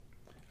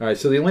All right,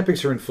 so the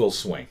Olympics are in full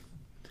swing.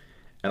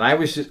 And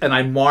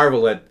I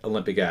marvel at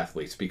Olympic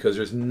athletes because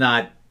there's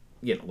not,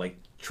 like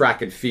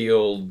track and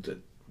field,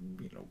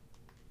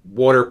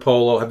 water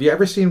polo. Have you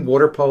ever seen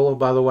water polo,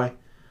 by the way?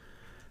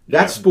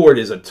 That sport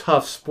is a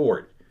tough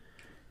sport.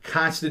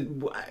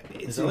 Constant.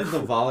 Is it like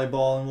the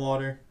volleyball in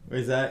water? Or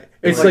is that?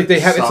 It's like they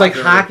have. Soccer. It's like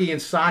hockey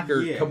and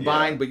soccer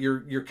combined, but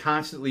you're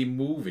constantly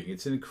moving.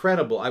 It's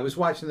incredible. I was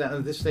watching that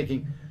and just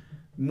thinking,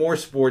 more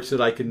sports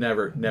that I could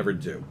never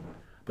do.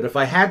 But if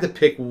I had to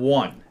pick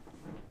one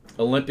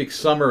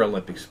Summer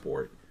Olympic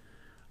sport,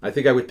 I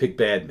think I would pick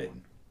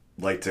badminton.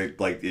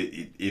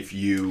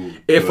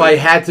 If I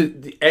had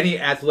to, any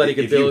athletic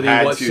ability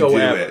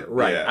whatsoever,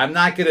 right? Yeah. I'm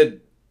not gonna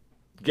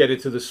get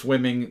into the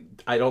swimming.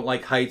 I don't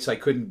like heights. I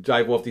couldn't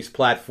dive off these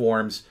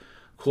platforms.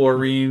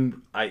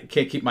 Chlorine. I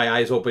can't keep my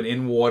eyes open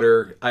in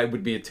water.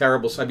 I'd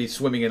be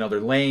swimming in other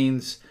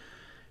lanes.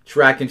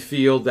 Track and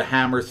field, the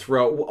hammer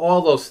throw,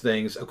 all those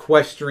things.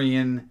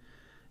 Equestrian.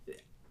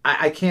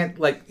 I can't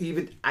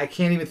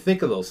even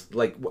think of those.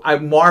 Like, I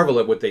marvel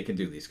at what they can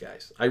do, these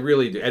guys. I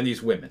really do. And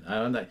these women. I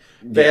don't know.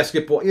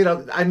 Basketball,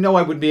 I know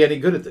I wouldn't be any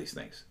good at these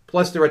things.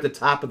 Plus, they're at the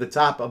top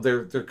of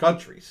their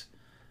countries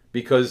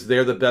because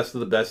they're the best of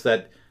the best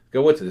that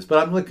go into this. But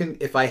I'm looking,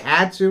 if I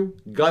had to,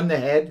 gun to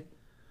head,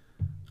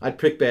 I'd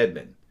pick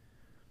badminton.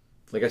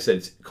 Like I said,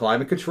 it's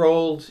climate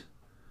controlled.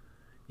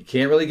 You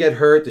can't really get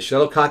hurt. The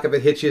shuttlecock, if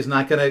it hits you, is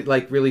not going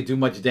to really do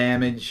much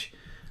damage.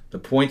 The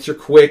points are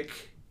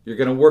quick. You're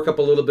going to work up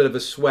a little bit of a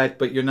sweat,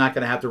 but you're not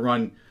going to have to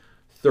run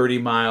 30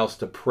 miles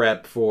to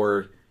prep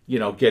for,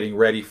 getting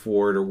ready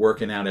for it or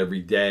working out every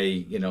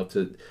day,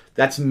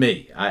 that's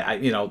me. I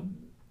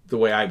the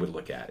way I would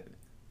look at it.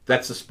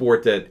 That's a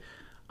sport that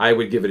I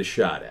would give it a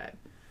shot at.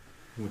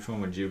 Which one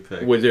would you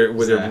pick? Was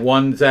there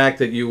one, Zach,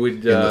 that you would...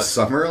 in the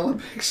Summer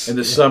Olympics? In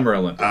the Summer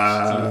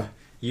Olympics.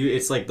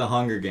 It's like the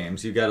Hunger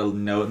Games. You got a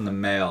note in the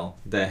mail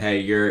that, hey,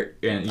 you're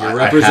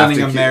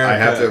representing America. I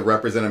have to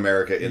represent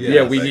America.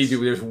 We need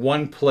to. There's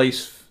one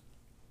place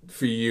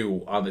for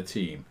you on the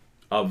team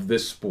of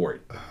this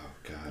sport. Oh,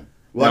 God.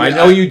 Well, now, I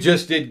know you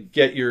just did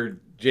get your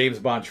James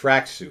Bond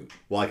tracksuit.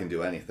 Well, I can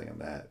do anything in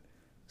that.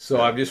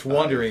 So I'm just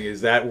wondering, is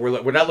that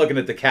we're not looking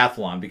at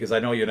decathlon because I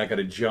know you're not going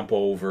to jump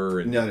over.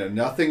 And no,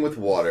 nothing with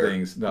water.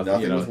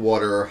 Nothing with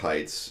water or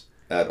heights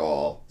at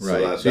all.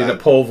 Right. So the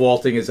pole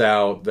vaulting is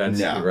out.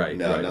 That's right.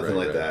 Nothing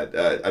like that.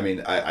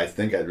 I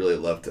think I'd really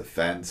love to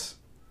fence.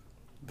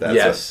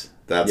 That's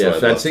what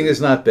fencing is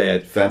not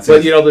bad.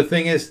 Fencing, but the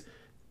thing is,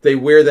 they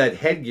wear that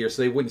headgear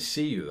so they wouldn't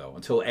see you though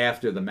until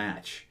after the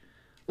match.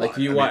 Like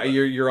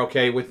you're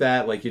okay with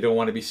that? Like you don't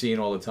want to be seen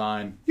all the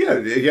time?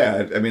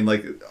 Yeah. I mean,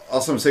 like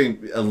also I'm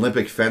saying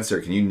Olympic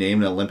fencer. Can you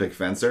name an Olympic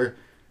fencer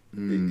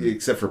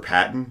except for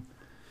Patton?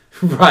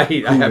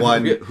 Right.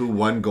 Who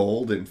won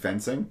gold in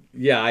fencing?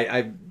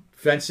 Yeah,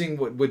 fencing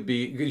would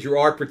be because you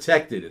are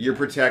protected. You're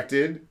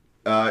protected,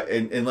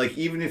 and like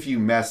even if you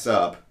mess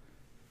up,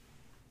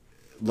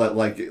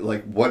 like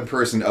one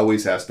person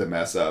always has to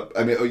mess up.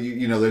 I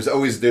mean,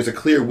 there's a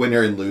clear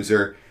winner and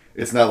loser.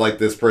 It's not like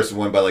this person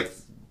won by like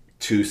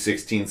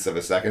 2/16 of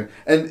a second.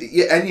 And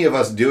any of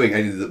us doing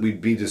anything,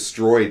 we'd be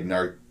destroyed in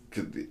our...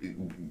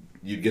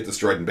 You'd get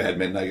destroyed in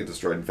badminton, I get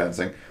destroyed in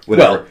fencing.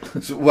 Whatever.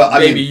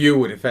 Maybe you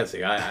would in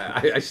fencing.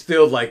 I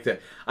still like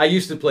that. I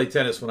used to play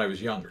tennis when I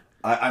was younger.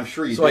 I'm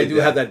sure you did. So I do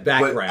have that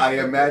background. But I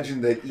imagine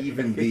that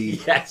even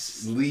the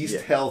least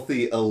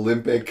healthy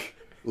Olympic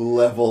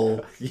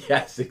level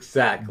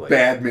exactly.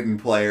 badminton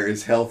player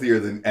is healthier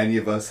than any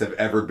of us have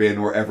ever been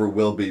or ever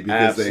will be.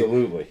 Because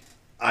absolutely.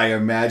 I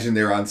imagine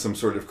they're on some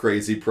sort of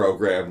crazy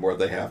program where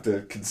they have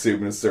to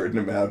consume a certain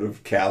amount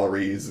of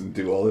calories and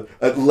do all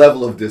a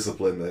level of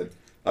discipline that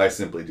I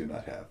simply do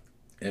not have.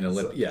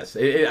 Yes.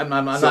 I'm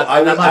not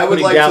I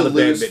would like down to the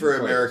lose for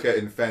America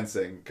in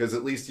fencing because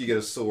at least you get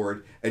a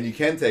sword and you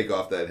can take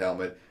off that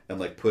helmet and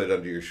like put it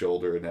under your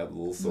shoulder and have a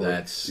little sword.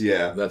 That's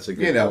a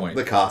good point.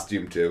 The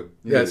costume too.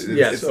 Yes.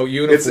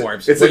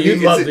 Uniforms.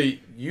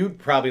 You'd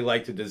probably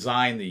like to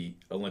design the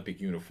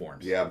Olympic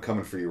uniforms. Yeah, I'm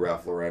coming for you,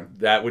 Ralph Lauren.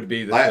 That would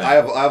be the thing. I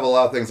have a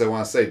lot of things I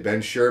want to say.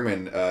 Ben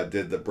Sherman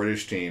did the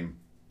British team,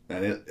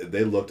 and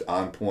they looked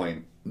on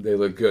point. They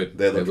look good.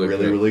 They look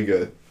really, really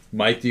good.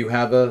 Mike, do you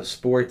have a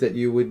sport that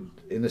you would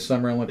in the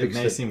Summer Olympics?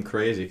 It may seem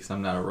crazy because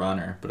I'm not a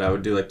runner, but I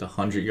would do like the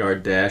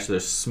 100-yard dash, the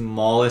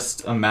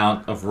smallest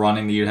amount of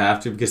running that you'd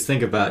have to. Because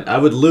think about it, I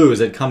would lose,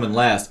 I'd come in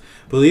last,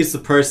 but at least the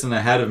person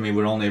ahead of me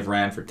would only have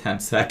ran for 10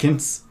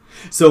 seconds.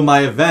 So my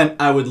event,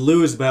 I would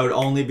lose, but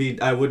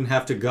I wouldn't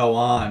have to go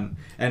on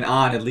and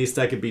on. At least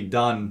I could be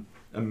done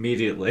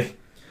immediately.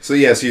 So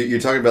yes,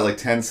 you're talking about like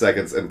 10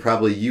 seconds, and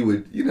probably you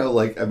would,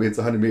 it's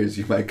 100 meters,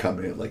 you might come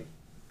in at like,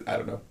 I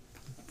don't know.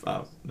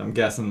 I'm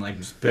guessing like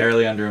just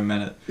barely under a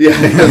minute. Yeah,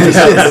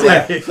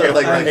 like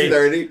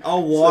 30.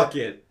 I'll walk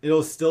it.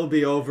 It'll still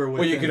be over with.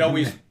 Well, you can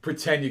always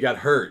pretend you got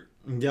hurt.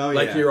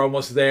 You're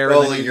almost there.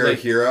 Oh, like you're a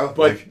hero?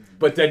 But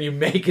but then you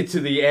make it to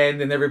the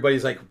end and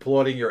everybody's like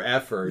applauding your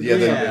effort. Yeah,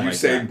 then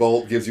Usain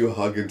Bolt gives you a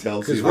hug and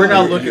tells you. Because we're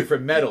not looking for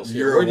medals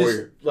here.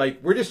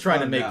 We're just trying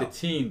to make the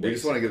team. We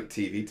just want to get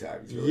TV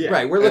time. Really.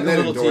 Right, we're looking for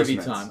a little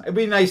TV time. It'd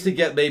be nice to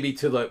get maybe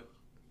to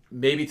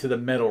the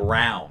medal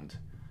round,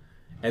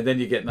 and then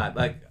you get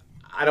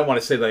I don't want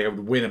to say that I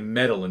would win a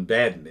medal in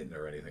badminton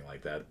or anything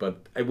like that,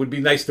 but it would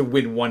be nice to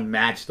win one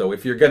match though.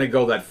 If you're going to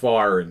go that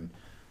far and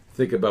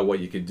think about what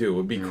you could do, it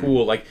would be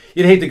cool. Like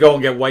you'd hate to go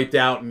and get wiped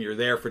out and you're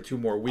there for 2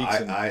 more weeks.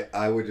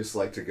 I would just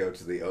like to go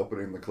to the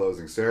opening, the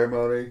closing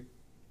ceremony,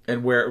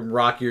 and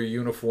rock your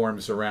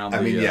uniforms around.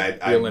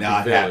 I'm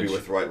not happy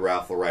with what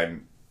Ralph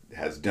Lauren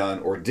has done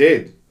or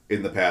did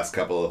in the past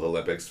couple of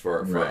Olympics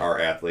for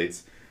our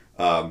athletes,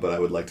 but I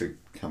would like to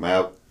come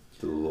out,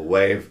 do a little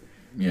wave,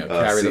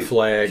 carry the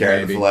flag.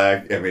 Carry the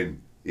flag. I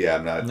mean. Yeah,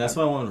 I'm not. And that's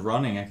why when I was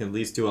running, I could at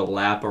least do a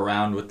lap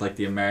around with like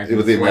the American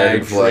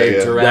flag.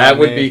 That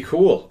would be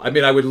cool. I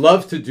mean, I would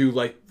love to do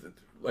like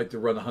to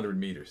run 100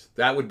 meters.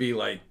 That would be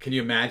like, can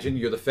you imagine?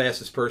 You're the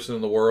fastest person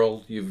in the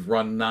world. You've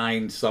run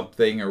 9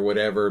 something or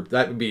whatever.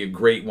 That would be a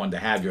great one to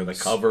have. You're on the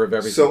cover of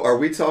everything. So are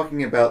we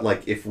talking about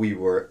like if we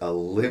were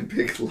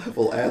Olympic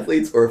level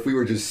athletes or if we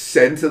were just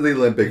sent to the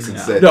Olympics and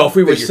said... No, if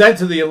we were sent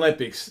to the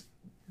Olympics,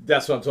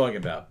 that's what I'm talking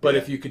about. But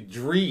if you could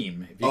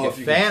dream, if you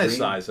could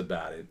fantasize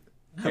about it,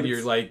 and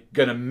you're like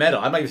gonna medal.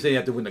 I'm not even saying you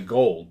have to win the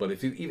gold, but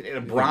if you even a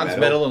bronze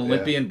medal, an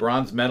Olympian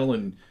bronze medal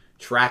in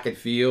track and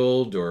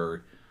field,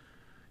 or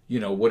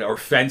or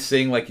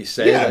fencing, like you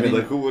said. Yeah, I mean,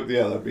 like who would?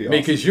 Yeah, that'd be awesome.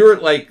 Because you're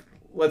like,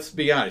 let's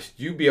be honest,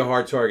 you'd be a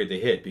hard target to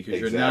hit because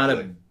you're not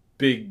a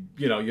big,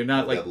 you're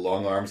not like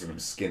long arms and I'm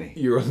skinny.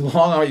 You're a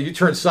long arm. You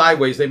turn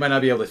sideways, they might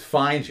not be able to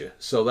find you.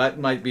 So that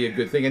might be a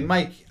good thing. And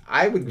Mike,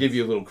 I would give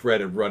you a little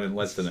credit running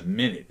less than a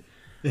minute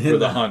for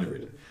the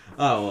 100.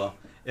 Oh well.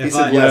 You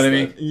know what I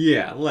mean?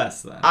 Yeah,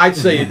 less than. I'd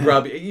say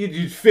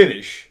you'd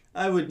finish.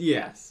 I would,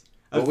 yes.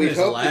 But we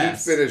hope that you'd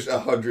finish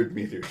 100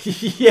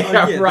 meters.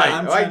 Yeah,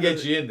 right. I can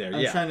get you in there.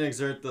 I'm trying to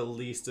exert the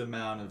least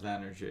amount of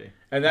energy.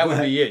 And that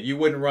would be it. You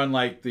wouldn't run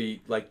on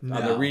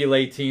the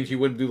relay teams. You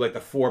wouldn't do like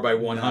the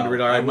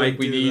 4x100. All right, Mike,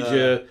 we need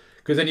you.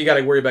 Because then you got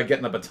to worry about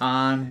getting the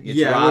baton.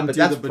 You drop it.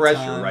 That's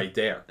pressure right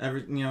there.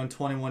 In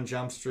 21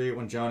 Jump Street,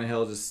 when Jonah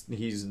Hill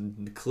he's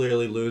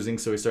clearly losing,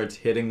 so he starts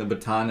hitting the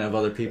baton out of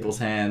other people's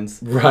hands.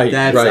 Right.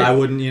 I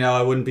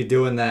wouldn't be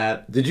doing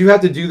that. Did you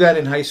have to do that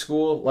in high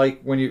school?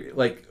 Like when you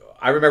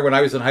I remember when I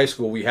was in high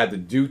school, we had to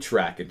do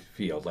track and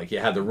field. Like you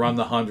had to run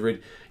the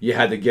 100. You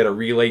had to get a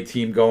relay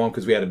team going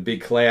because we had a big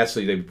class,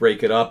 so they'd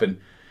break it up,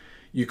 and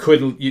you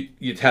couldn't.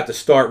 You'd have to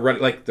start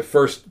running. Like the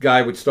first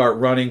guy would start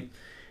running.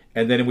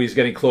 And then when he's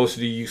getting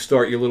closer to you,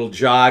 start your little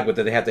jog, but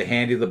then they have to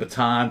hand you the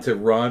baton to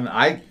run.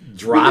 I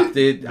dropped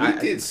it. We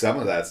did some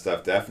of that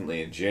stuff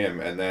definitely in gym,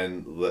 and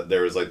then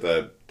there was like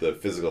the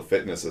physical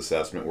fitness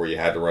assessment where you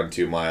had to run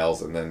 2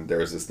 miles, and then there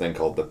was this thing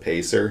called the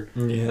pacer.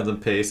 Yeah, the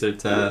pacer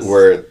test.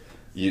 Where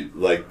you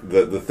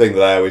the thing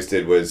that I always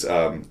did was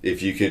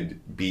if you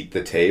could beat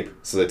the tape,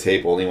 so the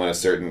tape only went a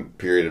certain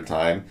period of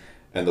time,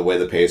 and the way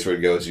the pacer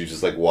would go is you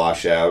just like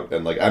wash out,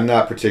 and like I'm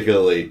not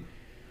particularly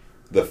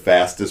the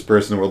fastest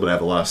person in the world, but I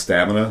have a lot of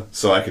stamina,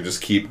 so I could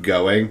just keep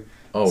going.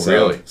 Oh,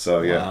 really?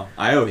 So yeah. Wow.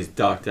 I always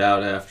ducked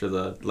out after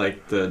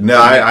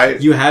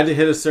you had to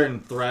hit a certain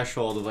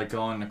threshold of like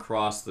going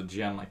across the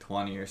gym like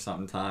 20 or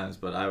something times,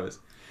 but I was.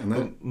 And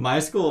then, my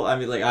school, I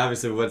mean, like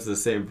obviously what's the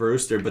same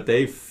Brewster, but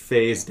they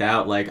phased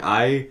out.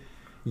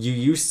 You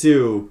used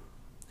to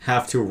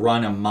have to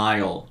run a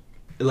mile.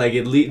 Like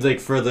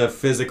for the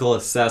physical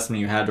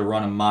assessment, you had to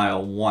run a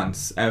mile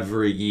once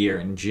every year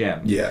in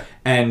gym. Yeah.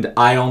 And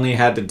I only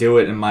had to do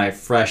it in my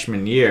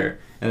freshman year.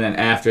 And then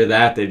after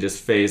that, they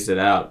just phased it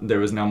out. There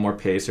was no more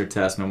pacer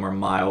test, no more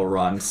mile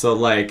run.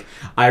 So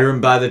I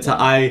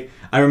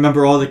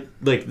remember all they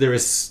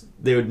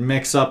would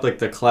mix up like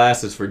the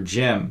classes for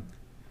gym.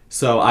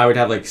 So I would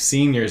have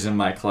seniors in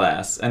my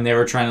class, and they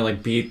were trying to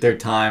beat their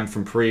time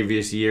from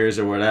previous years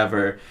or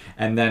whatever.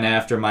 And then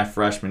after my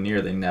freshman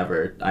year, we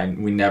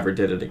never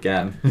did it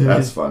again.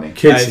 That's funny.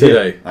 Kids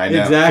today. I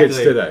know. Exactly. Kids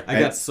today. I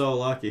got so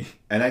lucky.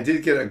 And I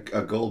did get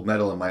a gold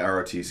medal in my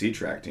ROTC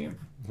track team.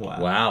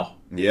 Wow.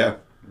 Yeah,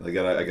 I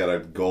got a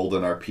gold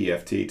in our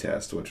PFT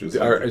test, which was.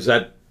 Is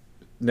that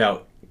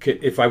now?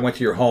 If I went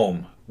to your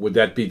home, would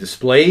that be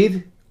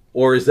displayed?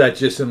 Or is that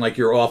just in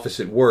your office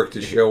at work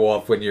to show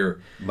off when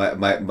you're...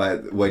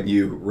 When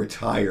you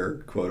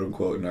retire, quote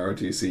unquote, in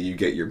ROTC, you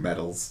get your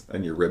medals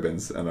and your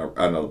ribbons and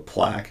a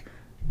plaque.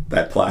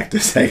 That plaque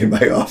does hang in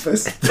my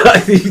office.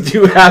 You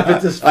do have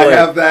it displayed. I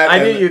have that.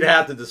 I knew you'd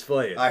have to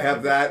display it. I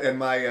have that and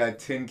my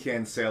Tin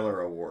Can Sailor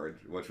Award,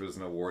 which was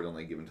an award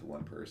only given to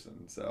one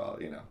person. So,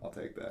 I'll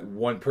take that.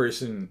 One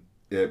person...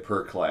 Yeah,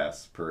 per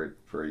class, per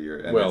year.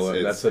 And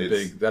that's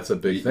a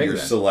big thing. You're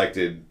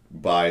selected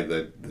by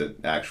the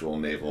actual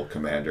naval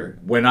commander.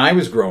 When I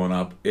was growing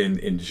up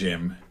in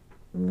gym,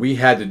 we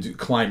had to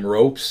climb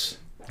ropes.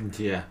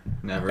 Yeah,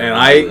 never. And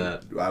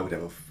I would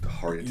have a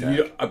heart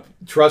attack.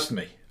 Trust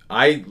me,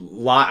 I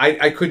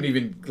couldn't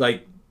even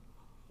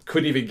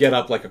couldn't even get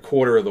up like a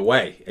quarter of the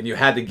way, and you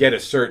had to get a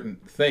certain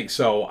thing.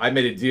 So I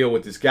made a deal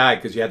with this guy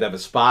because you had to have a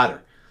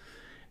spotter,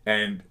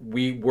 and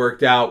we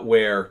worked out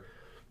where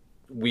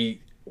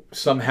we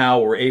somehow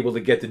were able to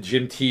get the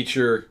gym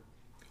teacher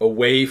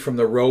away from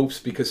the ropes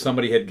because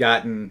somebody had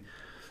gotten,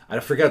 I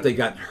forgot if they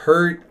got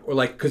hurt or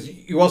like, because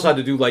you also had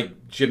to do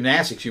like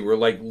gymnastics. You were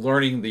like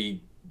learning the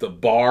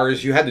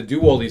bars. You had to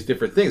do all these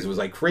different things. It was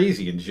like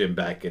crazy in gym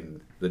back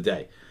in the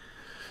day.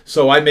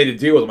 So I made a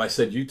deal with him. I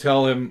said, you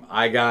tell him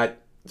I got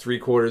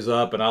 3/4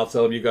 up, and I'll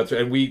tell him you got 3.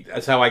 And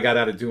that's how I got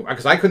out of doing,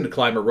 because I couldn't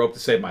climb a rope to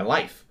save my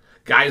life.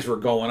 Guys were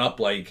going up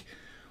like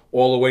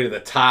all the way to the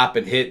top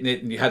and hitting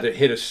it, and you had to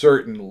hit a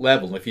certain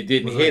level. And if you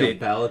didn't hit it,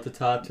 bell at the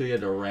top too. You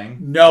had a ring.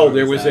 No,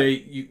 there was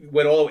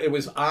it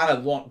was on a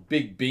long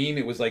big beam.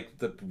 It was like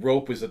the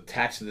rope was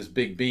attached to this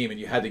big beam, and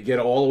you had to get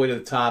all the way to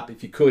the top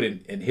if you could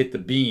and hit the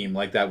beam.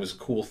 Like that was a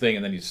cool thing,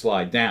 and then you'd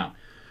slide down.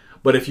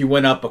 But if you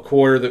went up a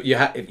quarter, you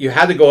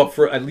had to go up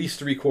for at least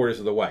 3/4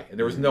 of the way, and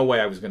there was no way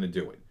I was going to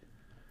do it.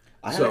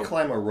 I had to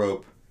climb a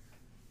rope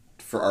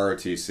for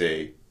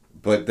ROTC,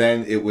 but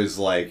then it was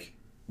like,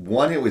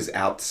 it was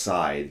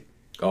outside.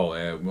 Oh,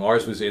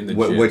 ours was in the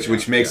gym.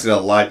 Which makes it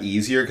a lot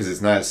easier because it's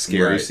not as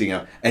scary seeing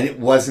out. And it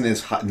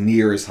wasn't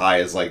near as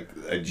high as like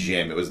a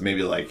gym. It was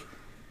maybe like,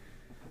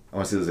 I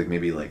want to say it was like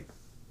maybe like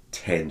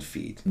 10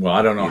 feet. Well,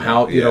 I don't know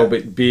how,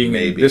 but being,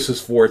 this was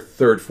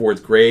third,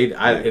 fourth grade,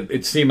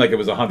 it seemed like it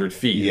was 100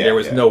 feet. Yeah, there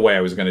was no way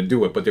I was going to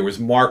do it, but there was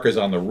markers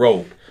on the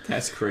rope.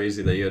 That's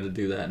crazy that you had to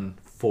do that in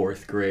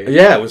 4th grade.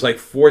 Yeah, it was like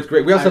 4th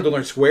grade. We also had to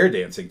learn square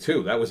dancing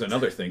too. That was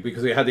another thing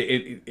because we had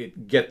to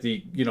get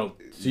the so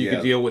you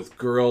could deal with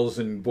girls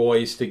and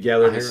boys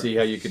together to see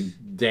how you can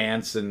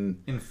dance.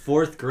 And in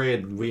 4th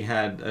grade, we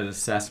had an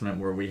assessment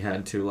where we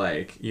had to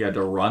you had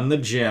to run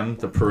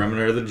the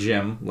perimeter of the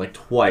gym like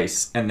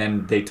twice, and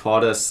then they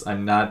taught us,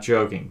 I'm not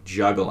joking,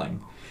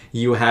 juggling.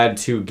 You had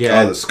to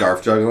get... Oh, the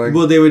scarf juggling?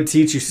 Well, they would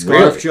teach you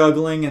scarf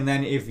juggling, and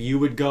then if you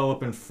would go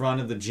up in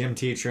front of the gym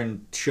teacher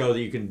and show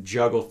that you can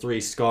juggle 3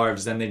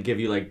 scarves, then they'd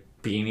give you,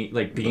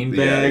 bean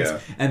bags,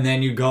 and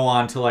then you go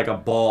on to, a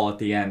ball at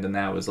the end, and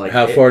that was,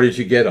 How far did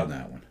you get on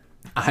that one?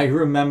 I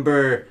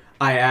remember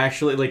I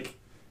actually,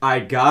 I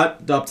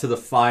got up to the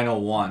final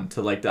one,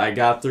 I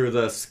got through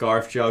the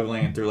scarf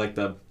juggling and through,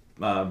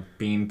 the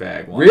bean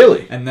bag one.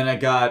 Really? And then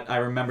I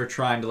remember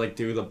trying to,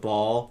 do the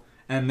ball.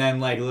 And then,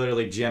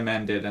 literally gym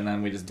ended, and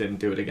then we just didn't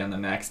do it again the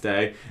next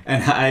day.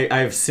 And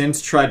I've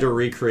since tried to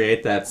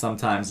recreate that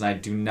sometimes, and I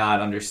do not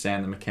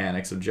understand the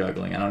mechanics of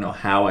juggling. I don't know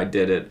how I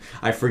did it.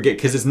 I forget,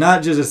 because it's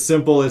not just as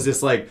simple as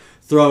just,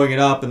 throwing it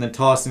up and then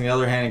tossing the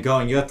other hand and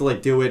going. You have to,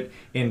 do it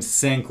in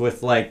sync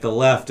with, the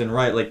left and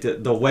right.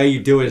 The way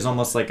you do it is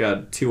almost like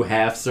a 2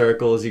 half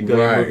circles. You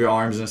go move your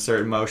arms in a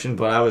certain motion.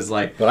 But I was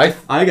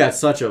I got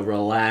such a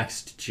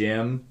relaxed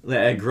gym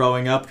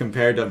growing up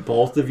compared to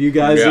both of you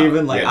guys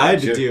even. I had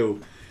to do...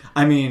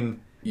 I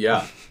mean...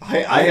 Yeah.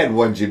 I had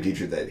one gym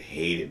teacher that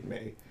hated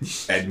me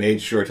and made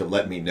sure to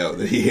let me know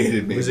that he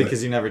hated me. Was it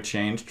because you never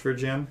changed for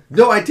gym?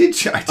 No, I did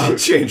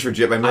change for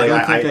gym.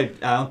 I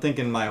don't think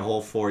in my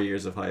whole 4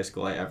 years of high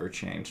school I ever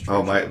changed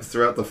for gym.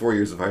 Throughout the 4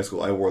 years of high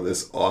school, I wore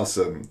this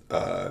awesome...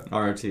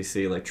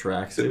 ROTC,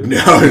 tracksuit?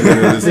 No,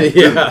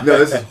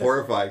 this is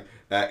horrifying.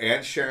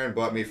 Aunt Sharon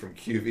bought me from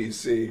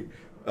QVC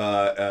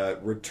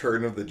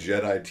Return of the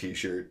Jedi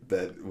t-shirt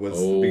that was...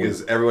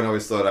 Because everyone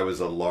always thought I was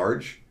a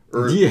large...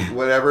 or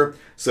whatever.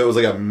 So it was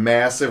a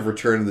massive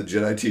Return of the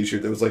Jedi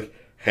t-shirt that was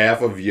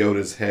half of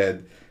Yoda's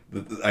head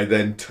that I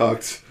then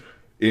tucked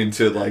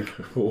into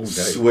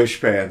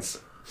swish pants.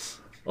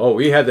 Oh,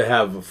 we had to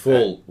have a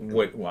full...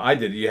 What I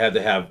did, you had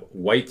to have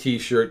white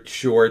t-shirt,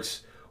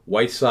 shorts,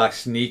 white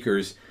socks,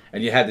 sneakers,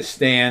 and you had to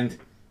stand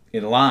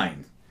in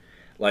line.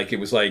 It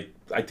was I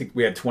think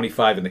we had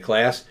 25 in the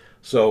class,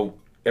 so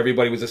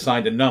everybody was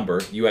assigned a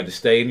number. You had to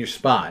stay in your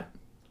spot.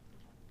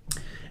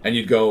 And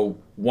you'd go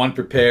 1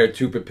 prepared,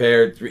 2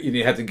 prepared, 3, and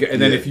you had to go,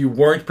 and then if you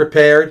weren't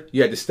prepared,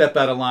 you had to step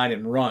out of line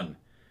and run.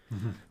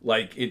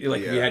 If you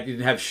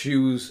didn't have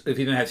shoes, if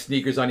you didn't have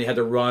sneakers on, you had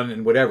to run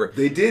and whatever.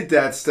 They did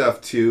that stuff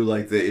too,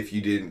 if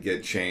you didn't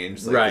get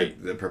changed,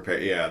 the prepare.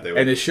 Yeah, they would.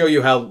 And to show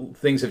you how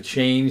things have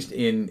changed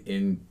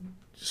in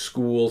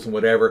schools and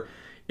whatever,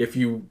 if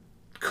you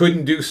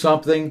couldn't do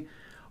something,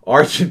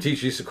 our gym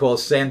teacher used to call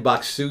us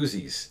Sandbox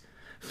Susies.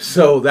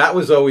 So that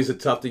was always a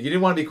tough thing. You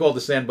didn't want to be called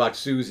the Sandbox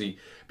Susie,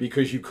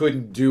 because you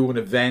couldn't do an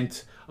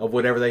event of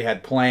whatever they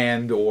had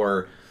planned,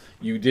 or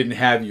you didn't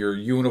have your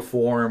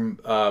uniform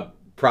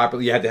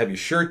properly. You had to have your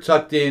shirt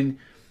tucked in,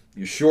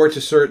 your shorts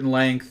a certain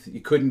length.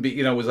 You couldn't be,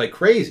 it was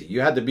crazy.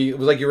 You had to be, it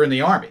was like you were in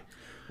the Army.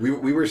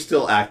 We were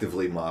still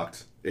actively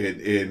mocked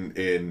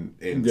in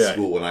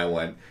school when I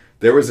went.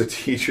 There was a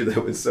teacher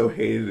that was so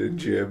hated in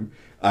gym.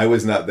 I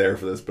was not there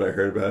for this, but I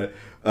heard about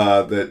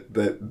it,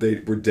 that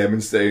they were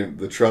demonstrating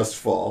the trust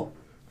fall.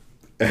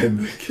 And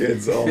the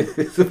kids all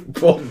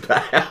pulled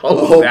back.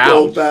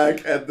 Pulled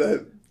back, and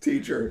the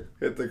teacher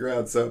hit the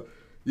ground. So,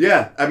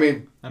 yeah, I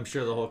mean... I'm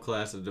sure the whole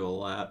class had to do a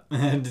lap.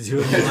 Had to do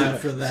a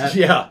lap for that.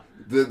 Yeah.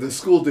 The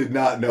school did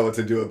not know what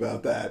to do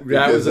about that.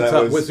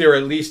 Was there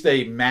at least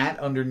a mat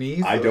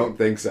underneath? I don't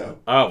think so.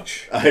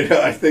 Ouch.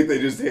 I think they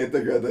just hit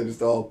the ground. They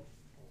just all...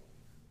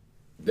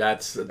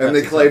 That's and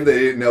they claimed they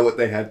didn't know what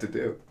they had to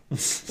do.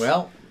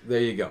 Well,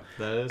 there you go.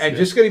 And good.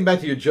 Just getting back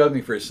to your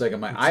juggling for a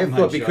second, I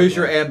thought because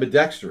you're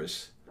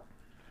ambidextrous,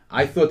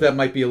 I thought that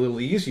might be a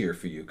little easier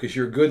for you because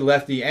you're good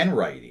lefty and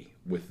righty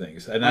with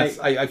things. And that's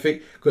I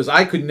think because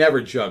I could never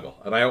juggle,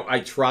 and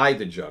I tried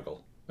to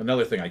juggle.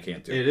 Another thing I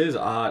can't do. It is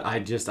odd. I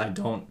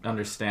don't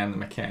understand the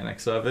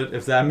mechanics of it,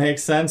 if that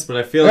makes sense. But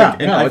I feel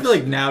I feel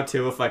like now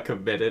too, if I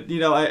commit it,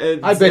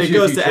 I bet it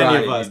goes to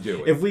any of us.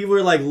 If we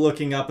were like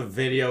looking up a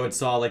video and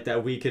saw like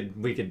that, we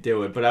could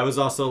do it. But I was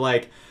also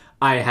like,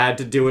 I had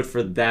to do it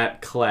for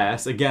that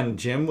class. Again,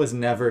 gym was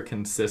never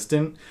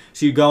consistent.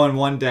 So you go in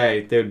one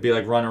day, they would be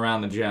like run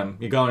around the gym.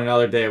 You go in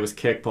another day, it was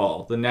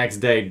kickball. The next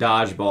day,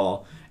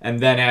 dodgeball. And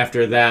then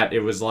after that, it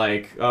was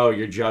like, oh,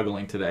 you're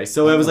juggling today.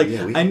 So it was like,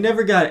 I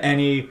never got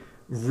any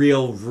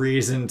real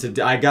reason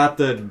to... I got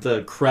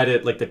the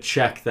credit, like the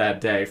check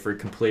that day for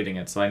completing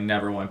it, so I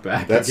never went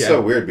back That's again. So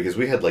weird, because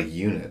we had like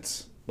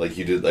units. Like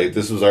you did, like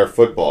this was our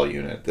football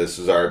unit. This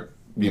was our,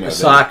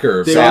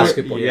 soccer,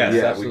 basketball. Yes,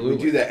 yeah, absolutely.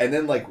 We do that. And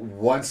then like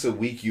once a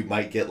week, you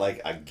might get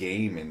like a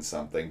game in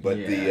something. But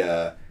we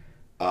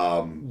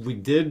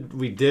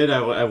did.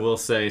 I will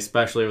say,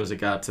 especially as it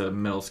got to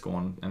middle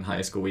school and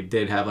high school, we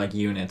did have like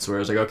units where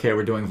it was like, okay,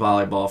 we're doing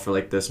volleyball for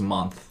like this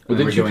month. Well,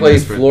 didn't you play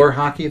floor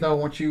hockey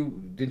though?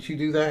 Didn't you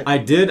do that? I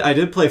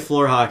did play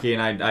floor hockey,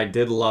 and I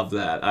did love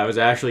that. I was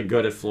actually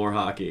good at floor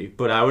hockey,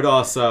 but I would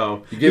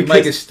also give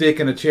Mike a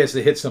stick and a chance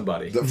to hit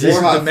somebody. The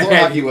floor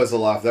hockey was a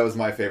lot. That was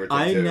my favorite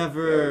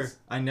thing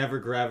I never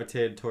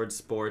gravitated towards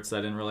sports. I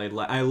didn't really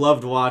I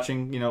loved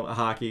watching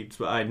hockey,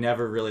 but I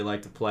never really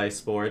liked to play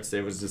sports.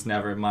 It was just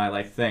never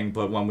my thing.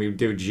 But when we would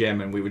do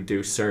gym and we would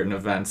do certain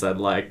events, that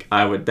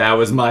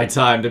was my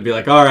time to be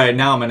like, all right,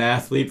 now I'm an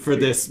athlete for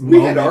this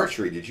moment. We had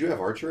archery. Did you have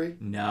archery?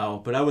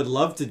 No, but I would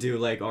love to do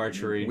like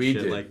archery and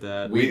shit like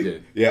that. We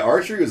did. Yeah,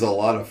 archery was a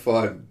lot of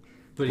fun.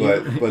 But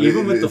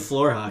even with the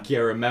floor hockey,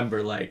 I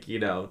remember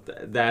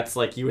that's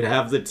like you would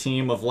have the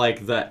team of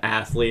like the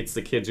athletes,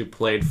 the kids who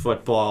played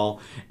football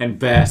and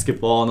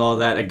basketball and all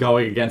that, and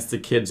going against the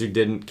kids who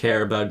didn't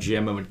care about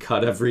gym and would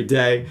cut every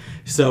day.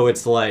 So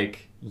it's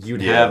like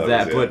you'd have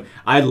that. But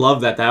I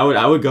love that.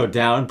 I would go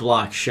down,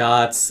 block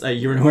shots.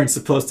 You weren't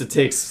supposed to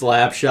take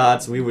slap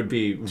shots. We would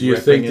be. Do you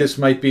think this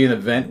might be an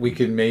event we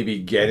can maybe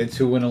get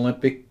into an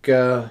Olympic?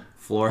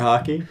 Floor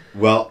hockey?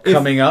 Well,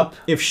 coming up.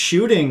 If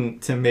shooting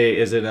to me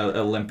is an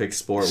Olympic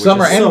sport,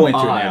 summer which is and so winter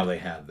odd. now they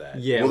have that.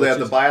 Yeah. Well, they have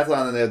the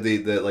biathlon and they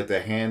have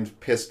the hand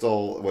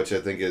pistol, which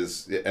I think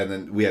is, and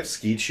then we have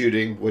skeet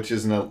shooting, which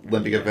is an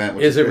Olympic event.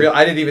 Which is it real?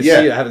 I didn't even see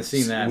it. I haven't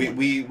seen that.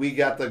 We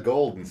got the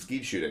gold in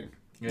skeet shooting.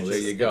 Well, there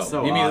you go.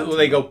 So you mean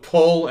they go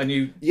pull and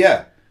you?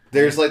 Yeah.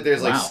 There's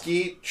like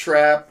skeet,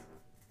 trap.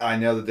 I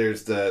know that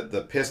there's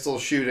the pistol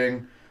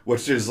shooting,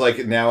 which there's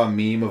like now a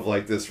meme of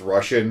like this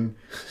Russian.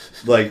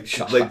 Like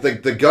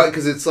the gun,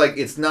 because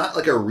it's not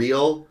like a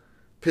real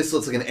pistol.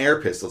 It's like an air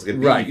pistol. It's like a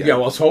BB gun. Yeah.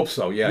 Well, let's hope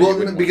so. Yeah.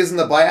 Well, because in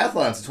the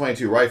biathlon, it's a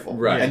 .22 rifle,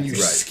 right? And you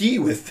ski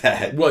with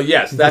that. Well,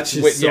 yes, that's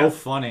so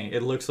funny.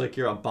 It looks like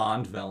you're a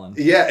Bond villain.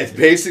 Yeah, it's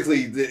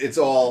basically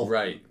all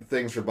right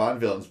things for Bond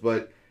villains.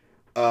 But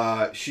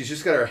she's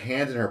just got her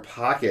hand in her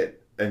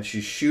pocket and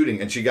she's shooting,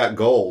 and she got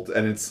gold,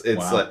 and it's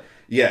wow.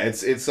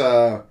 it's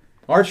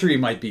archery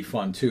might be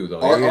fun too,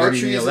 though.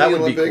 Archery that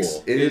would Olympics. Be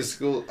cool. It is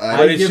cool,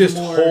 but it's just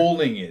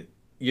holding it,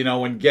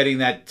 and getting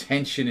that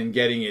tension and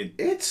getting it.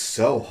 It's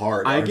so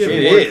hard. I give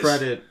more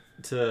credit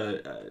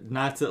to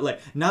not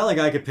like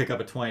I could pick up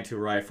a .22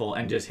 rifle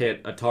and just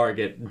hit a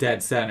target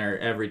dead center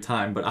every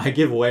time, but I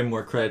give way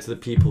more credit to the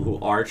people who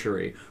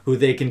archery, who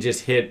they can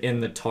just hit in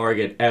the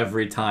target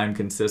every time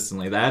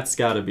consistently. That's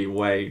got to be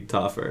way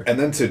tougher. And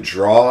then to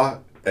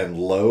draw and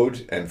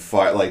load and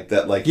fire like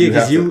that, like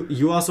because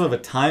you also have a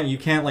time. You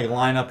can't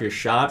line up your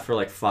shot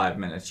for 5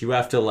 minutes. You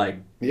have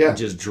to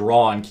just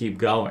draw and keep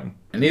going.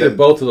 And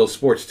both of those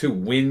sports too.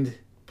 Wind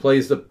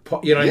plays the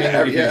what I mean.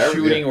 If you're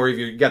shooting or if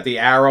you got the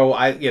arrow,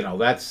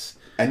 that's.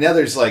 And now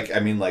there's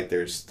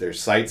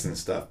there's sights and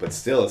stuff, but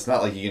still it's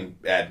not like you can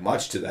add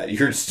much to that.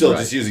 You're still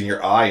just using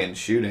your eye and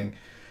shooting.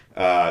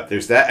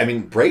 There's that. I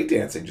mean,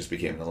 breakdancing just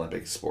became an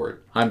Olympic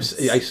sport.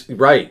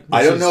 Right.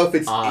 I don't know if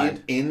it's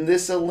in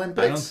this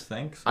Olympics. I don't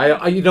think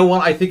so. You know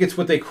what? I think it's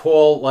what they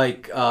call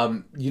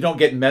you don't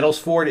get medals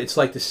for it. It's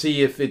to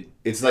see if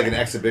it's like an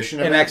exhibition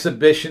event. An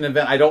exhibition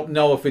event. I don't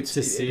know if it's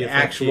to see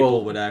if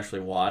people would actually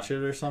watch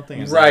it or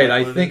something. Right.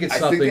 I think it's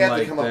something like that. I think they have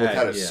to come up with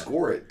how to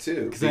score it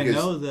too. Because I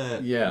know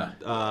that. Yeah.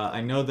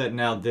 I know that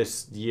now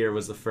this year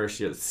was the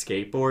first year that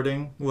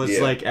skateboarding was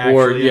actually.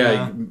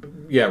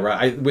 Or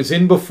right. It was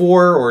in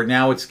before, or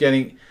now it's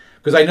getting.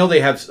 Because I know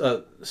they have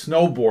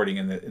snowboarding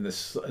in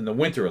the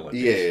Winter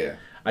Olympics. Yeah.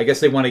 I guess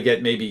they want to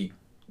get maybe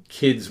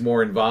kids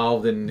more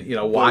involved in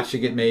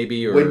watching it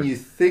maybe. Or when you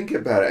think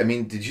about it, I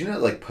mean, did you know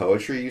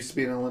poetry used to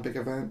be an Olympic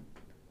event?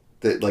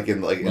 That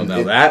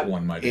that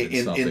one might have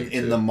been something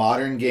in the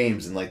modern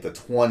games in the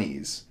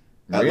 20s.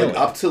 Really? Like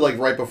up to like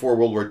right before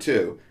World War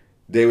II,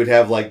 they would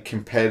have like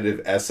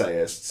competitive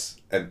essayists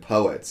and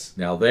poets.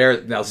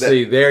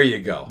 There you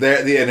go.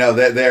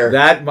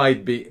 That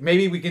might be.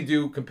 Maybe we can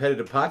do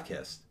competitive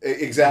podcasts.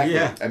 Exactly.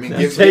 Yeah. I mean,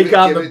 take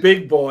on the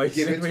big boys.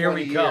 Give it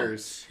 20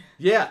 years.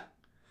 Yeah.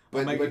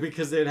 But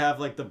because they'd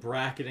have like the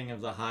bracketing of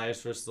the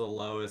highest versus the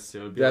lowest,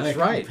 it would be that's like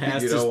right.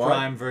 Past his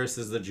prime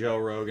versus the Joe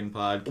Rogan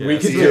podcast. We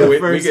could do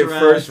it. We get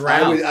first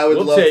round. I would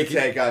love to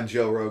take on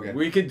Joe Rogan.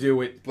 We could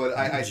do it. But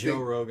I Joe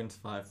think Rogan's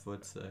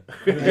 5'6".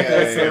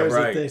 That's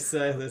what they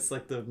say. That's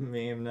like the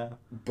meme now.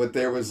 But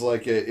there was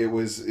like I think it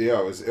was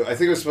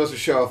supposed to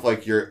show off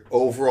like your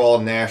overall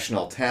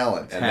national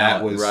talent, and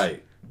that was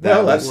right.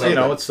 Well, that's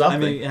it's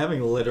something. I mean,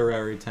 having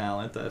literary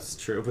talent, that's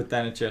true. But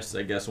then it just,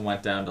 I guess,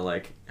 went down to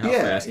like how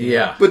fast.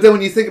 Yeah. But then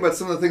when you think about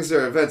some of the things that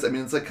are events, I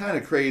mean, it's like kind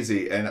of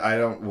crazy, and I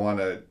don't want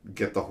to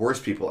get the horse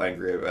people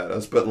angry about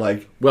us, but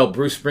like, well,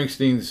 Bruce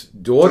Springsteen's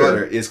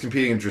daughter is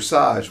competing in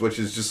dressage, which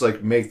is just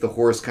like make the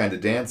horse kind of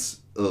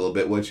dance a little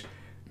bit. Which,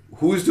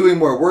 who's doing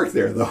more work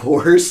there, the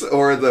horse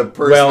or the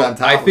person on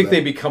top? I think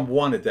they become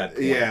one at that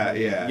point.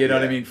 Yeah. You know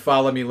what I mean?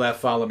 Follow me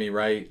left, follow me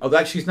right.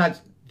 Oh, she's not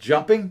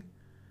jumping.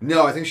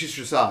 No, I think she's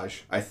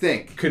dressage. I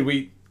think. Can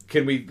we?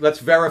 Let's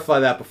verify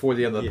that before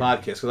the end of the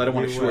podcast, because I don't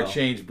want to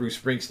shortchange Bruce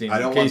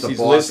Springsteen in case he's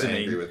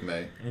listening. Angry with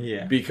me.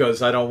 Yeah.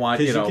 Because I don't want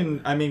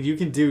you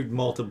can do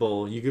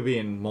multiple. You could be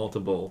in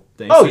multiple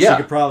things. Oh so yeah.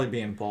 She could probably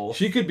be in both.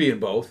 She could be in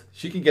both.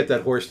 She can get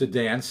that horse to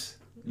dance.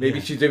 Maybe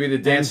she's doing the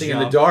dancing in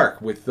the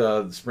dark with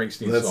the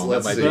Springsteen song.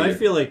 Let's see. But I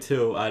feel like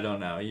too. I don't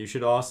know. You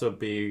should also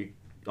be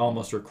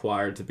almost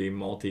required to be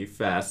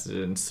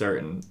multifaceted in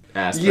certain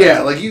aspects.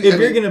 Yeah, like if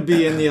you're gonna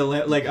be in the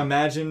like,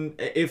 imagine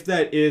if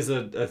that is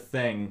a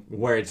thing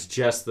where it's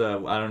just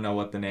the, I don't know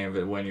what the name of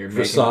it, when you're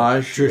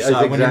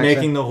dressage when you're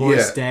making the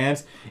horse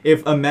dance.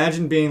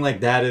 Imagine being like,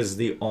 that is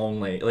the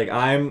only, like,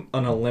 I'm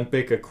an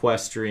Olympic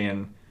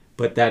equestrian,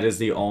 but that is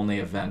the only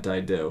event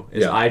I do.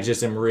 I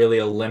just am really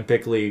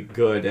Olympically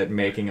good at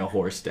making a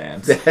horse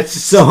dance.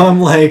 So I'm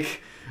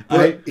like,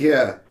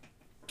 yeah,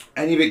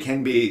 any of it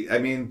can be. I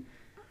mean.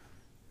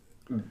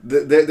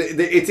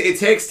 It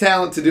takes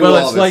talent to do all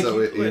of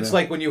it. It's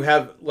like when you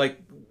have,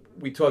 like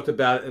we talked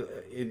about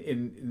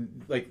in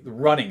like the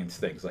running and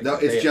things like that. No,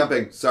 it's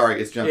jumping. Sorry,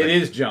 it's jumping. It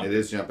is jumping. It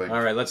is jumping.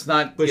 All right, let's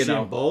not. But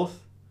both.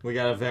 We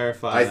gotta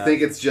verify. I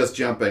think it's just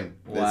jumping.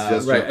 Wow. It's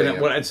just jumping.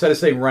 And instead of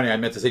saying running, I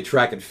meant to say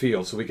track and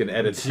field, so we can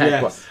edit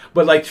that. Yes.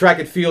 But like track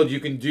and field, you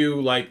can do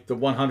like the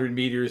 100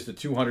 meters, the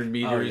 200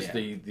 meters,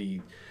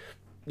 the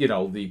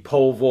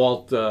pole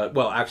vault.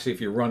 Well, actually,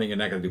 if you're running, you're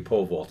not going to do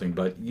pole vaulting,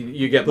 but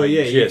you get my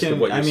gist of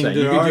what you're saying.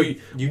 You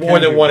can do more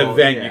than one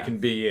event you can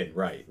be in.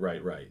 Right.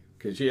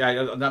 Because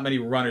not many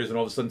runners, and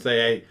all of a sudden say,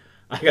 hey,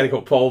 I got to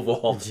go pole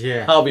vault.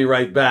 Yeah. I'll be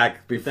right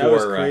back before. That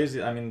was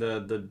crazy. I mean,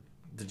 the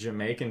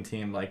Jamaican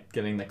team, like,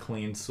 getting the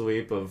clean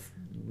sweep of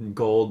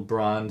gold,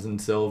 bronze,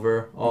 and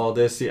silver all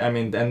this. I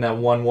mean, and that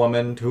one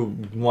woman who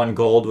won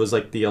gold was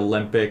like the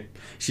Olympic.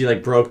 She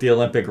like broke the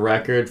Olympic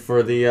record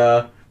for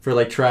the for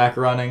like track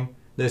running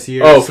this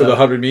year. Oh, for the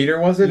 100-meter,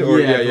 was it? Or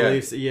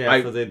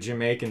yeah, for the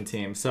Jamaican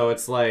team. So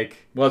it's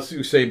like, well,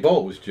 Usain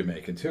Bolt was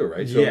Jamaican too,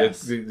 right? So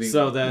yes.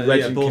 The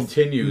legend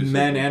continues.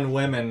 Men and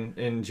women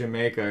in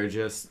Jamaica are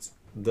just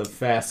the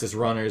fastest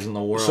runners in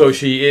the world. So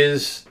she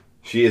is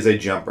a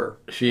jumper.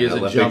 She is an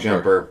a Olympic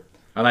jumper.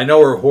 And I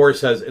know her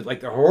horse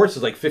her horse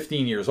is like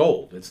 15 years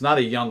old. It's not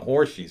a young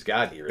horse she's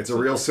got here. It's a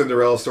real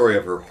Cinderella story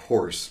of her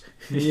horse.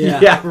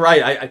 Yeah,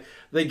 right.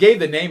 They gave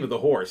the name of the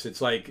horse.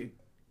 It's like,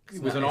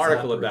 it was an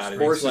article about it.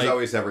 Horses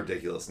always have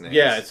ridiculous names.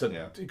 Yeah, it's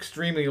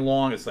extremely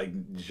long. It's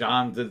like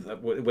Jean,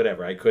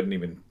 whatever. I couldn't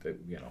even,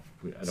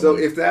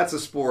 if that's a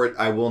sport,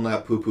 I will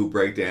not poo-poo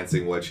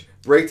breakdancing, which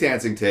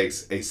breakdancing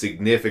takes a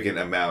significant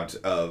amount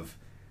of,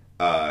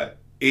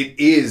 it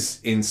is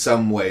in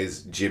some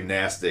ways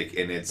gymnastic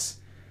in its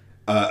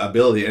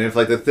ability. And if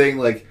like the thing,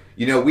 like,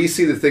 we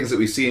see the things that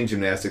we see in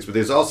gymnastics, but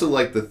there's also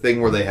like the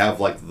thing where they have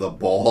like the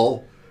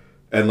ball,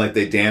 and like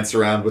they dance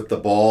around with the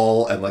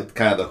ball, and like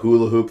kind of the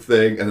hula hoop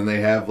thing, and then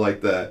they have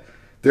like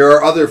there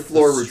are other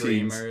floor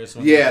routines.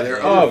 Yeah, there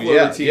are other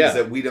floor routines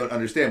that we don't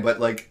understand, but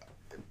like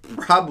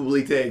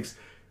definitely takes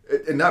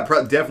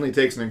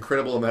an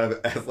incredible amount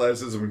of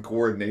athleticism and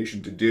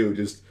coordination to do.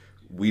 Just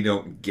we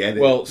don't get it.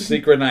 Well,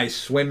 synchronized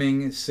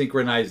swimming,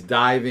 synchronized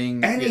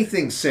diving,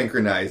 anything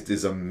synchronized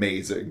is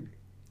amazing.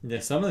 Yeah,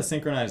 some of the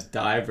synchronized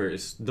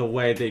divers, the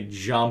way they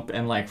jump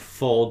and like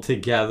fold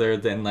together,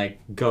 then like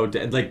go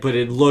like, but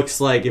it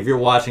looks like if you're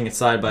watching it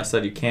side by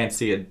side, you can't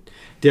see a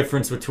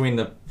difference between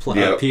the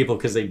people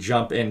because they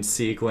jump in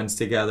sequence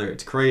together.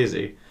 It's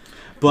crazy.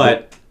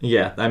 But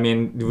yeah, I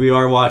mean, we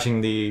are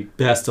watching the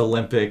best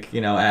Olympic,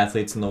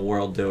 athletes in the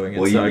world doing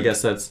it. I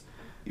guess that's.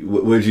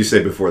 What did you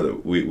say before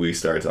that we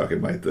started talking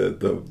about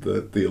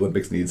the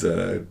Olympics needs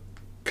a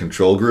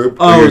control group?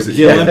 Oh,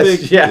 the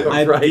Olympics.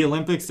 Right. The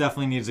Olympics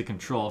definitely needs a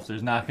control. If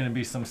there's not going to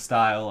be some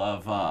style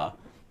of,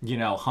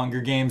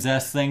 Hunger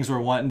Games-esque things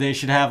where they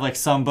should have like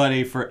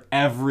somebody for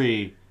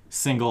every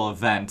single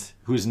event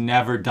who's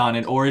never done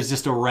it or is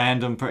just a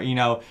random,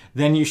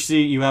 then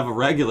you have a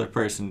regular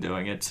person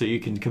doing it, so you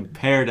can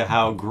compare to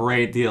how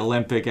great the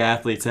Olympic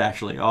athletes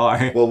actually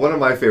are. Well, one of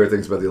my favorite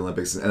things about the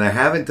Olympics, and I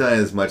haven't done it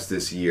as much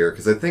this year,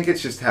 because I think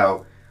it's just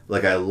how,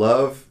 like, I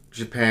love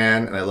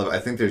Japan, and I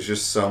think there's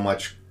just so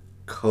much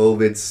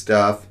COVID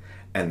stuff,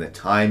 and the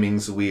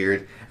timing's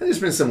weird. And there's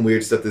been some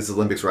weird stuff this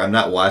Olympics where I'm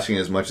not watching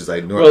as much as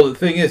I normally. Well, the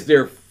thing is,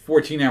 they're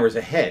 14 hours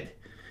ahead.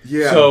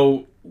 Yeah.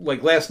 So,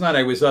 like, last night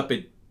I was up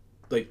at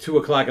like 2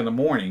 o'clock in the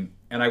morning,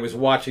 and I was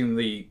watching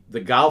the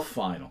golf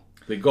final,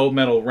 the gold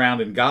medal round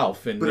in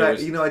golf. And but I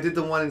did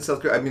the one in South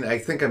Korea. I mean, I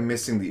think I'm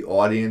missing the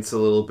audience a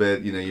little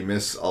bit. You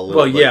miss a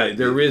little. Well, yeah,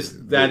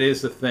 that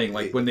is the thing.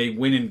 Like when they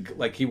win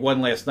like he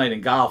won last night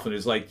in golf, and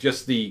it's like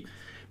just the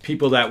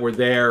people that were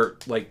there,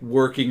 like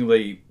working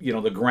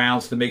the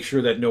grounds to make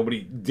sure that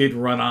nobody did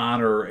run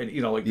on, or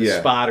the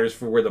spotters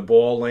for where the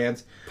ball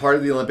lands. Part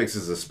of the Olympics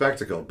is a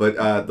spectacle,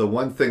 but the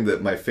one thing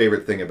that my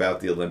favorite thing about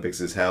the Olympics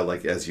is how,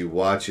 like, as you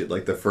watch it,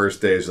 like the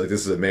first day is like,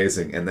 this is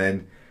amazing, and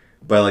then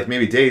by like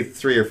maybe day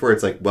 3 or 4,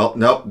 it's like, well,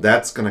 nope,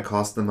 that's gonna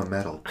cost them a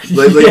medal.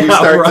 Like you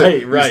start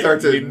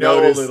to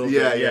notice, a little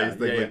bit.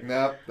 Like,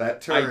 nope,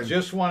 that turn. I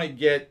just want to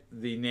get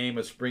the name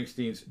of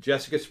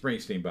Jessica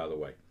Springsteen, by the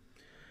way.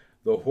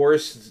 The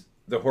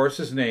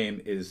horse's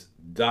name is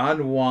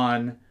Don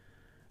Juan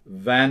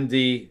Van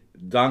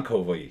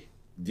Donkoeve.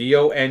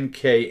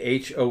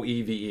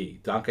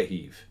 Donkoheve.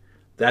 Donkoheve.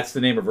 That's the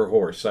name of her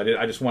horse.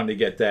 I just wanted to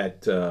get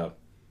that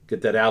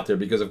out there,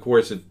 because, of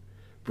course, if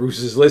Bruce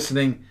is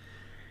listening,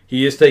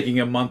 he is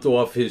taking a month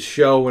off his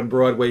show on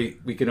Broadway.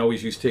 We can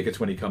always use tickets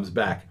when he comes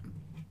back.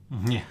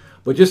 Yeah.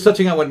 But just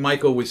touching on what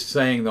Michael was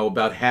saying, though,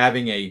 about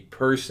having a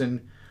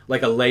person,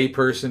 like a lay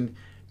person,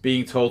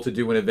 being told to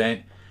do an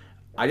event,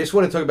 I just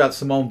want to talk about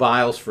Simone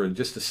Biles for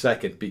just a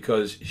second,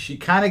 because she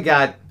kind of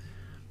got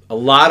a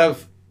lot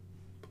of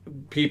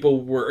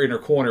people were in her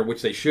corner,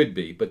 which they should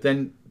be. But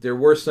then there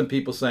were some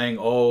people saying,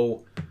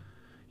 oh,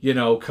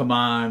 come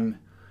on,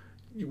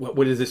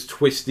 what is this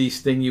twisties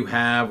thing you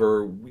have?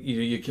 Or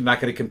you're not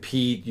going to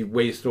compete. You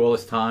wasted all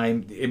this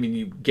time. I mean,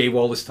 you gave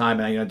all this time and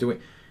now you're not doing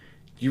it.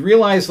 You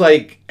realize,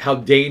 like, how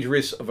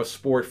dangerous of a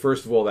sport,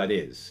 first of all, that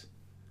is.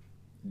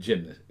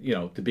 Gymnast,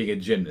 to being a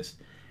gymnast.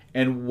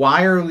 And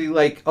why are we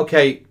like,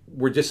 okay,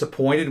 we're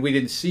disappointed we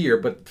didn't see her,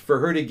 but for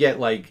her to get,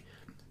 like,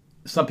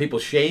 some people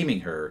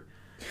shaming her,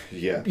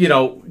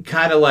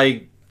 kind of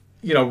like,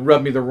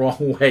 rub me the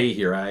wrong way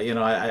here.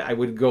 I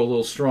would go a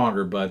little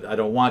stronger, but I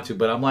don't want to.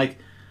 But I'm like,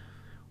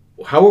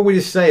 how are we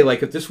to say,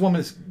 like, if this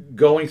woman's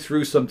going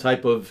through some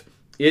type of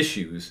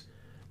issues,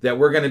 that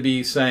we're going to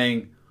be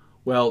saying,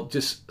 well,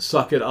 just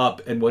suck it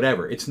up and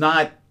whatever. It's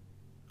not,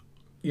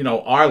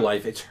 our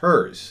life, it's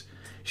hers.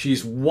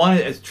 She's won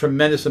a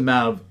tremendous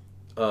amount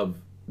of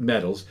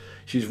medals.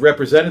 She's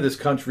represented this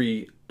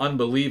country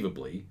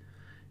unbelievably.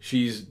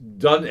 She's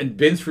done and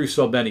been through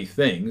so many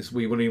things.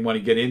 We wouldn't even want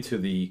to get into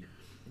the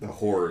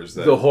horrors.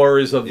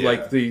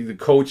 Like the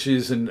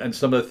coaches and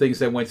some of the things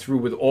they went through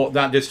with all,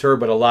 not just her,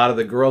 but a lot of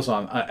the girls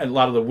a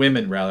lot of the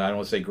women, rather. I don't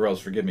want to say girls,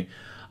 forgive me.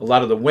 A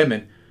lot of the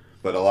women.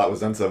 But a lot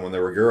was done to them when they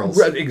were girls.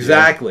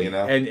 Exactly.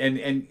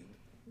 And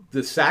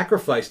the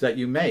sacrifice that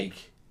you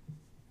make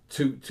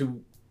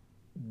to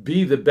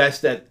be the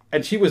best at,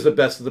 and she was the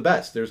best of the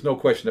best. There's no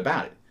question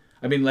about it.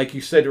 I mean, like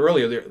you said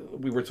earlier,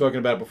 we were talking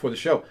about it before the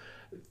show.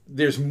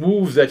 There's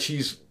moves that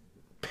she's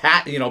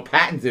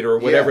patented, or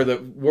whatever the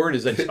word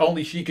is, that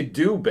only she could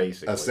do,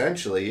 basically.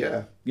 Essentially,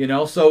 yeah.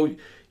 So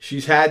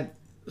she's had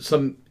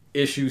some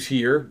issues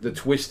here, the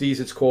twisties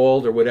it's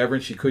called, or whatever,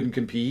 and she couldn't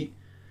compete.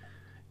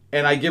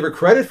 And I give her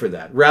credit for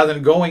that, rather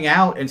than going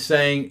out and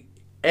saying,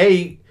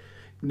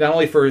 not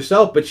only for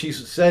herself, but she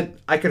said,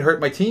 I could hurt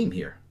my team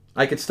here.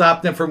 I could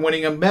stop them from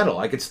winning a medal.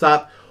 I could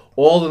stop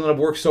all of them that have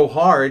worked so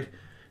hard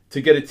to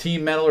get a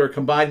team medal or a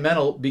combined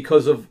medal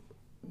because of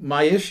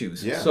my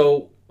issues. Yeah.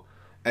 So,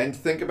 and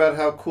think about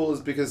how cool it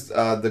is, because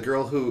the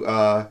girl who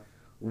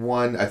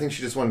won, I think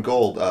she just won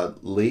gold,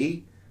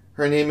 Lee,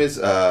 her name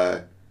is,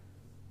 I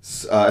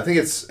think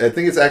it's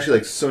actually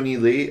like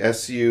Suni Lee,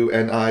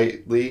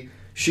 Suni Lee.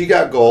 She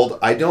got gold.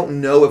 I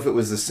don't know if it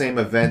was the same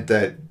event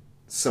that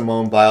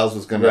Simone Biles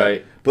was going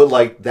to, but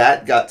like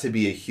that got to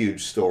be a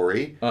huge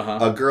story.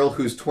 A girl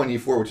who's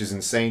 24, which is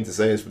insane to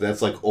say this, but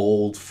that's like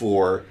old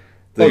for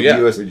the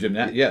U.S.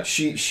 Yeah.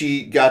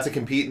 She got to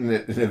compete in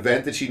an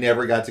event that she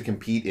never got to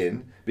compete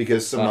in,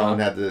 because Simone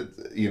had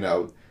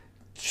to,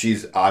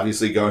 she's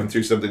obviously going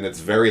through something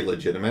that's very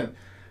legitimate.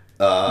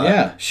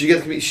 She got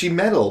to compete. She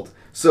medaled.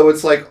 So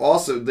it's like,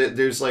 also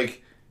there's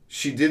like,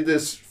 she did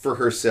this for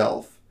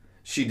herself.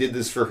 She did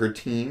this for her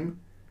team.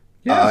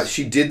 Yes.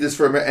 She did this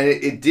for, and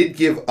it did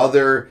give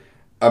other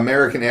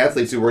American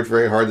athletes who worked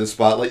very hard the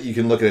spotlight. You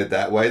can look at it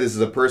that way. This is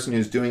a person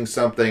who's doing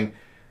something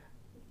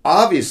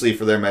obviously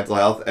for their mental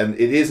health, and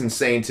it is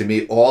insane to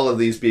me, all of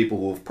these people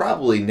who have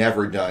probably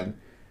never done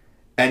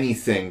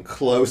anything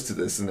close to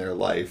this in their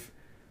life,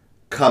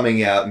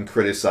 coming out and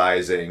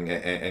criticizing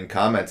and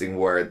commenting,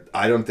 where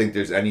I don't think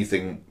there's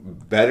anything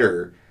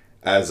better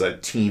as a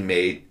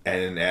teammate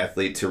and an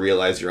athlete to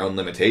realize your own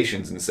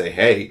limitations and say,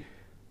 hey,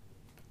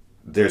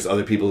 there's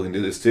other people who can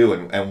do this too,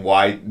 and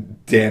why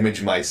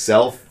damage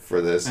myself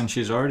for this? And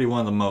she's already one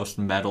of the most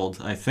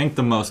medaled, I think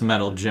the most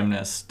medaled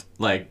gymnast,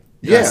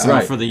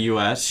 for the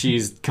U.S.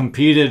 She's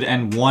competed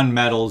and won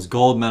medals,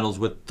 gold medals,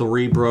 with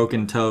 3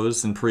 broken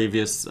toes in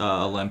previous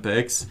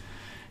Olympics.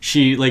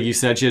 She, like you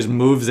said, she has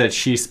moves that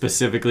she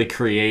specifically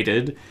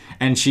created,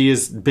 and she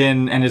has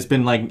been, and it's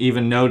been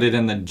even noted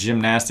in the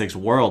gymnastics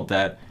world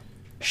that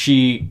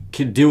she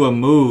could do a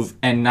move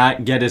and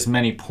not get as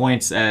many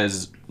points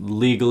as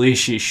legally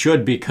she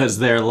should, because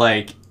they're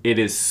it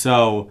is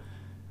so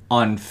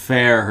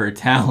unfair, her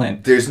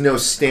talent. There's no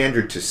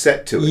standard to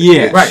set to it.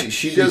 Yeah, right.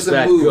 She does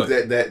a move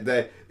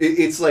that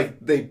it's like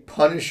they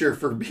punish her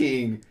for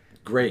being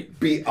great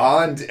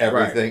beyond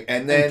everything, right.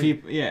 And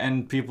then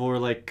and people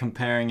were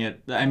comparing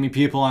it. I mean,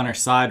 people on her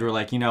side were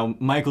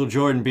Michael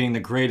Jordan being the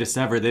greatest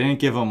ever, they didn't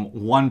give him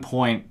 1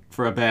 point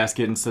for a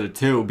basket instead of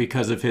 2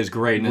 because of his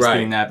greatness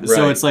being that. Right.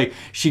 So it's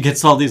she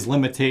gets all these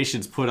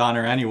limitations put on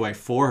her anyway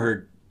for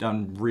her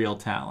real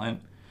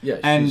talent. Yeah,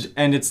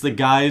 and it's the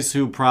guys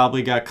who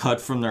probably got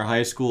cut from their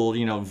high school,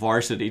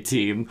 varsity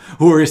team,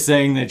 who are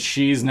saying that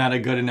she's not a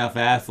good enough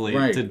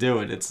athlete to do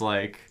it. It's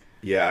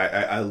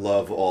yeah, I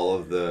love all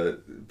of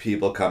the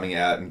people coming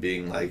out and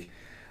being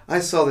I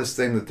saw this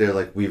thing that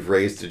they're we've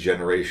raised a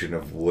generation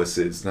of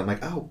wusses, and I'm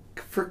oh,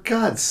 for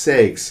God's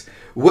sakes,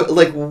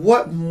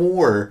 what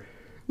more?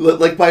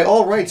 By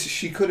all rights,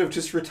 she could have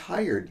just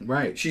retired.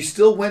 Right. She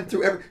still went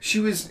through she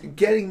was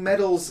getting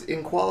medals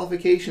in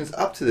qualifications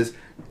up to this.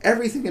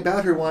 Everything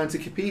about her wanted to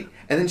compete,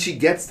 and then she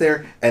gets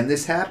there, and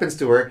this happens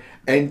to her,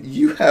 and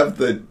you have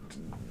the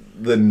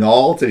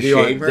gall to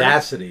shame her. The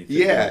audacity.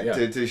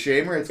 To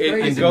shame her. It's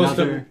crazy. It goes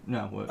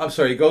I'm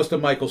sorry. It goes to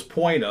Michael's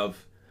point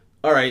of,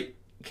 all right,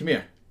 come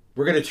here.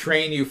 We're going to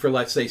train you for,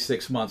 let's say,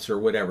 6 months or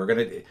whatever. We're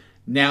going to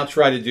now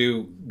try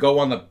to go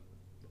on the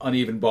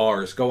uneven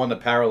bars, go on the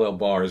parallel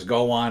bars,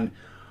 go on,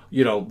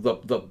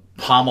 the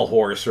pommel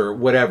horse or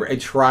whatever, and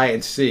try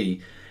and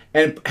see,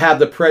 and have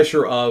the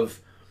pressure of,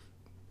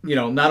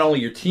 not only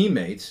your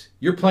teammates,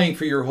 you're playing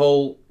for your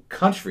whole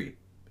country.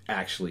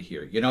 Actually,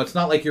 here, it's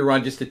not like you're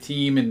on just a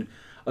team and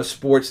a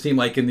sports team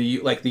like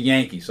the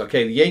Yankees.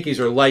 Okay, the Yankees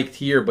are liked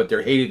here, but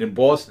they're hated in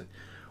Boston.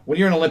 When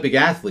you're an Olympic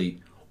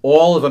athlete,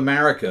 all of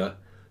America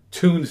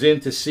tunes in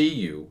to see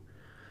you,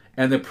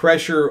 and the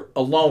pressure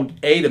alone,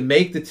 to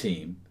make the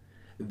team,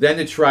 then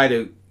to try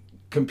to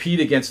compete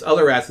against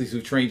other athletes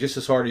who train just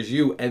as hard as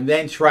you, and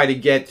then try to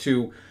get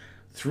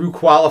through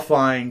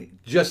qualifying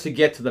just to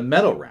get to the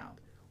medal round,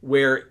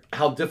 where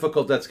how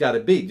difficult that's got to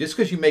be. Just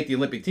because you make the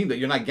Olympic team, that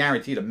you're not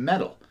guaranteed a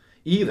medal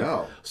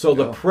either.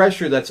 The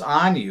pressure that's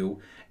on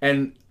you,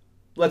 and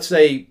let's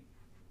say,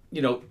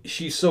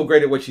 she's so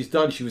great at what she's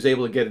done, she was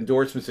able to get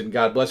endorsements, and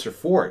God bless her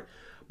for it.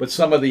 But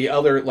some of the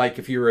other,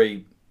 if you're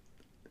a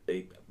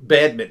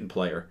badminton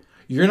player,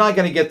 you're not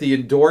going to get the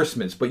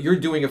endorsements, but you're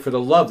doing it for the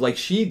love, like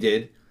she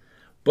did.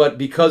 But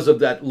because of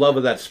that love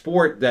of that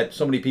sport that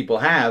so many people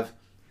have,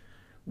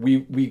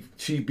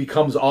 she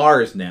becomes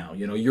ours now.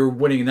 You're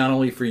winning not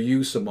only for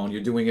you, Simone,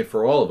 you're doing it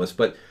for all of us.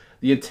 But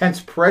the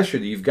intense pressure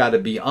that you've got to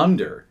be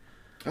under.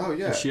 Oh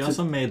yeah. She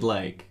also made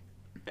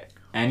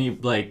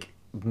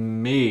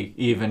me,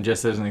 even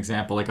just as an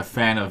example, a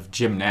fan of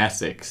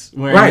gymnastics,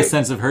 where in the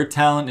sense of her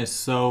talent is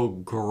so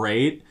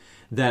great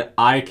that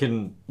I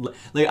can,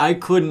 I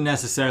couldn't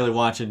necessarily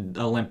watch an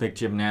Olympic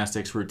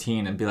gymnastics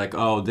routine and be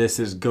oh, this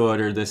is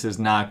good or this is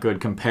not good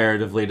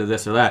comparatively to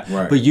this or that.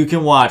 Right. But you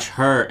can watch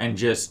her and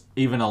just,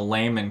 even a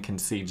layman can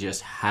see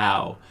just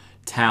how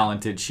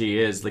talented she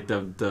is.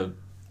 The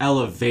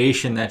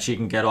elevation that she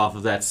can get off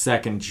of that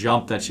second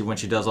jump that when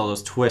she does all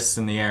those twists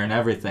in the air and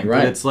everything.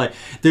 Right. But it's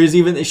there's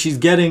even, she's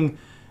getting...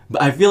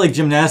 I feel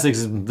gymnastics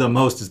is the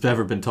most it's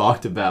ever been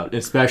talked about,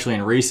 especially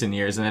in recent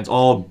years, and it's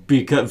all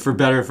because, for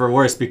better or for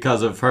worse,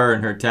 because of her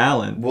and her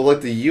talent. Well,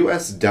 the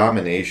U.S.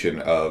 domination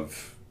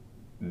of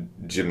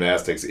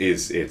gymnastics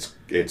it's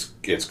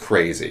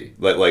crazy.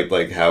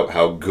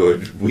 How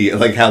good we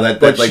how that.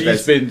 But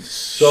she's been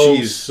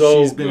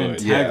she's been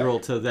integral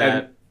to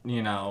that.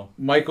 And,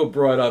 Michael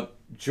brought up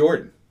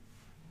Jordan.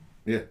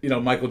 Yeah.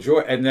 Michael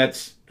Jordan, and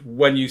that's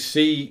when you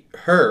see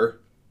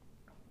her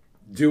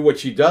do what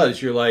she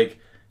does, you're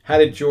how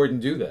did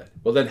Jordan do that?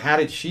 Well, then how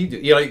did she do?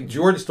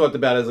 Jordan's talked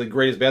about as the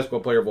greatest basketball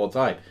player of all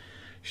time.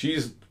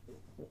 She's,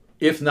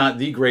 if not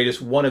the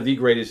greatest, one of the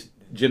greatest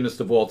gymnasts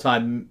of all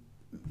time,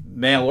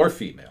 male or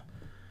female.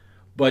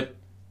 But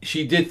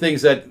she did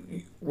things that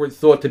were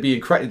thought to be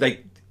incredible.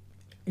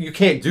 You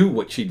can't do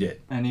what she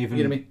did. And even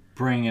you know what I mean?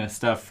 Bringing it a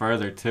step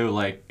further, too,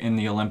 in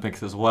the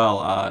Olympics as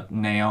well,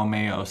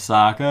 Naomi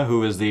Osaka,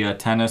 who is the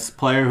tennis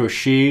player,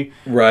 again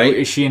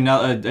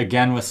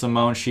with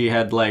Simone, she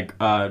had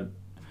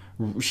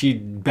she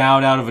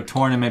bowed out of a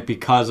tournament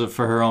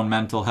for her own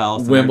mental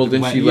health.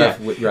 Wimbledon, she left,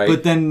 right.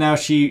 But then now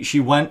she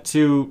went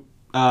to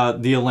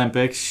the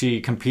Olympics. She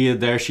competed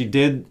there. She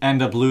did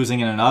end up losing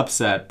in an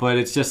upset, but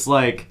it's just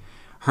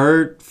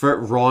her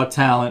raw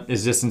talent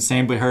is just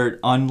insane. But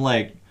her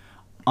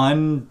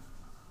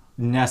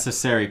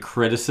unnecessary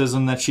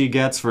criticism that she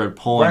gets for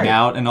pulling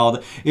out and all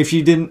that. If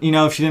she didn't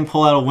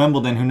pull out of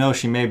Wimbledon, who knows?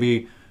 She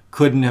maybe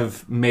couldn't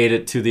have made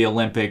it to the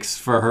Olympics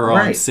for her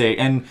own sake.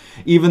 And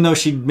even though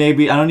she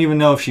maybe, I don't even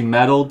know if she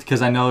medaled,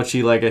 because I know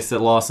she, like I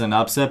said, lost in an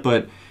upset,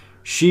 but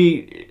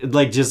she,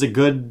 like, just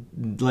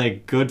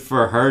good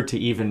for her to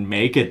even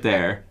make it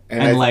there.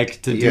 And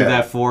to do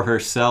that for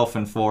herself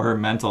and for her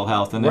mental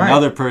health. And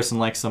another person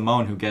like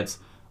Simone who gets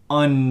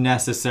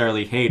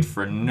unnecessarily hate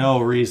for no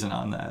reason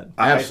on that.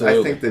 Absolutely.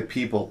 I think that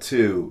people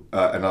too,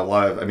 and a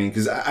lot of, I mean,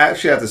 because I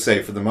actually have to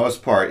say, for the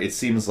most part, it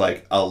seems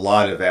like a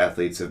lot of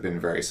athletes have been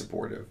very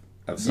supportive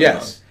of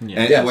Simone,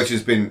 which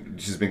has been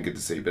good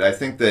to see. But I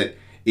think that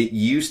it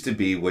used to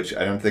be, which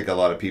I don't think a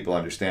lot of people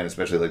understand,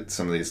 especially like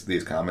some of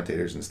these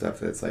commentators and stuff,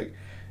 that it's like,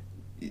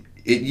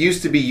 it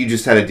used to be you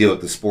just had to deal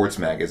with the sports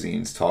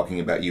magazines talking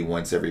about you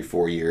once every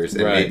 4 years,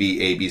 and maybe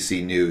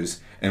ABC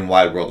News and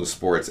Wide World of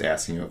Sports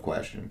asking you a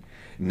question.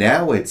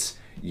 Now it's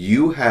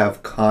you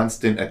have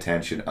constant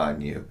attention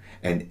on you,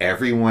 and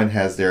everyone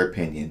has their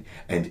opinion,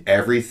 and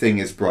everything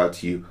is brought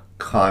to you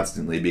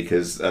constantly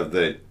because of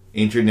the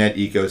internet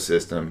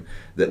ecosystem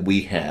that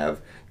we have.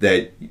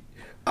 That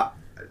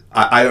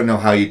I don't know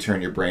how you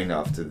turn your brain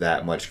off to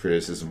that much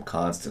criticism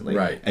constantly.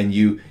 Right. And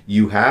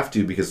you have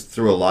to, because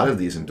through a lot of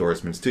these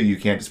endorsements too, you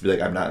can't just be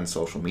like, I'm not in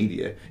social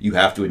media. You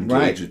have to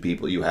engage with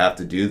people. You have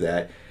to do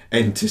that.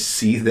 And to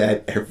see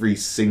that every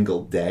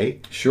single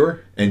day,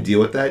 and deal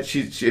with that,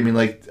 she I mean,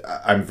 like,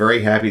 I'm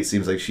very happy. It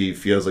seems like she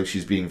feels like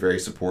she's being very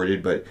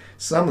supported, but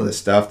some of the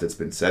stuff that's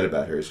been said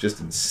about her is just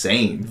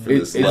insane for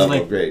this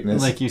level of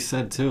greatness. Like you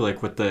said too,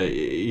 like with the,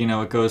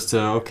 it goes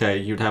to, okay,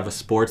 you'd have a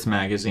sports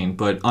magazine,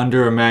 but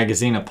under a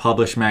magazine, a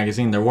published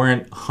magazine, there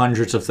weren't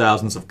hundreds of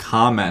thousands of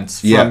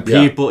comments from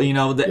people,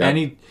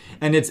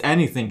 and it's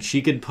anything.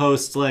 She could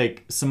post,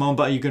 like, Simone,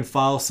 but you can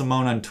follow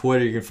Simone on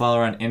Twitter, you can follow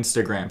her on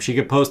Instagram. She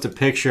could post a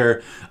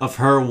picture of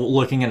her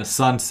looking at a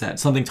sunset,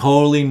 something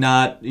totally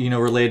not,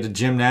 related to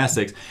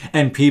gymnastics,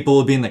 and people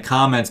will be in the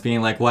comments being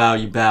like, wow,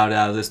 you bowed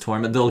out of this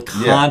tournament. They'll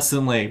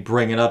constantly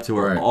bring it up to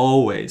her,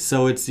 always.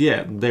 So it's,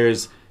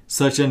 there's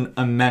such an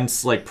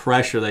immense, like,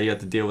 pressure that you have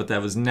to deal with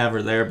that was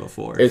never there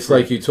before. It's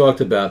like you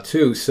talked about,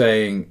 too,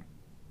 saying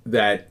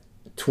that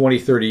 20,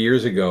 30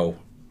 years ago,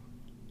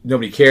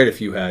 nobody cared if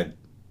you had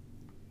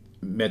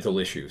mental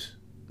issues.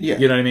 Yeah.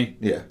 You know what I mean?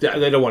 Yeah.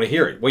 They don't want to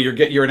hear it. Well,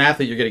 you're an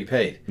athlete, you're getting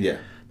paid. Yeah.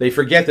 They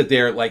forget that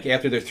they're, like,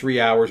 after their 3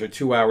 hours or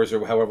 2 hours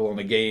or however long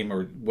the game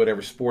or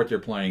whatever sport they're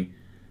playing,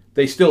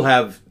 they still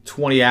have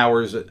 20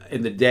 hours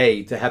in the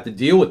day to have to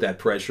deal with that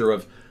pressure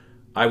of,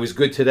 I was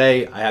good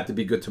today, I have to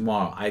be good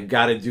tomorrow. I've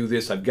got to do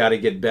this, I've got to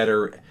get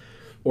better,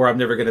 or I'm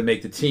never going to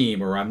make the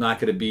team, or I'm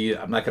not going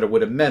to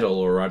win a medal,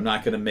 or I'm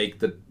not going to make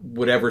the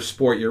whatever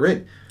sport you're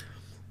in.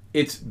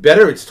 It's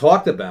better it's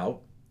talked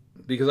about,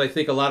 because I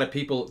think a lot of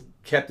people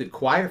kept it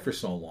quiet for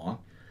so long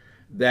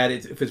that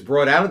if it's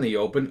brought out in the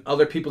open,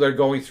 other people are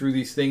going through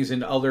these things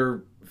in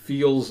other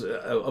fields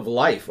of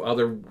life,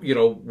 other,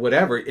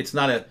 whatever. It's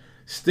not a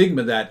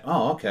stigma that,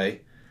 oh,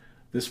 okay,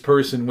 this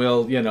person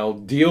will,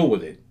 deal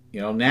with it.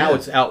 Now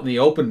it's out in the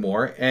open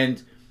more.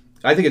 And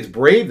I think it's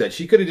brave that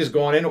she could have just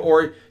gone in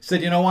or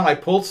said, you know what, I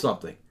pulled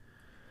something.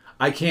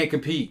 I can't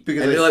compete.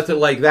 Because they left it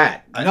like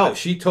that.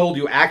 She told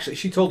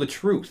the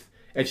truth.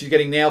 And she's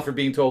getting nailed for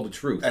being told the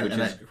truth, which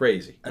is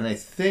crazy. And I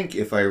think,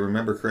 if I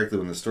remember correctly,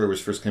 when the story was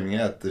first coming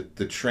out,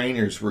 the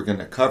trainers were going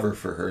to cover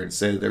for her and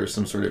say that there was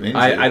some sort of injury.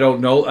 I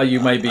don't know.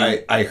 You might be...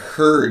 I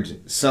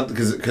heard something,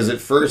 because at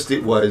first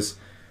it was,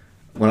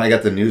 when I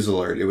got the news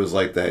alert, it was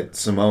like that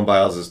Simone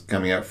Biles is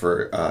coming out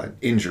for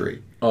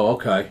injury. Oh,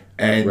 okay.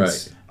 And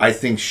I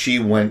think she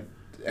went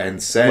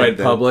and said went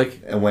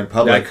public.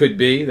 That could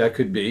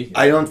be.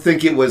 I don't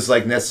think it was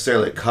like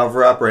necessarily a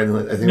cover up or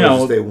anything. I think it was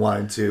just they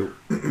wanted to.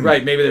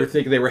 Right, maybe they were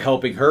thinking they were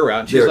helping her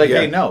out. And she's like,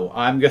 hey, no,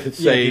 I'm going to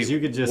say you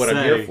could just what say,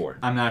 I'm here for.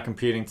 I'm not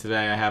competing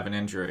today, I have an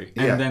injury.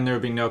 And then there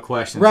would be no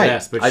questions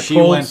asked. But I she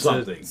went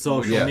something. to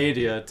social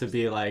media to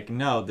be like,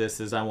 no,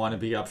 I want to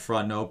be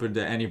upfront and open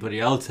to anybody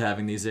else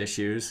having these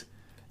issues.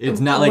 It's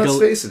not like let's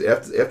face it.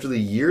 After the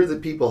year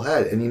that people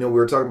had, and we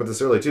were talking about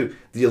this earlier too.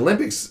 The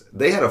Olympics,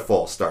 they had a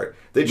false start.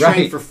 They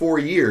trained for 4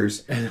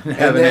 years and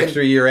have an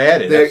extra year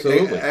added.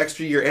 Absolutely,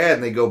 extra year added,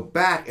 and they go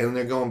back, and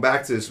they're going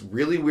back to this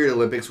really weird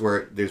Olympics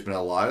where there's been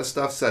a lot of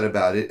stuff said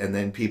about it, and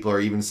then people are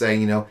even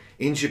saying,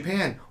 in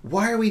Japan,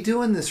 why are we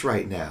doing this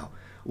right now?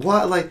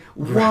 Why? Like,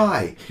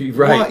 why?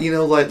 Right.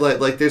 Why?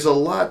 Like, there's a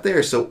lot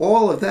there. So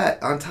all of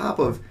that on top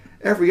of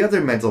every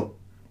other mental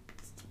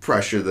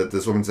pressure that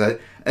this woman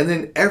said. And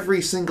then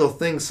every single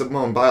thing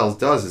Simone Biles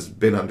does has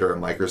been under a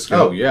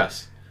microscope. Oh,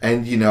 yes.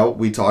 And,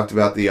 we talked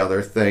about the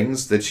other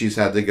things that she's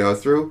had to go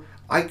through.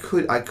 I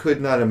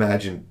could not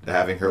imagine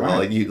having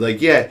her you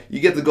get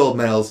the gold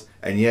medals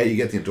and you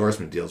get the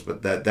endorsement deals,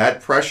 but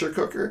that pressure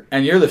cooker.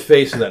 And you're the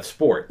face of that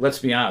sport. Let's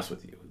be honest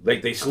with you.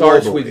 Like, they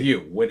start with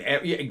you.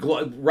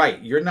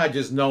 Right. You're not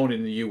just known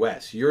in the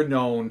U.S. You're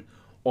known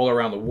all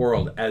around the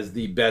world as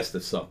the best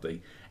at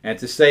something. And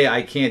to say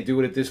I can't do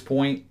it at this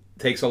point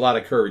takes a lot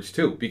of courage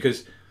too,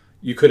 because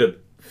you could have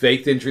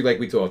faked injury like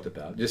we talked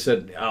about. Just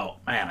said, oh,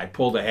 man, I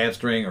pulled a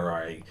hamstring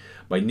or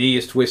my knee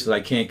is twisted,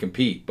 I can't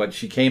compete. But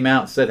she came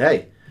out and said,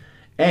 hey.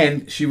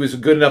 And she was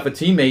good enough a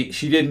teammate.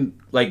 She didn't,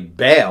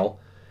 bail.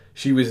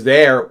 She was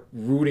there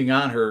rooting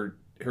on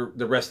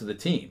the rest of the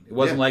team. It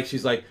wasn't like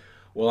she's like,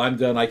 well, I'm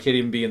done. I can't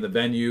even be in the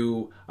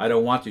venue. I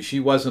don't want to. She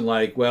wasn't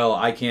like, well,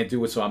 I can't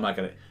do it, so I'm not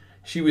going to.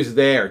 She was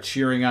there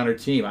cheering on her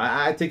team.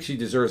 I think she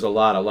deserves a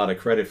lot of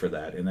credit for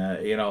that. And,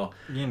 Yeah,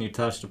 and you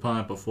touched upon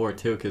it before,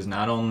 too, because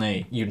not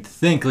only you'd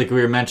think, like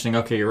we were mentioning,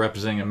 okay, you're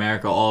representing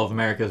America, all of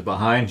America is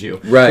behind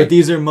you. Right. But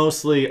these are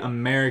mostly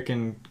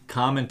American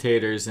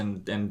commentators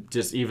and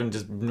just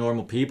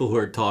normal people who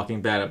are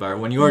talking bad about her.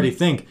 When you already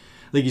think,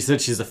 like you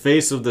said, she's the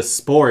face of the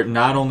sport,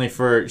 not only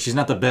she's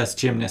not the best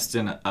gymnast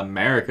in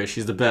America,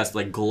 she's the best,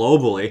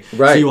 globally.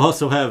 Right. So you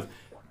also have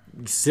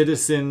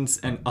citizens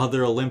and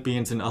other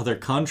Olympians in other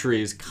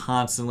countries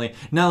constantly,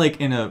 not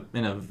in a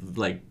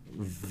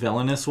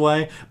villainous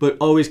way, but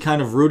always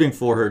kind of rooting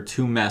for her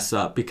to mess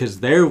up because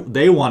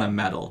they want a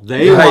medal.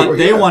 They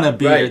want to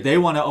be her. They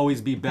want to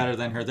always be better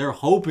than her. They're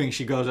hoping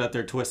she goes out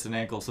there twisted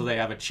ankle so they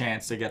have a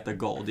chance to get the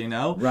gold.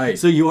 Right.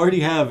 So you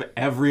already have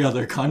every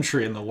other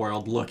country in the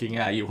world looking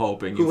at you,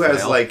 hoping you fail.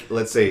 Who has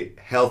let's say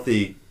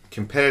healthy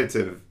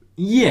competitive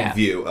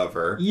view of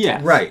her.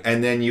 Yeah. Right.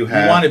 And then you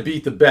want to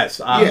beat the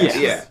best,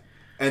 obviously. Yeah.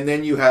 And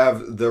then you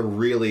have the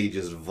really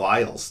just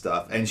vile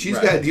stuff. And she's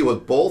got to deal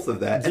with both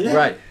of that. And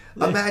then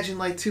imagine,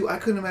 I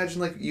couldn't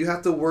imagine, you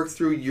have to work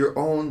through your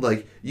own,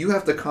 you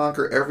have to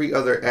conquer every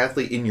other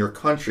athlete in your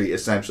country,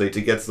 essentially,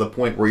 to get to the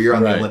point where you're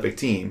on the Olympic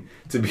team.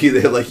 To be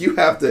there, you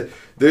have to,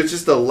 there's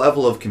just a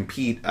level of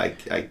compete I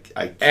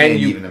can't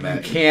even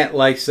imagine. You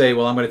can't, say,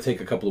 well, I'm going to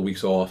take a couple of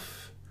weeks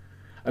off.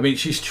 I mean,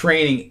 she's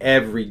training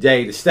every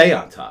day to stay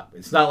on top.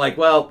 It's not like,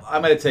 well,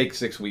 I'm going to take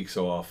 6 weeks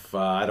off.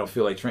 I don't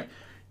feel like training.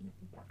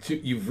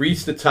 You've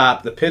reached the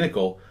top, the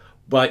pinnacle,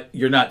 but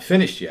you're not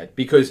finished yet.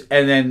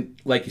 And then,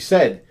 like you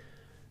said,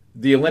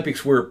 the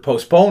Olympics were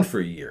postponed for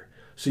a year.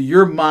 So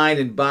your mind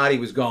and body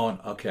was going,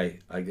 okay,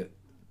 I get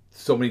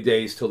so many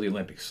days till the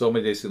Olympics,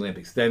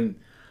 Then,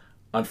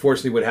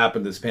 unfortunately, what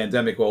happened, this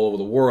pandemic all over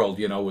the world,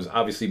 was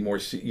obviously more,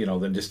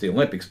 than just the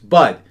Olympics.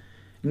 But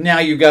now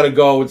you got to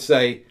go and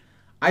say,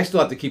 I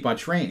still have to keep on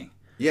training.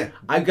 Yeah.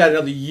 I've got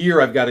another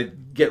year I've got to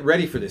get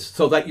ready for this.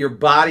 So that your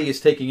body is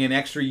taking an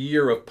extra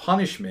year of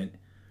punishment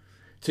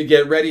to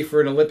get ready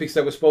for an Olympics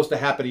that was supposed to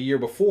happen a year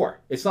before.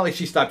 It's not like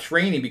she stopped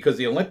training because of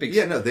the Olympics.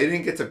 Yeah, no, they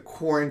didn't get to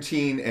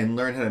quarantine and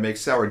learn how to make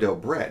sourdough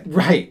bread.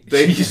 Right.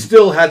 She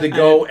still had to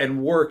go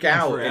and work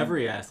out. For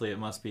every athlete, it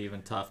must be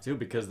even tough, too,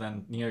 because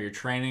then, your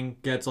training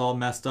gets all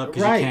messed up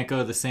because you can't go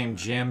to the same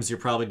gyms. You're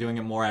probably doing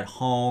it more at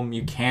home.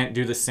 You can't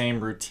do the same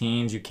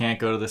routines. You can't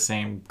go to the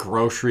same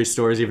grocery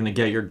stores even to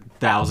get your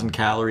 1,000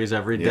 calories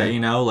every day,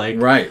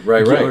 Right.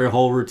 Your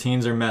whole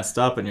routines are messed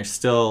up and you're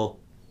still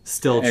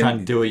trying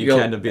to do what you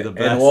can to be the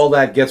best. And all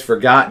that gets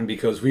forgotten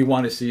because we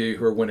want to see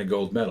her win a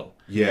gold medal.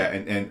 Yeah,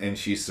 and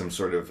she's some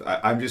sort of...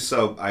 I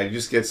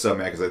just get so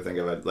mad because I think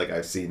of it,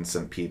 I've seen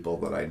some people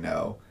that I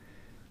know,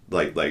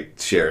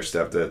 share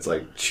stuff that's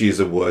she's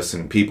a wuss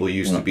and people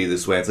used to be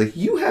this way. It's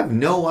you have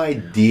no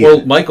idea.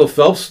 Well, Michael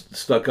Phelps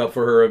stuck up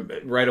for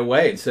her right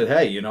away and said,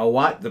 hey, you know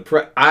what?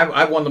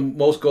 I won the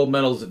most gold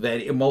medals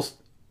most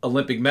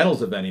Olympic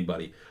medals of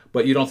anybody.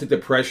 But you don't think the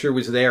pressure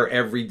was there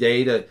every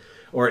day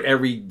or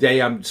every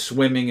day I'm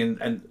swimming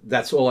and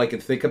that's all I can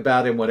think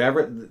about and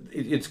whatever.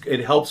 It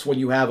helps when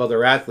you have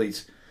other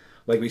athletes,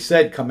 like we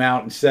said, come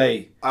out and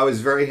say. I was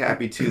very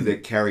happy too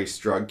that Carrie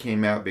Strug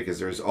came out because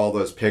there's all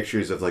those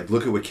pictures of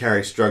look at what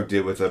Carrie Strug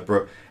did with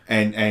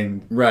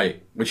and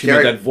right when she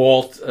made that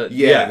vault. That's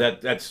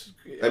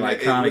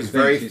iconic. It was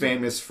very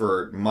famous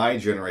for my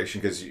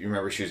generation because you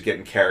remember she was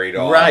getting carried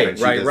off. Right.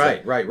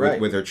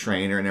 With her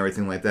trainer and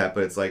everything like that.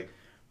 But it's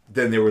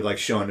then they were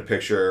showing a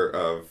picture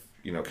of.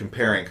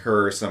 Comparing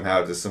her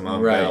somehow to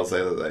Simone Biles.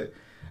 And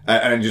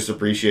I just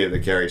appreciated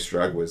that Carrie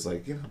Strug was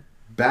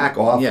back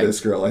off this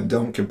girl and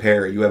don't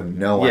compare. You have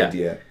no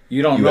idea.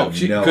 You don't know.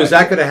 Because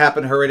that could have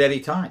happened to her at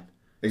any time.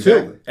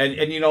 Exactly.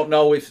 And you don't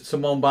know if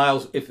Simone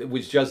Biles, if it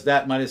was just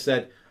that, might have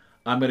said,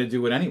 I'm going to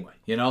do it anyway.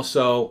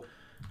 So...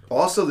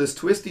 Also, this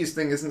twisties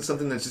thing isn't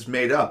something that's just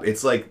made up.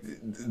 It's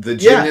the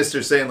gymnasts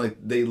are saying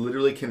they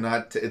literally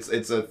cannot.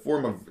 It's a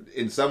form of,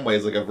 in some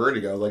ways, a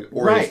vertigo,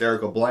 or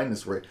hysterical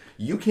blindness, where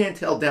you can't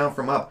tell down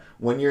from up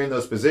when you're in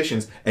those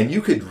positions, and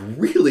you could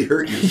really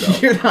hurt yourself.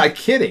 You're not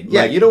kidding.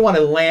 Yeah, you don't want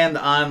to land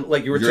on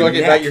you were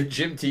talking about your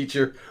gym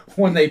teacher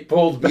when they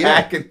pulled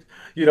back and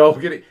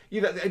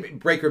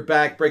break her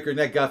back, break her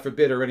neck, God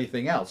forbid, or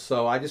anything else.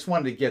 So I just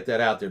wanted to get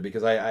that out there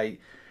because I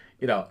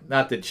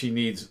not that she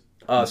needs.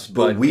 Us,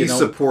 but we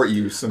support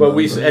you. Simone.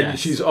 But and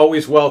she's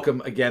always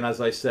welcome. Again,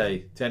 as I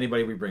say to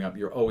anybody we bring up,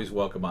 you're always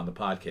welcome on the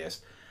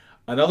podcast.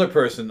 Another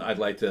person I'd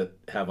like to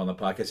have on the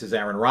podcast is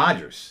Aaron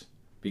Rodgers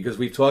because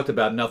we've talked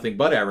about nothing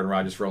but Aaron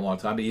Rodgers for a long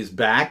time. He is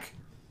back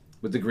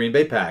with the Green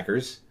Bay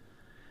Packers,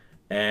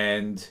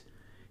 and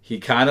he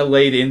kind of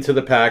laid into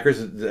the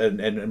Packers,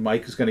 and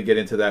Mike is going to get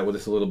into that with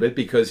us a little bit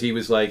because he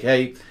was like,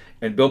 hey,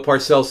 and Bill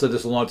Parcells said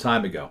this a long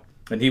time ago,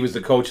 and he was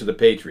the coach of the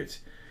Patriots.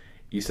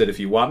 He said, if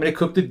you want me to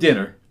cook the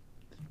dinner,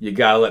 you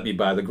got to let me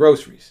buy the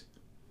groceries.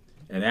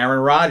 And Aaron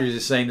Rodgers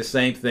is saying the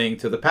same thing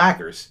to the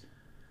Packers.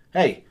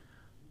 Hey,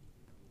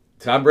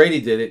 Tom Brady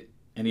did it,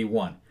 and he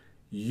won.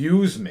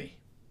 Use me.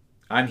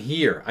 I'm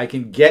here. I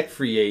can get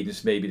free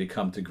agents maybe to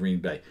come to Green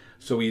Bay.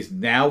 So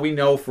we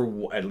know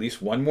for at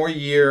least one more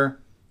year,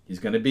 he's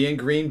going to be in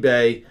Green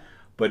Bay.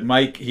 But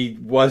Mike, he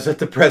was at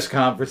the press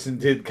conference and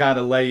did kind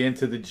of lay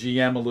into the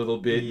GM a little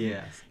bit.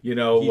 Yes. You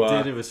know, he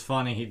did. It was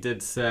funny. He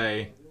did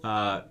say,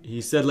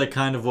 he said like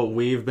kind of what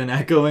we've been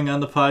echoing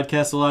on the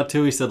podcast a lot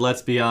too. He said,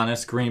 let's be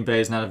honest, Green Bay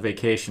is not a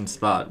vacation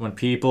spot. When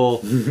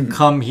people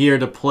come here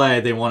to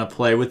play, they want to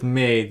play with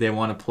me. They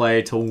want to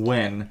play to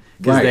win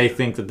because they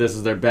think that this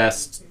is their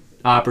best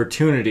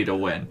opportunity to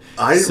win.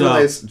 I didn't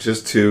realize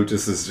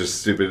this is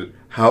just stupid,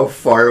 how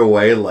far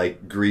away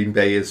like Green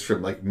Bay is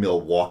from like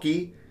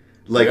Milwaukee.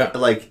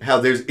 Like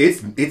how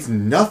it's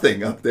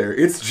nothing up there.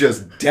 It's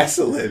just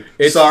desolate.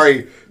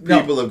 Sorry,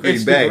 people of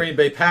Green Bay. The Green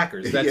Bay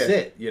Packers. That's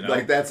it. You know,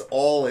 like that's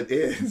all it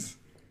is.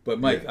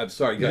 But Mike, I'm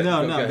sorry. Go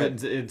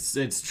ahead.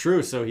 It's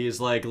true. So he's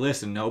like,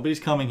 listen,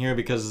 nobody's coming here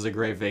because it's a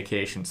great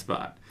vacation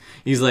spot.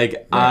 He's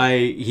like,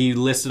 he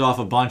listed off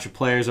a bunch of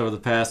players over the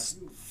past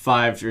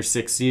 5 or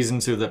 6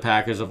 seasons who the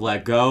Packers have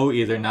let go,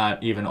 either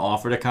not even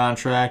offered a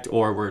contract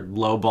or were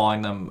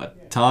lowballing them a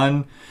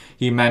ton.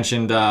 He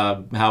mentioned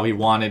how he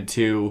wanted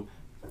to.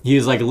 He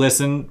was like,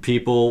 listen,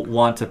 people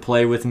want to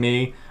play with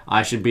me.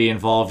 I should be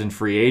involved in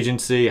free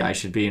agency. I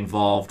should be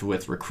involved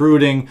with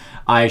recruiting.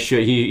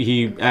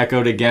 He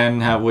echoed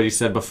again what he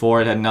said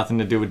before. It had nothing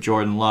to do with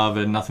Jordan Love.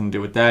 It had nothing to do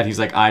with that. He's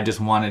like, I just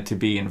wanted to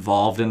be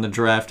involved in the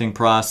drafting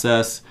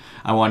process.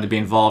 I wanted to be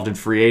involved in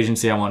free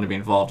agency. I wanted to be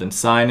involved in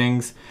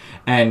signings.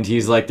 And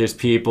he's like, there's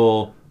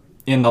people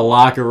in the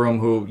locker room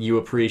who you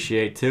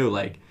appreciate too.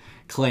 Like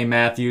Clay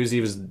Matthews, he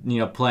was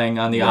playing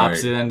on the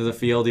opposite end of the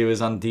field. He was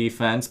on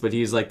defense, but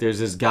he's like, there's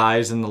these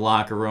guys in the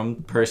locker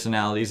room,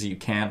 personalities you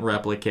can't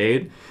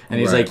replicate, and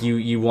he's like,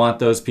 you want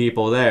those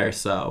people there.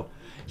 So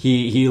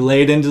he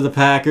laid into the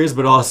Packers,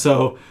 but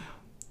also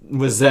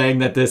was saying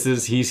that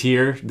he's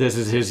here. This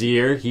is his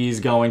year.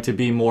 He's going to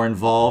be more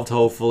involved,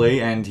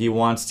 hopefully, and he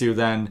wants to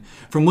then,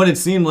 from what it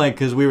seemed like,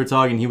 because we were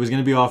talking, he was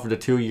going to be offered a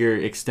 2-year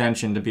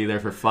extension to be there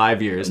for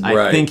 5 years.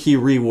 I think he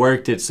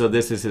reworked it so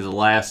this is his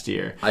last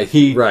year.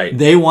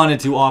 They wanted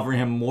to offer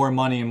him more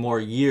money and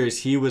more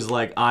years. He was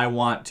like, I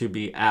want to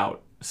be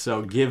out.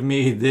 So give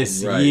me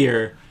this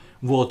year.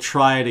 We'll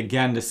try it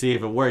again to see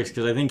if it works,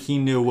 because I think he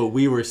knew what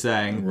we were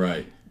saying.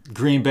 Right.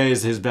 Green Bay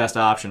is his best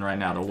option right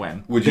now to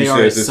win. They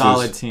are a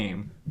solid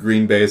team.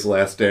 Green Bay's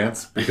last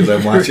dance because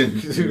I'm watching.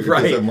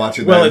 I'm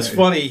watching. Well, it's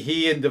funny.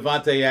 He and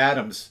Devontae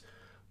Adams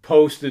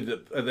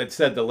posted that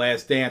said the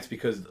last dance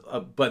because,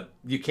 but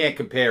you can't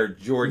compare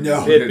Jordan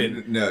and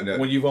Pippen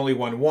when you've only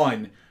won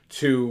one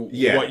to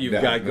what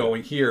you've got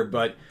going here.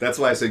 But that's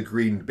why I said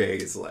Green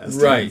Bay's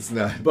last dance.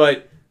 Right.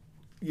 But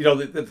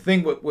the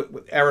thing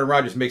with Aaron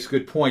Rodgers makes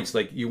good points.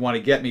 Like, you want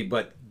to get me,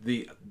 but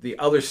the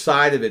other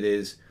side of it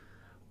is,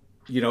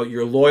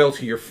 you're loyal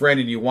to your friend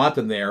and you want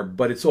them there,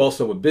 but it's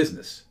also a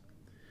business.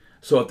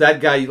 So if that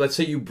guy, let's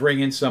say you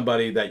bring in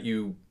somebody that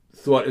you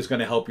thought is going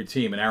to help your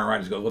team, and Aaron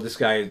Rodgers goes, well, this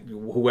guy,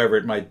 whoever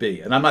it might be.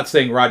 And I'm not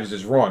saying Rodgers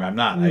is wrong. I'm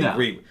not. I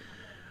agree.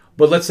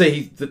 But let's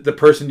say the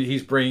person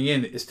he's bringing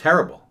in is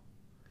terrible.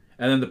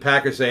 And then the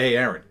Packers say, hey,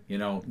 Aaron,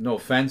 no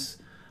offense,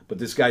 but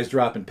this guy's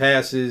dropping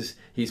passes.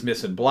 He's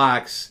missing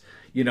blocks.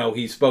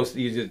 He's supposed to,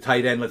 he's a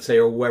tight end, let's say,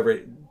 or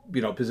whoever,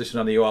 position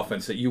on the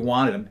offense that you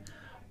wanted him.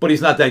 But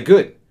he's not that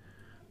good.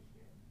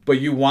 But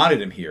you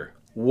wanted him here.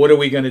 What are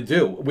we going to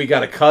do? We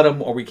got to cut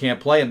him or we can't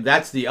play him.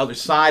 That's the other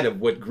side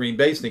of what Green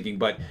Bay's thinking.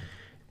 But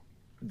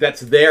that's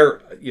their,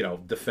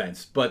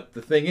 defense. But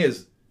the thing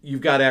is,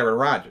 you've got Aaron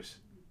Rodgers.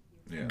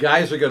 Yeah.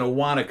 Guys are going to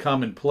want to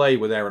come and play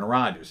with Aaron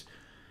Rodgers,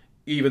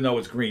 even though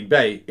it's Green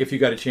Bay, if you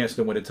got a chance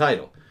to win a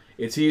title.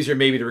 It's easier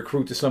maybe to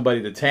recruit to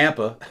somebody to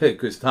Tampa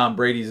because Tom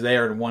Brady's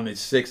there and won his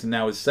 6th and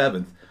now his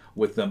 7th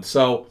with them.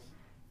 So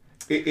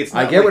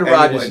I get what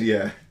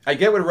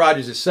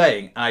Rodgers is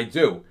saying. I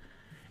do.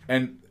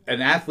 And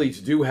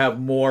athletes do have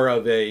more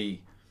of a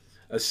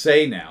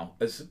say now,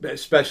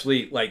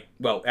 especially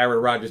Aaron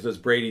Rodgers does,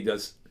 Brady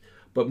does,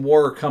 but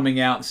more are coming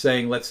out and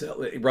saying,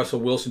 Russell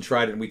Wilson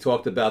tried it, and we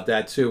talked about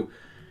that too.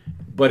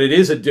 But it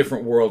is a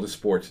different world of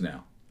sports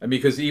now. I mean,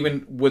 because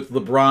even with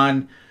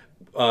LeBron,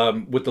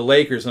 with the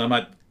Lakers, and I'm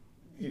not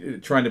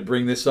trying to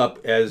bring this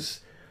up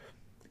as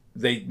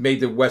they made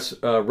the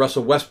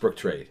Russell Westbrook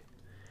trade.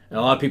 And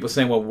a lot of people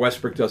saying, well,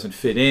 Westbrook doesn't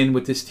fit in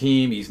with this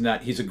team. He's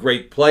a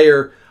great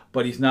player,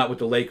 but he's not what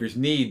the Lakers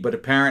need. But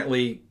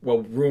apparently,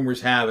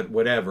 rumors have it,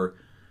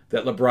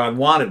 that LeBron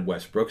wanted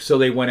Westbrook, so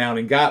they went out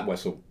and got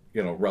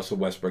Russell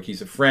Westbrook.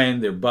 He's a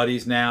friend, they're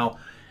buddies now,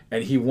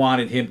 and he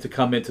wanted him to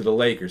come into the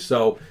Lakers.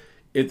 So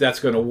if that's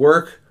going to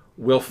work,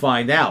 we'll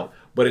find out.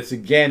 But is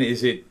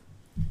it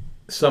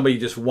somebody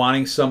just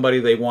wanting somebody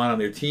they want on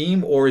their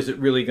team, or is it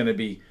really going to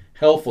be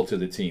helpful to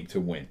the team to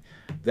win?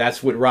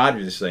 That's what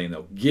Rodgers is saying,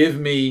 though. Give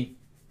me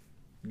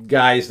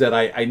guys that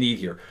I need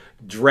here.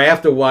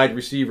 Draft a wide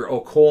receiver.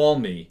 Call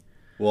me.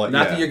 Well,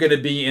 not that you're going to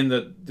be in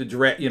the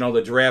draft,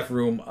 the draft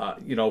room,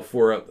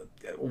 for a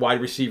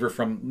wide receiver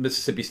from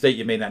Mississippi State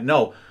you may not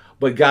know,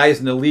 but guys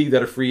in the league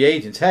that are free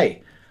agents.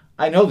 Hey,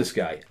 I know this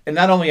guy, and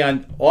not only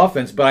on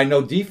offense, but I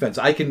know defense.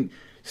 I can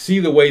see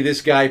the way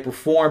this guy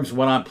performs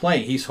when I'm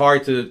playing. He's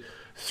hard to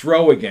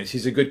throw against.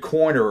 He's a good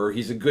corner, or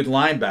he's a good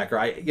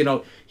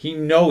linebacker. He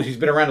knows. He's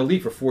been around the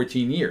league for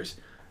 14 years.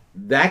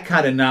 That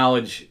kind of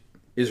knowledge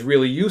is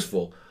really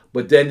useful.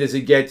 But then does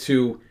it get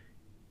to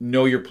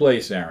know your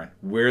place, Aaron?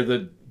 We're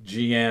the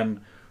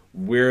GM.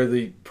 We're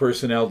the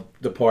personnel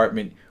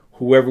department.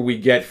 Whoever we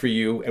get for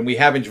you, and we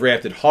haven't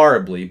drafted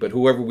horribly, but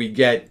whoever we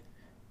get,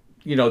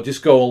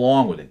 just go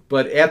along with it.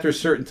 But after a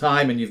certain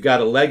time, and you've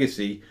got a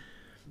legacy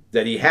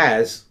that he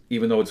has,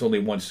 even though it's only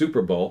one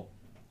Super Bowl,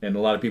 and a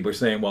lot of people are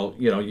saying, well,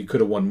 you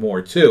could have won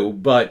more too,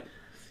 but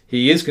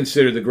he is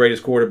considered the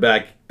greatest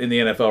quarterback in the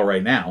NFL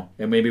right now,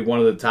 and maybe one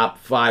of the top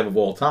 5 of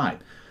all time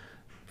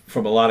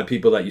from a lot of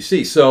people that you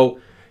see. So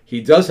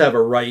he does have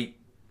a right,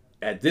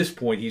 at this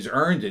point, he's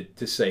earned it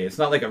to say. It's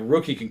not like a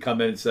rookie can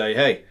come in and say,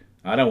 hey,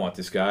 I don't want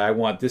this guy, I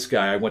want this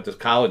guy, I went to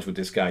college with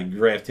this guy,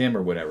 draft him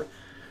or whatever.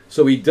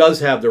 So he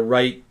does have the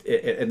right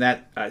in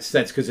that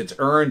sense, because it's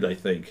earned, I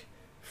think,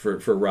 for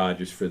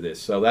Rodgers for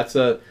this. So that's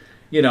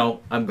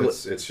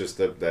it's just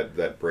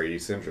that Brady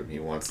syndrome. He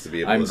wants to be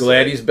able I'm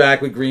glad he's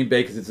back with Green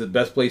Bay, because it's the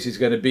best place he's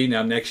going to be.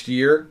 Now, next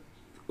year,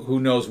 who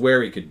knows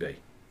where he could be.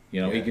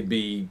 He could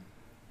be,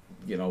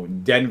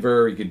 in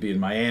Denver, he could be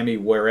in Miami,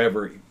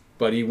 wherever.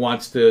 But he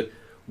wants to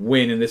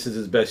win, and this is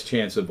his best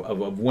chance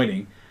of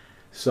winning.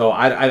 So,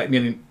 I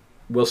mean,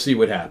 we'll see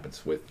what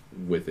happens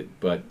with it.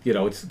 But,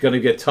 it's going to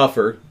get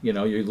tougher. You're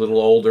a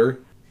little older.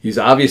 He's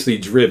obviously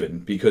driven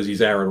because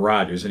he's Aaron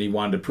Rodgers, and he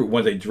wanted to prove.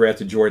 When they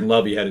drafted Jordan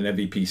Love, he had an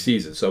MVP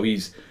season, so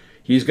he's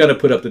going to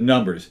put up the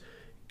numbers.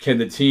 Can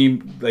the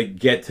team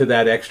get to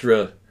that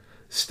extra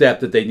step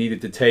that they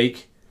needed to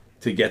take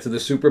to get to the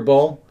Super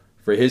Bowl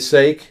for his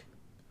sake?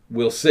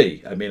 We'll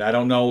see. I mean, I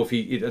don't know if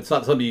it's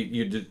not something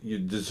you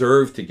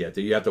deserve to get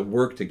there. You have to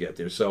work to get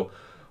there. So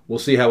we'll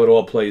see how it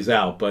all plays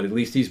out. But at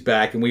least he's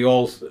back, and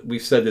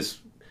we've said this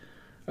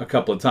a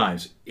couple of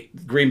times.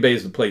 Green Bay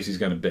is the place he's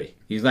going to be.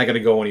 He's not going to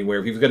go anywhere.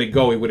 If he was going to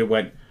go, he would have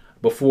went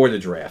before the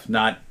draft,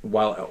 not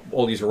while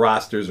all these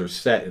rosters are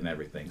set and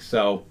everything.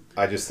 So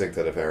I just think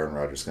that if Aaron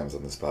Rodgers comes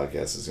on this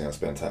podcast, he's going to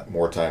spend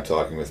more time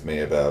talking with me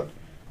about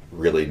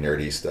really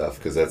nerdy stuff,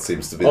 because that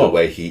seems to be the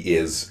way he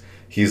is.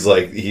 He's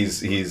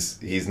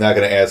he's not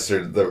going to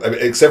answer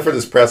except for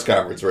this press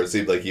conference where it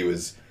seemed like he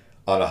was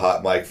on a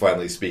hot mic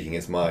finally speaking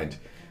his mind.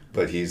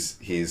 But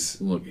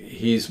he's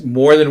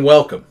more than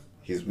welcome.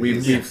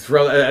 We've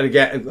thrown,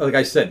 again, like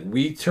I said,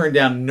 we turned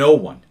down no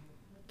one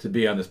to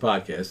be on this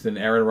podcast, and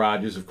Aaron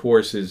Rodgers, of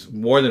course, is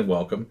more than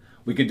welcome.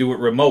 We could do it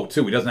remote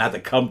too. He doesn't have to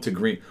come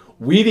to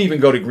We'd even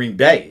go to Green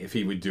Bay if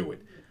he would do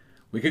it.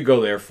 We could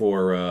go there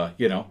for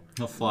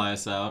He'll fly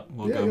us out.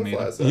 We'll go meet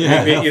him.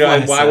 Yeah,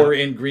 and while we're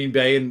in Green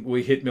Bay and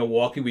we hit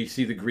Milwaukee, we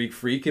see the Greek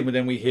Freak, and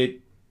then we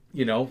hit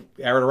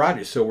Aaron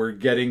Rodgers. So we're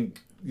getting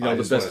the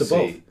best of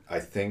both. I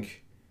think.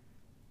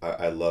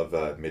 I love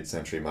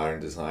mid-century modern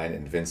design,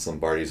 and Vince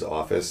Lombardi's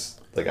office.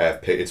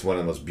 It's one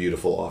of the most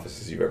beautiful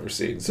offices you've ever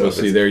seen. So if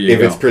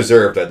it's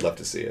preserved, I'd love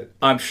to see it.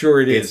 I'm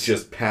sure it is. It's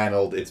just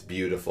paneled. It's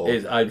beautiful.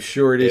 I'm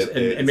sure it is,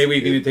 and maybe we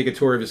can even take a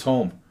tour of his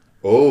home.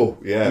 Oh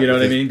yeah, you know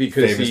what I mean?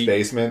 Because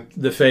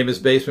the famous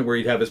basement where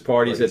he'd have his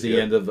parties at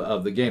the end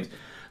of the games.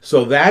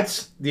 So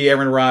that's the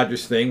Aaron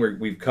Rodgers thing.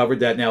 We've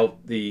covered that. Now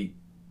the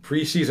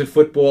preseason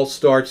football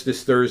starts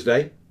this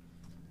Thursday.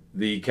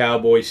 The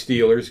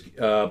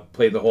Cowboys-Steelers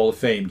play the Hall of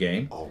Fame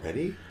game.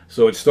 Already?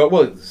 So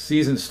the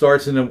season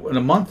starts in a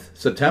month,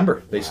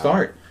 September. They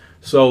start.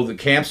 So the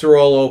camps are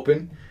all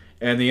open,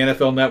 and the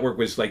NFL Network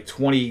was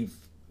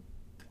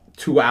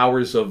 22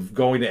 hours of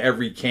going to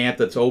every camp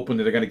that's open,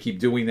 and they're going to keep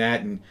doing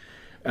that. And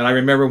I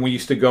remember when we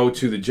used to go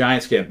to the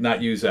Giants camp,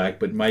 not you, Zach,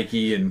 but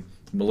Mikey and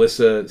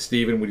Melissa,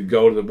 Steven would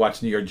go to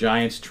watch New York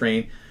Giants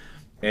train.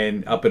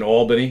 And up in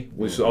Albany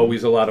was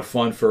always a lot of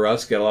fun for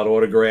us. Get a lot of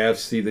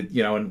autographs, see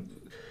and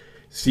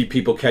see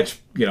people catch,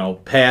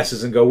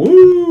 passes and go,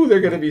 woo, they're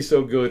going to be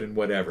so good and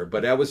whatever.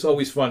 But that was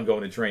always fun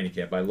going to training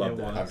camp. I loved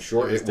that. I'm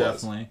sure it was.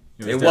 Definitely.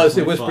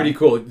 It was pretty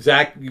cool.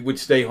 Zach would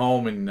stay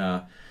home,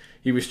 and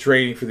he was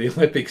training for the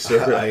Olympics.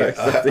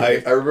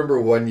 I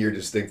remember one year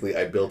distinctly,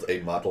 I built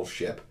a model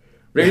ship.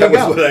 That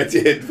was what I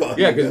did.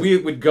 Yeah, because we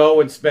would go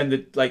and spend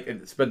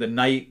the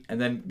night, and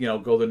then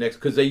go the next,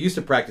 because they used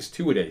to practice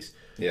 2-a-days.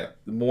 Yeah.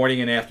 The morning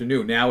and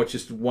afternoon. Now it's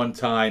just one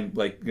time,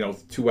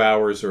 2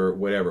 hours or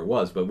whatever it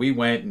was. But we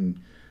went and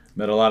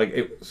met a lot of.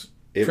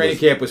 Training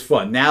camp was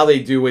fun. Now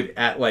they do it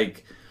at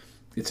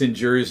it's in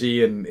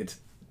Jersey, and it's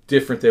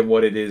different than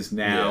what it is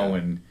now. Yeah.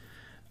 And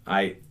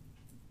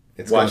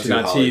it's watching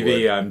on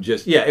TV. I'm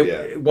just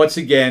once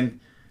again,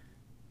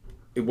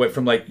 it went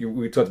from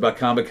we talked about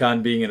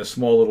Comic-Con being in a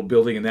small little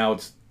building, and now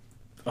it's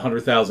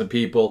 100,000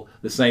 people.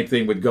 The same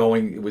thing with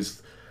going. It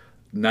was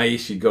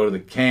nice. You'd go to the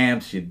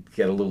camps, you'd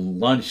get a little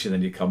lunch, and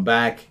then you'd come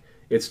back.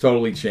 It's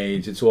totally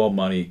changed. It's all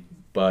money,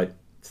 but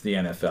it's the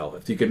NFL.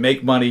 If you can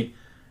make money,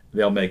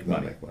 they'll make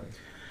money.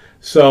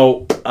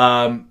 So,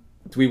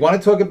 do we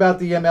want to talk about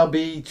the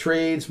MLB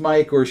trades,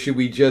 Mike, or should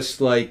we just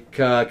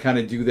kind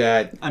of do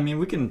that? I mean,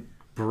 we can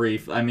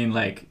brief. I mean,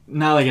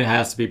 not like it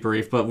has to be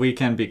brief, but we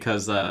can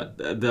because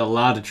the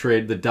lot of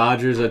trade. The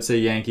Dodgers, I'd say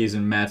Yankees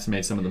and Mets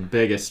made some of the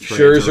biggest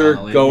trades.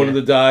 Scherzer going to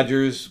the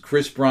Dodgers.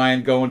 Chris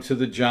Bryant going to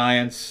the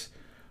Giants.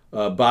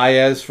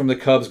 Baez from the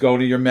Cubs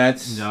going to your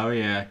Mets. Oh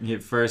yeah,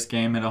 first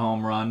game hit a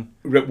home run.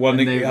 They won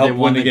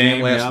the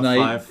game last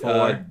night.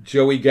 5-4.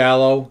 Joey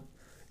Gallo,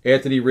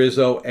 Anthony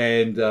Rizzo,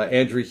 and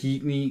Andrew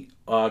Heaney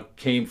are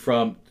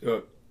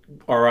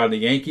on the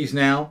Yankees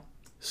now.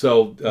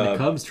 So the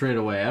Cubs trade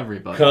away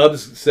everybody.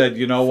 Cubs said,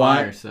 you know what?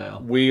 Fire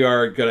sale. We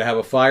are going to have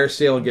a fire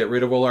sale and get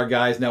rid of all our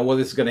guys. Now, whether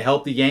this is going to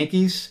help the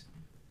Yankees,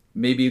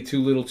 maybe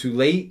too little too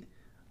late.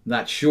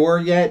 Not sure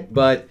yet,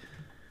 but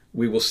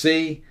we will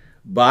see.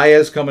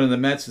 Baez coming to the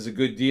Mets is a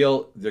good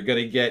deal. They're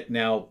going to get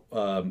now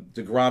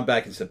DeGrom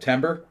back in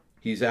September.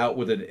 He's out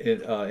with an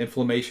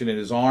inflammation in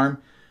his arm.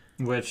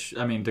 Which,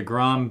 I mean,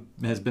 DeGrom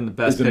has been the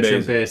best pitcher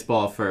in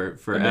baseball for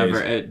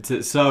forever.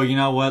 So, you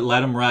know what?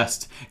 Let him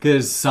rest.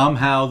 Because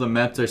somehow the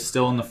Mets are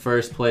still in the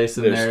first place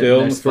in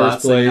their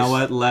spot. So, you know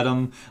what? Let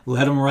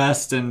him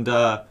rest. And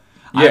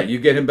you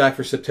get him back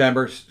for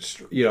September.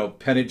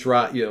 Pennant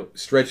drive,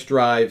 stretch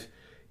drive,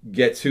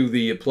 get to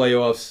the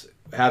playoffs.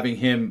 Having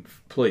him,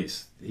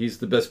 please. He's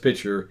the best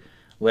pitcher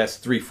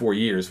last 3-4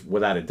 years,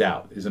 without a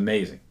doubt. Is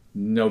amazing.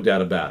 No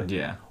doubt about it.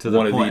 Yeah, to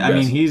the point. I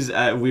mean, he's.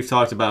 We've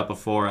talked about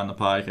before on the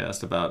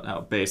podcast about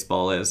how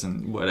baseball is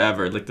and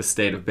whatever, like the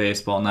state of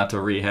baseball. Not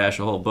to rehash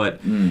a whole, but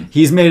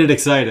he's made it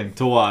exciting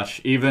to watch.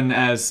 Even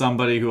as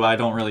somebody who I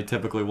don't really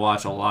typically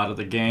watch a lot of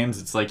the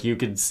games, it's like you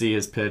could see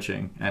his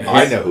pitching. And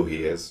I know who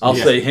he is. I'll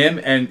say him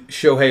and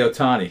Shohei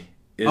Ohtani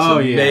is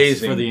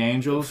amazing for the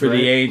Angels.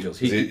 The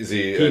Angels, is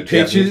he he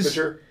pitches.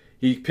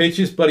 He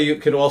pitches, but he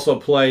can also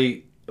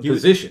play.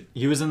 Position.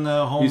 He was in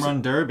the home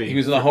run derby. He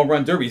was in the home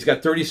run derby. He's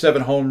got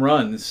 37 home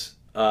runs.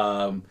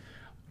 After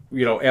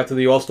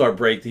the All-Star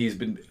break, he's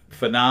been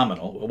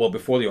phenomenal. Well,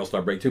 before the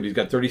All-Star break too, but he's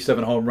got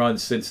 37 home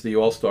runs since the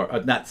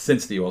All-Star. Not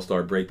since the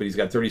All-Star break, but he's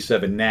got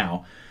 37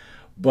 now.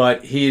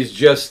 But he is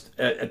just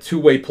a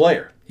two-way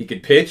player. He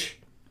can pitch,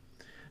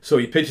 so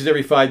he pitches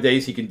every 5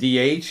 days. He can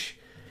DH,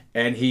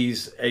 and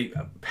he's a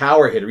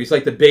power hitter. He's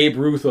like the Babe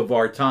Ruth of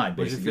our time.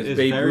 Basically, it's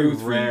very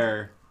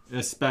rare.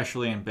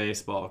 Especially in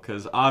baseball,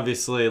 because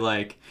obviously,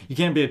 you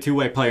can't be a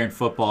two-way player in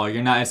football.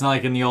 You're not. It's not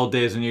like in the old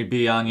days when you'd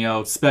be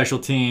on, special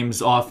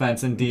teams,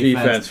 offense and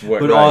defense.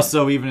 But right.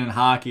 Also, even in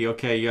hockey,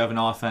 okay, you have an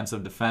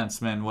offensive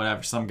defenseman,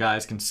 whatever. Some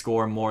guys can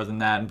score more than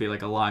that and be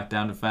like a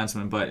lockdown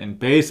defenseman. But in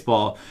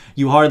baseball,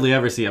 you hardly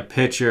ever see a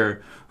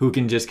pitcher who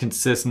can just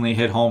consistently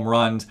hit home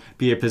runs,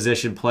 be a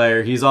position player.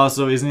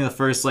 Isn't he the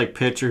first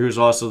pitcher who's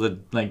also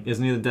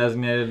isn't he the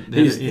designated?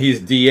 He's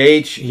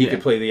DH. He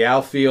can play the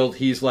outfield.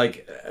 He's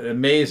like an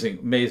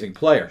amazing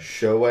player.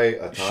 Shohei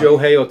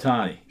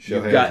Ohtani.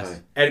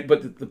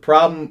 But the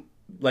problem,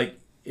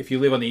 if you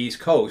live on the East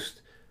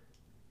Coast,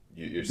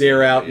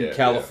 they're out in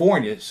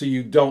California, so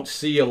you don't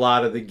see a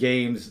lot of the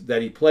games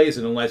that he plays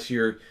in unless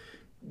you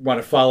want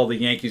to follow the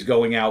Yankees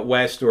going out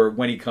west or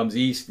when he comes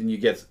east and you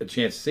get a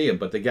chance to see him.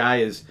 But the guy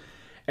is,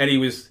 and he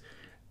was,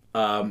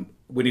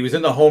 when he was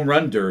in the home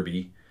run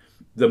derby,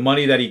 the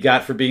money that he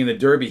got for being in the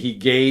derby, he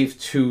gave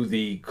to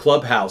the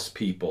clubhouse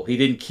people. He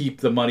didn't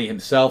keep the money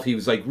himself. He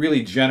was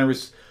really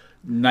generous,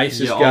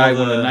 nicest guy,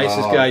 one of the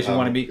nicest guys you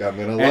want to meet.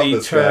 And he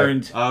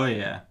turned, all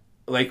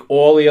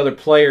the other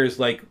players,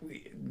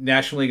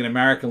 National League and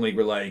American League,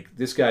 were like,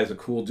 this guy's a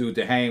cool dude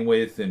to hang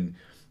with, and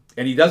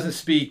he doesn't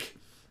speak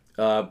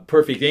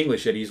perfect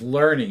English yet. He's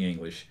learning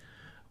English,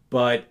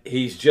 but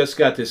he's just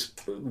got this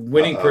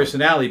winning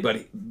personality.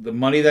 But the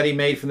money that he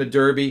made from the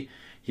derby,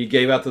 he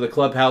gave out to the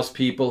clubhouse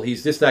people.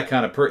 He's just that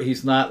kind of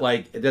he's not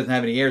it doesn't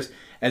have any airs.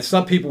 And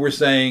some people were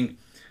saying,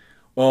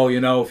 oh,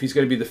 if he's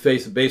going to be the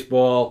face of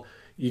baseball,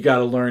 you got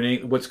to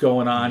learn what's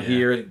going on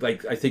here.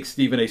 I think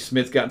Stephen A.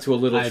 Smith got into a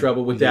little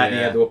trouble with that, and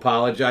he had to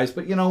apologize.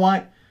 But you know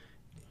what?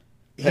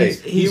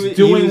 He's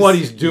doing what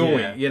he's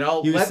doing. He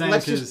was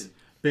saying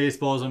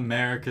baseball is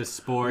America's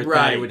sport.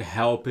 Right. That it would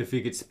help if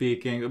he could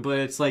speak English, but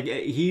it's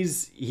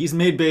he's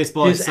made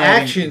baseball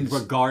exciting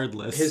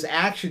regardless. His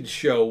actions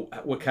show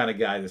what kind of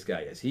guy this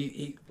guy is.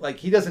 He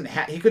doesn't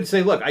he could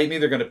say, look, I'm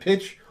either going to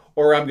pitch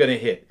or I'm going to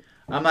hit.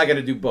 I'm not going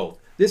to do both.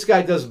 This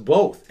guy does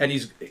both, and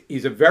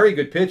he's a very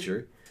good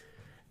pitcher,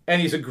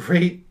 and he's a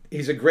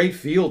great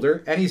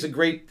fielder, and he's a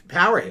great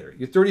power hitter.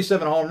 You're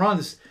 37 home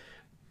runs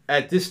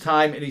at this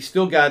time, and he's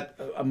still got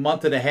a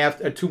month and a half,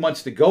 2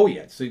 months to go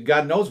yet. So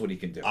God knows what he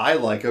can do. I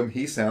like him.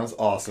 He sounds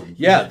awesome.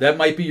 Yeah, that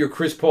might be your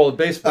Chris Paul of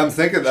baseball. I'm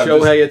thinking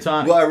Shohei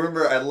Ohtani. Well, I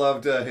remember I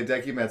loved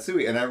Hideki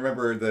Matsui, and I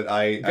remember that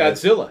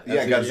Godzilla.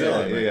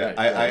 Godzilla. Yeah.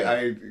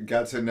 I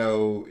got to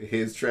know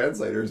his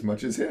translator as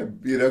much as him.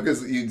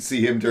 Because you'd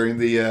see him during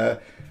that.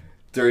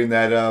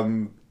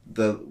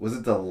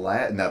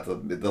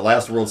 The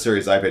last World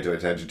Series I paid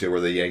attention to where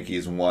the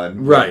Yankees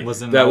won. Right.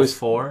 Was in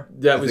 04?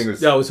 That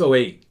was 08.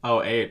 08.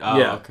 Oh,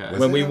 yeah. okay.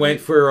 When we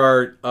went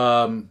for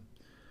our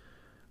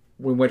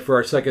we went for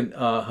our second.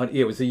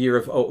 It was the year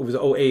of it was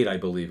 2008, I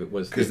believe it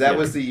was. Because that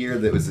was the year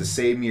that was the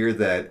same year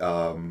that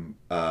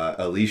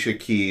Alicia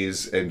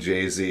Keys and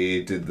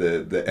Jay-Z did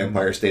the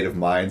Empire State of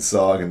Mind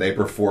song, and they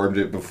performed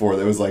it before.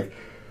 There was like,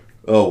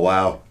 oh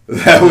wow,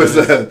 that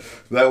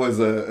was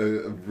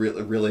a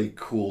really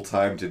cool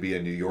time to be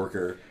a New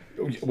Yorker.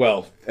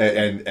 Well,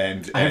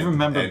 and I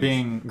remember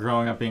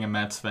growing up being a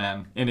Mets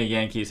fan in a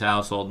Yankees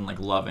household and like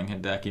loving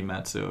Hideki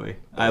Matsui.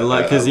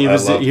 Because he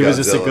was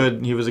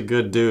a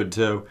good dude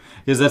too.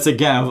 Because that's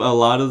again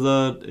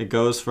it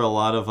goes for a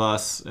lot of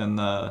us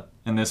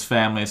in this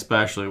family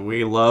especially.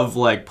 We love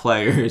like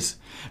players.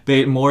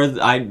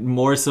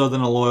 More so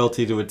than a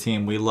loyalty to a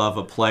team. We love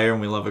a player and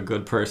we love a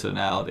good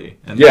personality.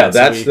 And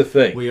that's the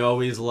thing. We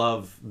always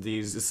love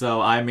these.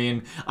 So I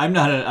mean, I'm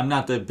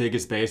not the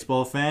biggest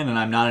baseball fan, and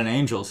I'm not an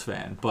Angels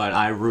fan, but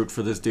I root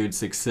for this dude's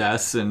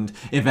success. And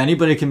if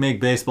anybody can make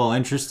baseball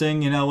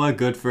interesting, you know what?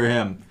 Good for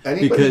him.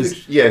 Anybody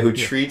who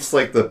treats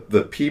like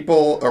the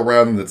people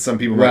around them that some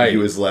people might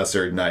view as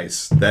lesser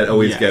nice. That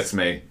always gets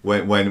me.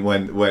 When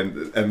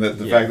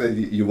the fact that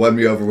you won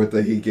me over with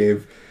that he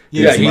gave.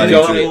 Yeah,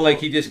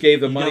 he just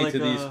gave the money to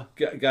these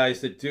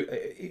guys that do.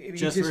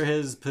 For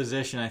his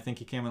position, I think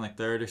he came in like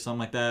third or something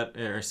like that,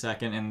 or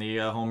second in the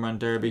home run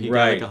derby. He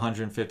got like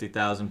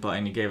 $150,000,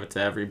 and he gave it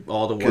to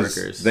all the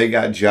workers. They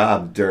got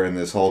jobbed during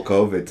this whole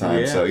COVID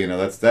time, so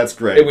that's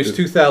great. It was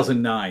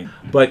 2009,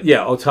 but yeah,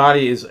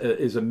 Ohtani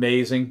is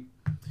amazing.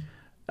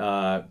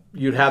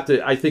 You'd have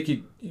to. I think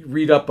you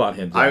read up on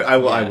him. I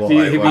will.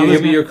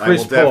 He'll be your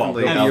Chris Paul.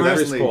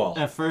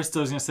 At first, I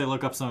was gonna say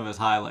look up some of his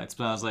highlights,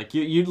 but I was like,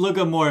 you'd look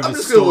up more of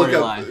his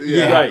storyline.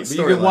 Right. But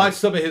you can watch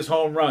some of his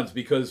home runs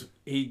because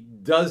he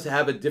does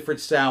have a different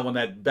sound when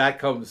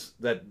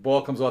that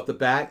ball comes off the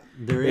bat.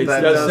 It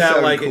does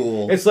sound like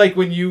cool. It's like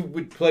when you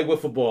would play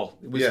wiffle ball.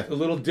 It was a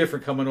little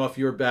different coming off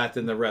your bat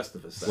than the rest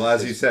of us. Well,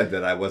 as you said,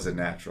 that I was a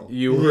natural.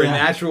 You were a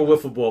natural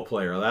wiffle ball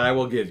player. That I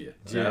will give you.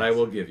 That I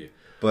will give you.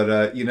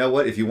 But you know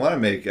what? If you want to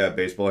make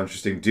baseball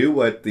interesting, do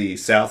what the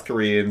South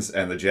Koreans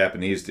and the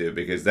Japanese do,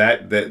 because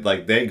that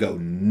like they go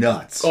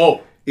nuts.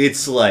 Oh,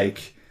 it's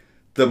like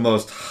the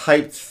most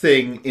hyped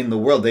thing in the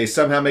world. They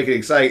somehow make it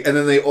exciting, and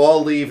then they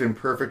all leave in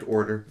perfect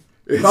order.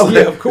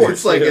 Of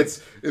course.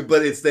 It's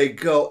like they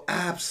go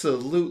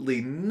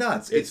absolutely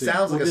nuts. It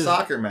sounds like a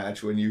soccer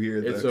match when you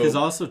hear that. Because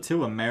also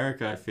too,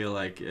 America, I feel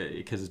like,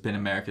 because it's been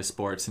America's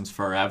sport since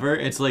forever.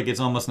 It's like it's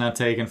almost not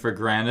taken for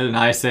granted, and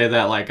I say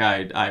that like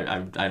I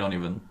don't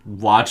even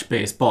watch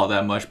baseball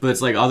that much, but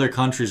it's like other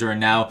countries are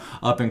now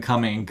up and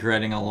coming and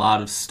getting a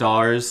lot of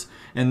stars.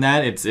 And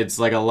that it's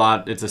like a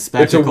lot. It's a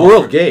spectacle. It's a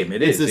world game.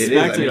 It is. It's a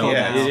spectacle.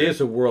 It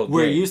is a world game.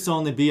 Where it used to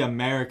only be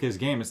America's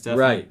game. It's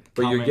definitely right.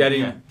 But you're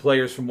getting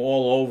players from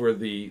all over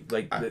the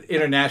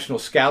international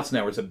scouts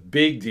now. It's a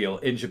big deal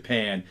in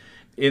Japan,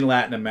 in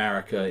Latin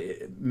America,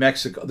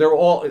 Mexico.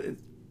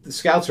 The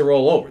scouts are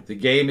all over. The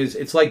game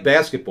it's like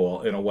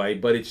basketball in a way,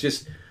 but it's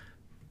just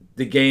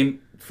the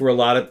game for a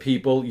lot of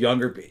people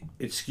younger.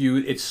 It's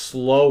skewed. It's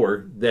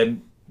slower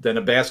than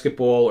a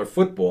basketball or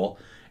football,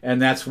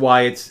 and that's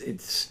why it's.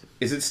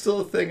 Is it still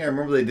a thing? I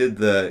remember they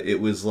did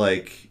it was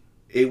like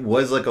a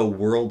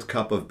World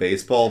Cup of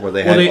baseball where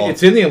they had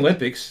it's in the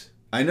Olympics.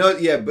 I know,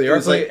 yeah, but it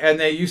was and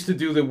they used to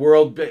do the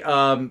world.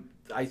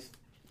 I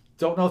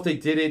don't know if they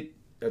did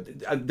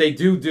it. They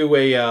do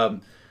a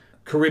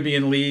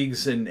Caribbean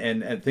leagues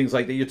and things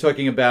like that. You're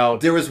talking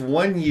about. There was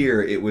one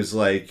year it was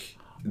like.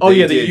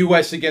 The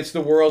U.S. against the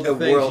world.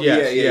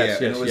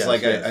 Yes, and it was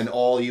an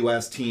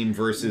all-U.S. team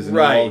versus an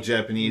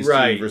all-Japanese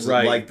team versus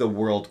like the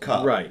World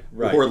Cup. Right.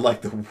 Or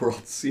like the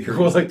World Series.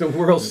 Or like the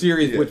World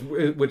Series,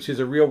 which is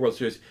a real World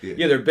Series.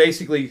 Yeah, they're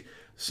basically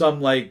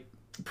some like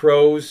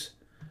pros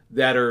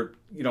that are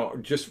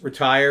just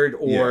retired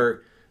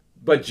or.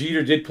 But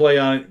Jeter did play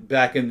on it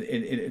back in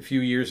a few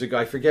years ago.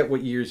 I forget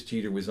what years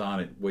Jeter was on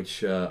it,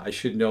 which I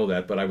should know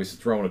that, but I was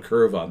throwing a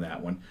curve on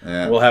that one.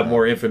 Yeah, we'll have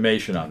more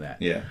information on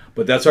that. Yeah.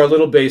 But that's our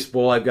little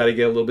baseball. I've got to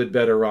get a little bit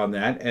better on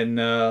that. And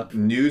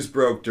news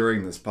broke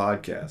during this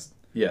podcast.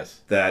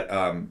 Yes. That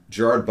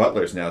Gerard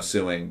Butler's now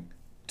suing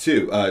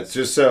too.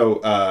 Just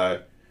so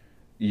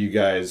you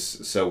guys,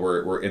 so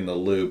we're in the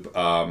loop.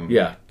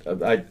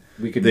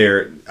 We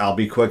could. I'll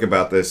be quick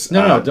about this.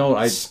 No,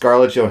 don't.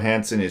 Scarlett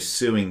Johansson is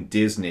suing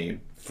Disney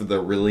for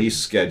the release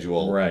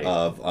schedule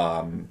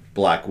of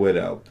Black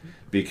Widow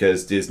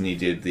because Disney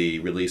did the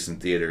release in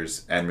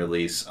theaters and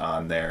release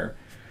on their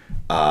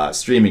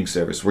streaming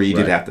service where you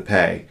did have to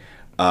pay.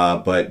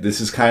 But this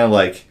is kind of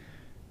like,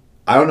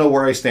 I don't know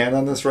where I stand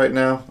on this right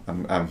now.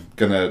 I'm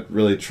gonna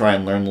really try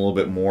and learn a little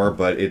bit more.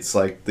 But it's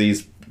like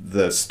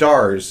the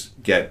stars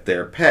get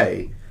their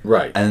pay,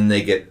 and then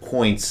they get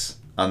points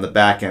on the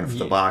back end for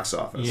the box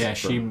office. Yeah,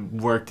 she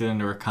worked it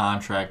into her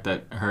contract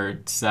that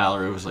her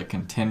salary was like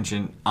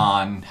contingent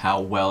on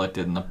how well it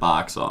did in the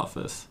box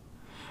office.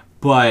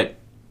 But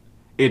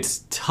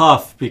it's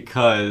tough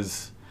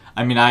because,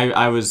 I mean,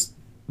 I was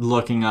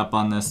looking up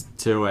on this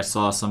too. I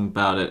saw some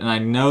about it. And I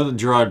know that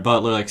Gerard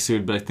Butler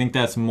sued, but I think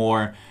that's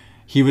more,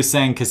 he was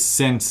saying because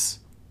since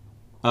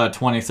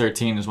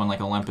 2013 is when like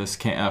Olympus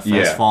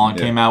Has Fallen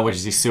came out, which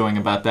is he's suing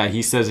about that.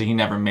 He says that he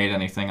never made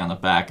anything on the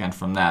back end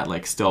from that,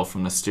 like still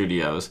from the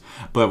studios.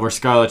 But we're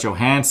Scarlett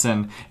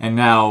Johansson and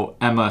now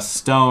Emma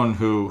Stone,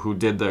 who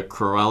did the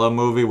Cruella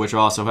movie, which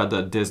also had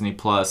the Disney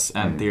Plus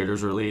and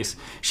theaters release.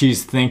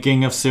 She's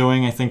thinking of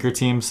suing, I think her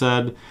team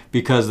said,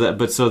 because that.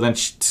 But so then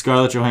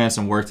Scarlett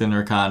Johansson worked in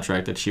her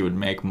contract that she would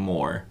make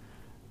more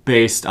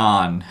based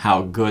on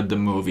how good the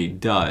movie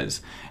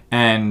does.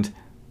 And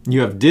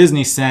you have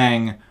Disney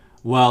saying,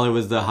 well, it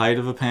was the height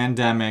of a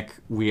pandemic.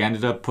 We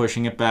ended up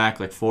pushing it back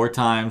like 4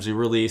 times. We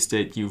released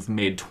it. You've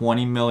made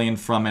 $20 million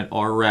from it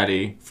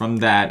already, from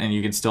that, and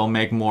you can still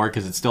make more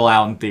because it's still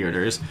out in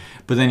theaters.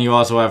 But then you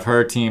also have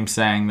her team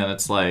saying that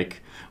it's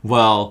like,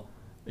 well,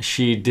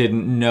 she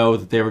didn't know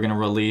that they were going to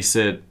release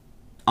it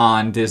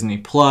on Disney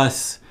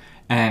Plus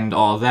and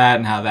all that,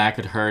 and how that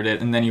could hurt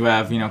it. And then you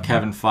have,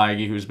 Kevin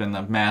Feige, who's been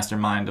the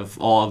mastermind of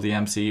all of the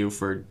MCU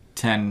for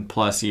 10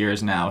 plus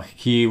years now.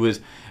 He was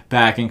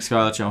backing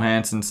Scarlett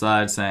Johansson's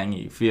side, saying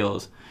he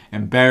feels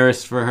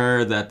embarrassed for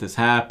her that this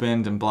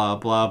happened and blah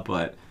blah.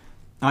 But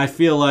I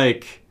feel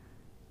like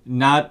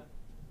not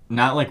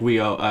like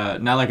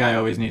I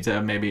always need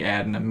to maybe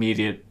add an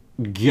immediate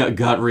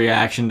gut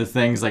reaction to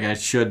things. Like I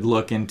should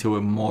look into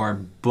it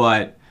more,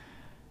 but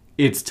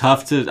it's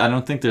tough to. I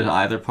don't think there's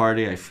either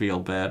party I feel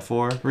bad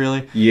for,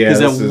 really. Yeah,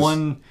 because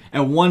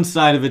at one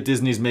side of it,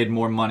 Disney's made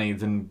more money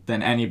than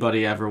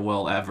anybody ever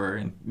will ever,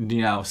 and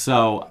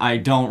so I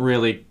don't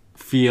really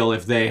feel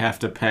if they have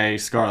to pay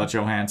Scarlett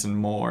Johansson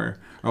more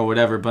or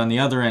whatever. But on the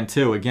other end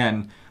too,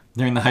 again,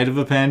 during the height of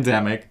a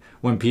pandemic,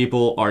 when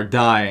people are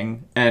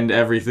dying and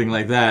everything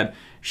like that,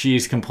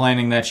 she's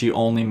complaining that she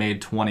only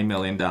made $20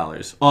 million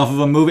off of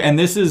a movie. And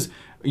this is,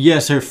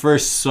 yes, her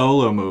first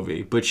solo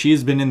movie, but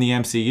she's been in the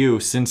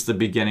MCU since the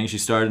beginning. She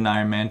started in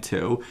Iron Man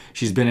 2.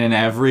 She's been in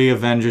every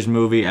Avengers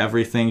movie,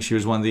 everything. She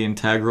was one of the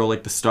integral,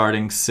 like the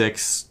starting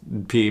 6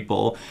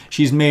 people.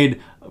 She's made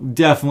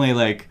definitely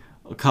like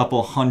a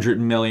couple $100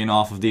 million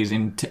off of these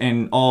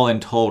in all in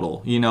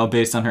total,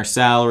 based on her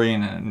salary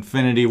and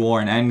Infinity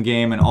War and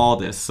Endgame and all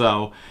this.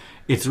 So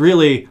it's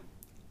really,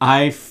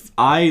 I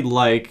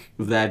like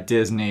that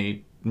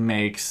Disney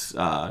makes,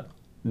 I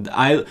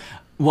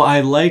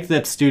like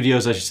that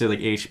studios, I should say like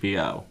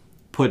HBO,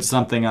 put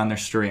something on their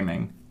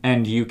streaming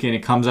and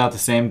it comes out the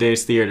same day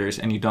as theaters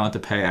and you don't have to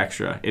pay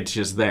extra. It's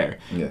just there.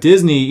 Yeah.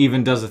 Disney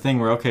even does a thing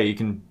where, okay,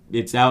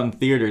 it's out in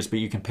theaters, but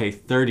you can pay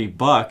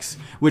 $30,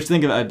 which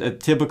think of a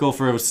typical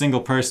for a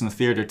single person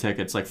theater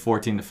ticket's like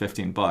 $14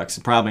 to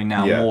 $15. Probably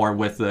now more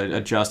with the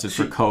adjusted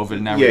for COVID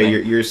and everything. Yeah,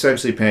 you're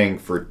essentially paying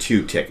for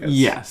 2 tickets.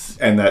 Yes.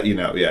 And that,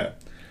 yeah.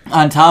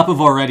 On top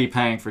of already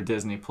paying for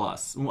Disney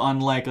Plus.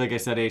 Unlike, like I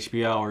said,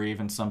 HBO or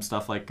even some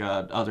stuff like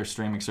other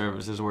streaming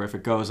services where if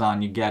it goes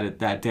on, you get it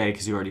that day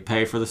because you already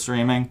pay for the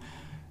streaming.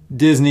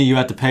 Disney, you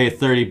have to pay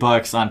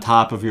 $30 on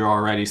top of your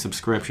already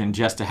subscription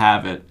just to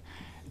have it.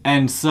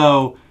 And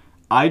so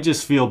I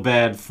just feel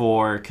bad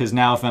because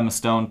now if Emma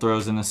Stone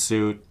throws in a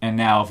suit, and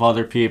now if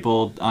other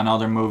people on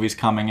other movies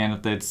coming in,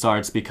 if it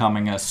starts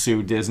becoming a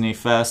sue Disney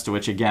fest,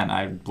 which again,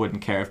 I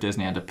wouldn't care if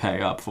Disney had to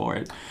pay up for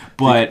it.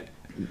 But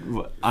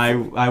I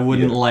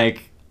wouldn't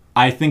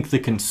I think the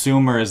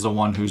consumer is the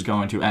one who's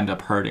going to end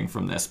up hurting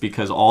from this,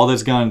 because all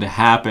that's going to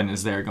happen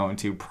is they're going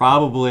to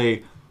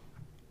probably,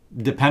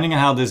 depending on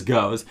how this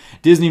goes,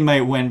 Disney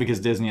might win because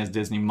Disney has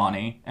Disney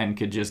money and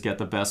could just get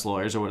the best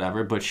lawyers or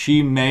whatever, but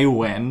she may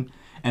win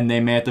and they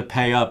may have to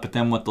pay up. But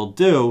then what they'll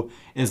do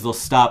is they'll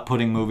stop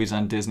putting movies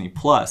on Disney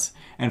Plus.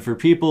 And for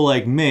people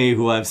like me,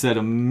 who I've said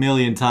a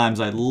million times,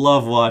 I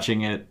love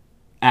watching it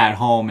at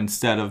home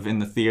instead of in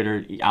the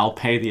theater, I'll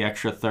pay the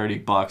extra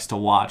 $30 to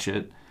watch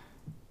it.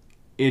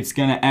 It's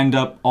going to end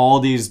up all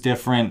these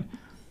different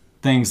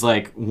things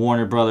like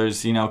Warner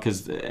Brothers, and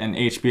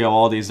HBO,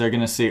 all these, they're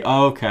going to see,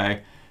 oh,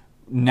 okay,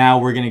 now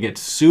we're going to get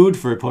sued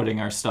for putting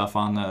our stuff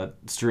on the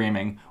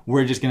streaming.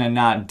 We're just going to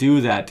not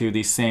do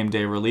these same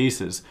day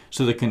releases.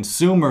 So the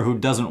consumer who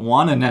doesn't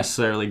want to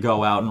necessarily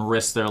go out and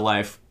risk their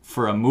life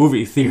for a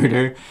movie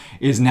theater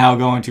is now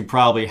going to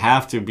probably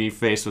have to be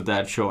faced with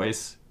that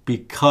choice,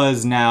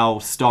 because now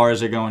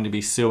stars are going to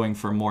be suing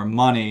for more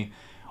money.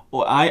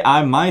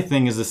 Well, my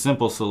thing is a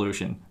simple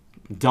solution.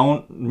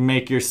 Don't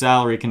make your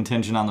salary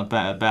contingent on the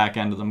back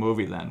end of the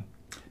movie then.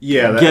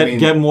 Yeah,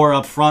 get more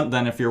up front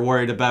than if you're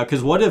worried about,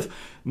 because what if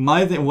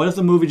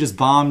the movie just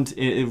bombed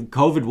if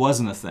COVID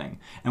wasn't a thing?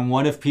 And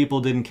what if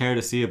people didn't care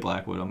to see a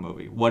Black Widow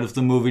movie? What if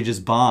the movie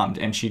just bombed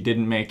and she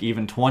didn't make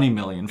even $20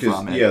 million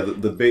from it? Yeah,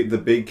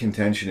 the big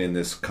contention in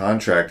this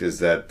contract is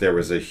that there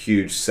was a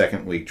huge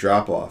second week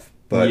drop off.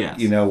 But yes.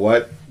 You know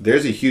what?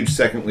 There's a huge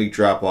second week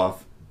drop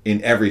off in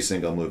every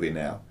single movie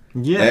now.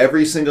 Yeah.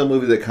 Every single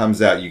movie that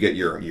comes out, you get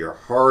your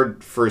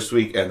hard first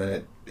week and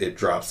then it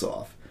drops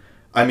off.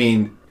 I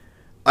mean,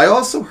 I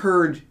also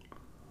heard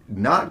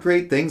not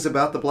great things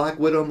about the Black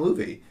Widow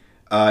movie.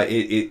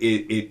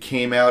 It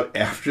came out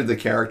after the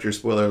character,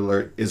 spoiler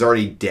alert, is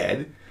already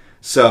dead.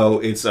 So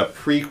it's a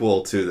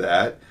prequel to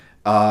that.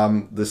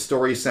 The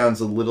story sounds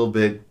a little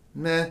bit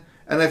meh.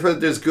 And I've heard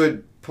there's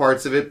good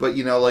parts of it, but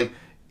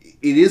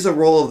it is a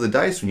roll of the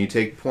dice when you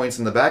take points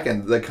in the back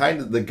end.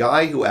 The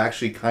guy who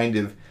actually kind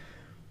of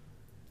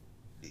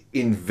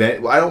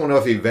I don't know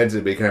if he invented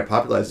it, but he kind of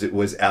popularized it,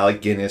 was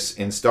Alec Guinness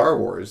in Star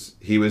Wars.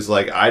 He was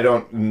like, I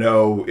don't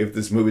know if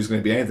this movie's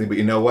going to be anything, but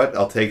you know what?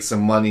 I'll take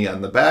some money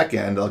on the back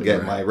end. I'll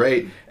get my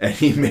rate. And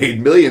he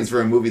made millions for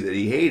a movie that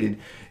he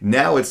hated.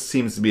 Now it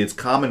seems to be it's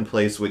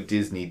commonplace what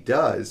Disney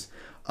does.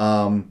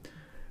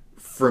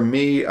 For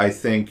me, I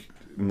think,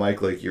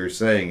 Mike, like you were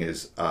saying,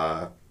 is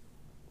I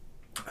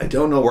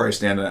don't know where I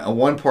stand on it. On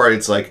one part,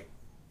 it's like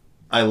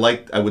I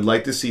would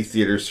like to see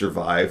theaters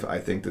survive. I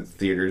think that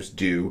theaters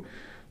do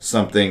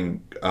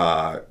something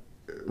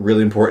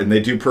really important.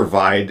 They do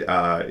provide,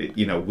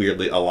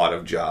 weirdly, a lot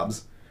of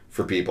jobs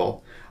for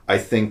people. I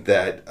think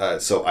that,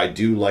 so I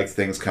do like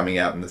things coming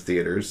out in the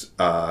theaters.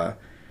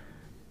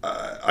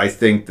 I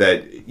think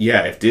that,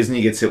 if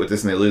Disney gets hit with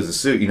this and they lose the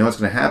suit, you know what's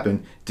going to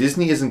happen?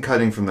 Disney isn't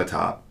cutting from the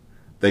top.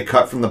 They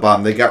cut from the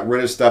bottom. They got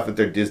rid of stuff at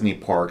their Disney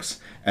parks,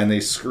 and they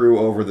screw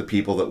over the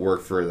people that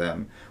work for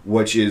them,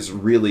 which is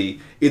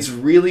it's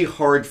really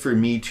hard for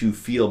me to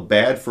feel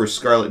bad for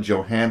Scarlett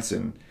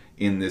Johansson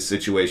in this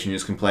situation,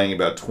 who's complaining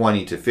about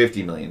 $20 to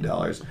 $50 million,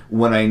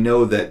 when I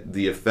know that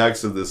the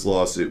effects of this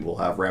lawsuit will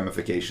have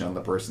ramification on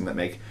the person that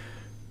make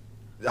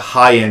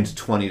high-end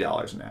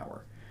 $20 an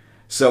hour.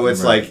 So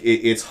it's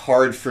it's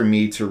hard for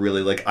me to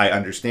really, I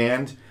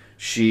understand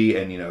she,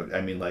 and,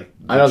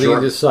 I don't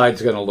think this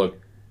side's going to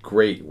look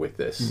great with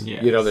this.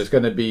 Yes. There's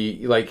going to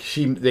be,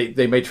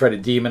 they may try to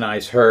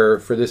demonize her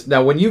for this.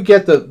 Now, when you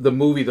get the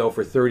movie, though,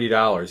 for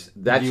 $30,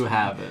 that's... You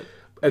have it.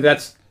 And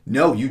that's...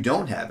 No, you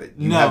don't have it.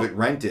 You have it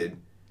rented.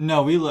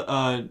 No,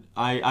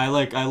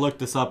 I looked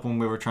this up when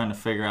we were trying to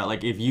figure out,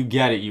 if you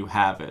get it, you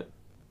have it.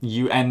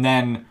 And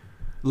then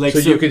so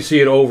you can see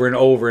it over and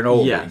over and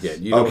over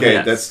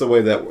again. That's the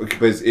way that,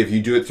 because if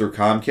you do it through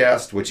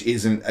Comcast, which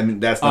isn't,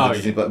 that's not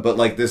Disney, but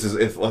this is,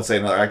 if let's say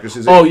another actress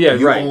is you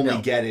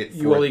only get it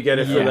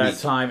for that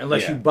time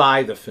unless you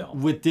buy the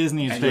film. With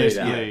Disney, it's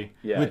basically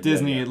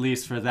Disney at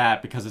least for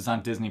that, because it's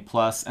on Disney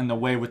Plus, and the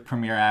way with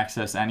Premier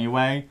Access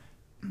anyway,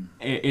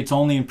 it's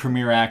only in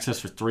Premier Access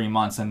for 3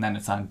 months, and then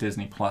it's on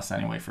Disney Plus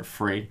anyway for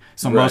free.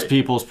 So most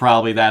people's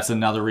probably that's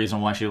another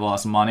reason why she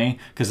lost money,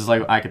 because it's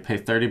like, I could pay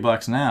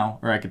 $30 now,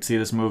 or I could see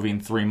this movie in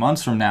 3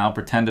 months from now,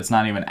 pretend it's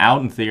not even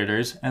out in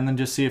theaters, and then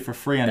just see it for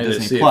free on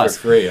Disney Plus.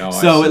 For free.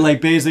 So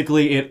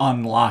basically it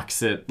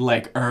unlocks it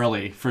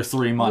early for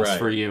 3 months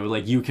for you.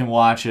 You can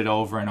watch it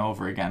over and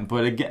over again.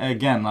 But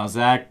again,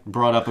 Zach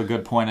brought up a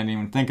good point I didn't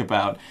even think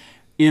about.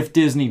 If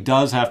Disney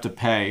does have to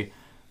pay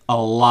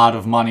a lot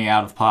of money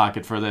out of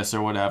pocket for this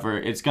or whatever,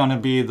 it's going to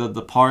be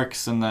the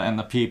parks and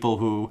the people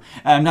who,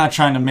 I'm not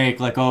trying to make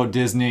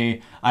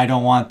Disney, I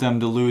don't want them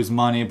to lose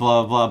money,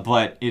 blah blah,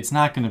 but it's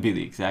not going to be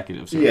the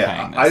executives who are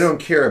paying this. I don't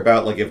care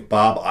about if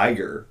Bob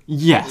Iger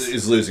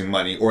is losing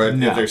money, or if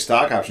their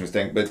stock options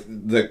tank, but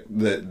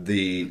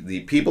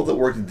the people that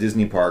work at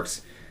Disney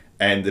parks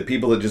and the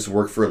people that just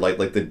work for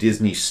the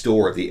Disney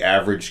store, the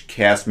average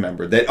cast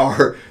member, that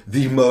are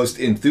the most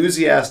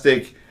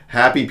enthusiastic,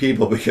 happy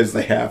people because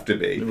they have to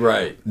be.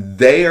 Right.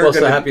 They are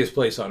the happiest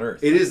place on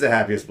earth. It is the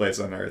happiest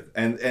place on earth.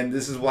 And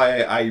this is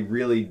why I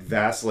really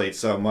vacillate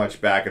so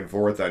much back and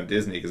forth on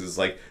Disney, because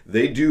it's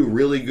they do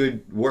really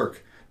good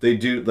work. They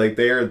do,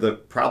 they are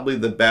probably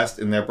the best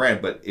in their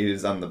brand, but it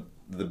is on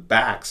the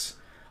backs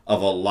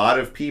of a lot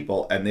of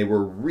people, and they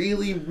were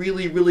really,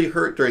 really, really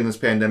hurt during this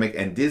pandemic,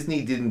 and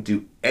Disney didn't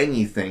do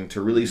anything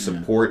to really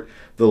support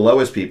the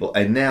lowest people.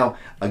 And now,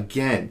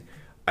 again,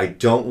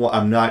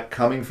 I'm not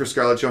coming for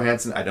Scarlett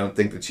Johansson. I don't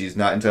think that she's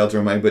not entitled to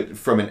her money, but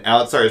from an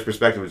outsider's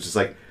perspective, it's just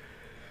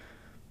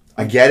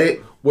I get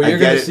it. Well, you're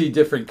going to see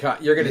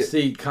you're going to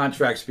see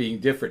contracts being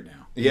different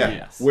now. Yeah.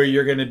 Yes. Where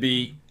you're going to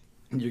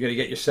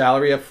get your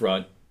salary up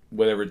front,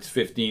 whether it's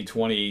 15,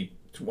 20,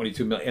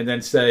 22 million, and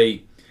then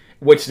say,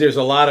 which there's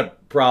a lot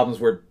of problems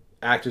where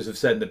actors have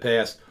said in the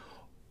past,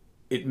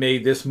 it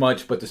made this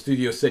much, but the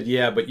studio said,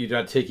 but you're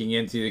not taking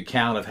into the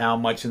account of how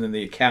much, and then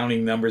the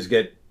accounting numbers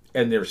get,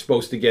 and they're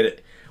supposed to get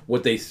it,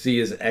 what they see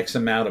as X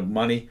amount of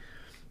money.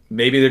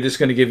 Maybe they're just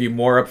going to give you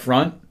more up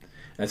front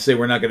and say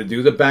we're not going to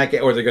do the back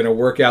end, or they're going to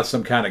work out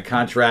some kind of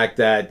contract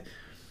that,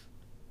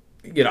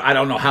 I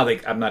don't know how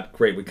I'm not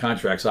great with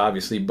contracts,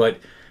 obviously, but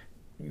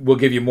we'll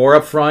give you more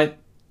up front.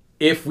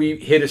 If we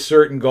hit a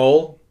certain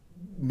goal,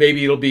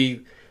 maybe it'll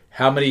be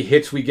how many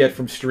hits we get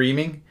from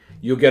streaming,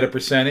 you'll get a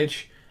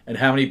percentage, and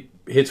how many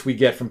hits we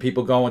get from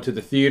people going to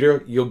the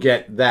theater, you'll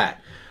get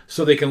that.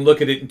 So they can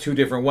look at it in two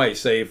different ways.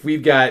 Say, if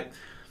we've got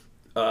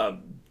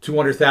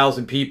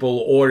 200,000 people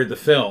ordered the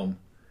film,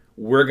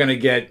 we're going to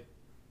get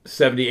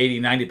 70,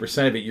 80,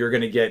 90% of it. You're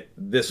going to get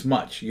this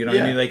much. You know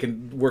what I mean? They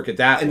can work it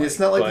that way. And it's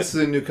not like this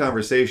is a new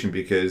conversation,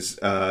 because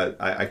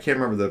I can't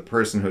remember the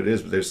person who it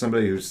is, but there's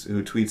somebody who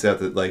tweets out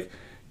that,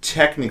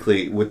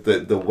 technically, with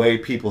the way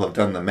people have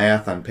done the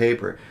math on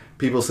paper,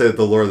 people say that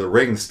The Lord of the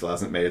Rings still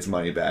hasn't made its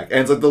money back. And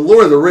it's The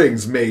Lord of the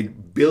Rings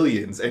made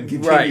billions and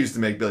continues to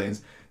make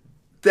billions.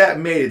 that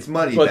made its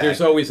money but back.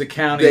 there's always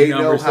accounting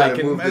numbers. They know how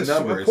to move the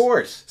numbers. Of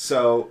course.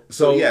 So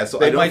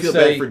I don't feel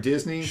bad for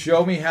Disney.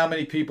 Show me how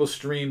many people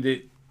streamed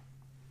it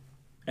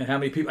and how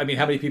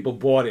many people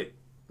bought it,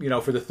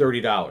 for the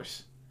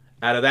 $30.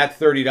 Out of that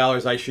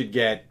 $30, I should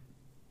get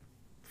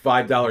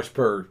 $5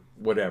 per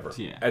whatever.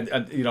 Yeah.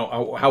 And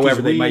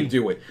however they might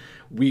do it.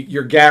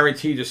 You're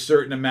guaranteed a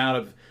certain amount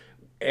of,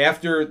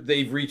 after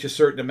they've reached a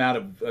certain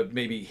amount of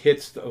maybe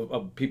hits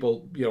of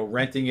people,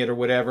 renting it or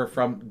whatever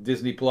from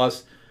Disney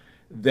Plus,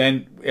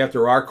 then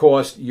after our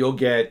cost, you'll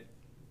get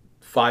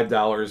 $5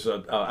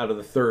 out of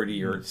the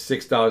 $30 or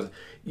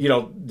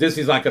 $6.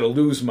 Disney's not going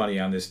to lose money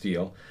on this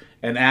deal.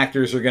 And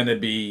actors are going to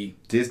be...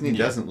 Disney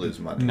doesn't lose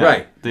money. No,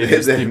 right. They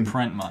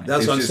print money.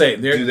 That's what I'm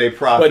saying. Do they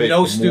profit But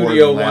no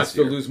studio wants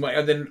to lose money.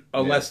 And then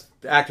unless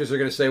actors are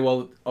going to say,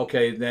 well,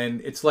 okay, then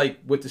it's like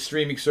with the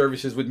streaming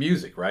services with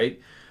music, right?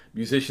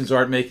 Musicians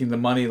aren't making the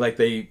money like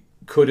they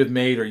could have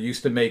made or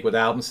used to make with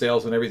album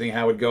sales and everything,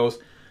 how it goes.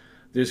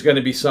 There's going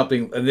to be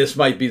something, and this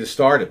might be the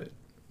start of it,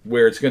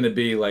 where it's going to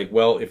be like,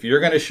 well, if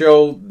you're going to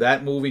show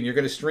that movie and you're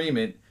going to stream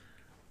it,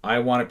 I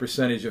want a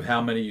percentage of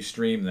how many you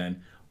stream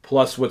then,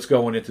 plus what's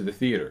going into the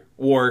theater.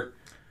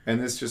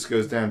 And this just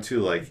goes down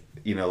to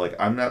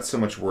I'm not so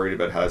much worried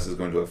about how this is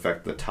going to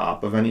affect the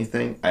top of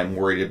anything. I'm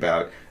worried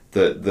about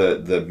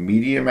the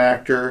medium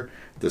actor,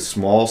 the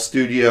small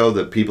studio,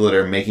 the people that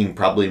are making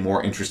probably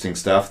more interesting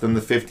stuff than the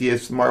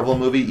 50th Marvel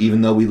movie,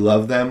 even though we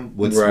love them.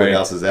 What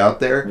else is out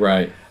there?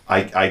 Right.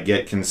 I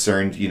get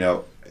concerned,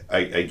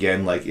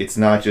 it's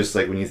not just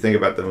like when you think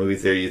about the movie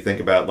theater, you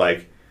think about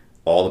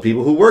all the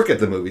people who work at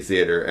the movie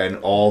theater and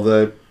all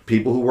the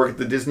people who work at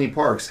the Disney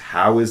parks.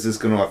 How is this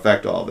going to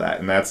affect all that?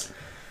 And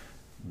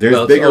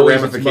there's bigger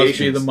ramifications. It must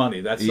be the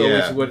money. That's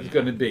always what it's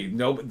going to be.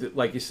 No,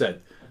 like you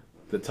said,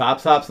 the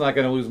top's not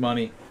going to lose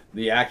money.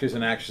 The actors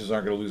and actresses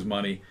aren't going to lose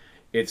money.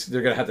 They're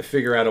going to have to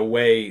figure out a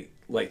way.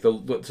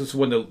 This is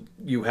when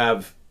you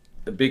have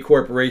the big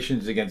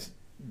corporations against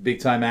big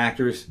time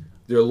actors.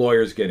 Their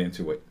lawyers get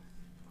into it.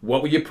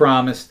 What were you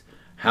promised?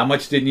 How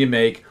much didn't you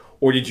make?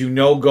 Or did you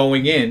know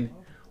going in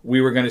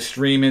we were going to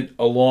stream it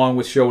along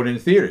with showing it in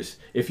theaters?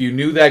 If you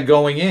knew that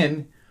going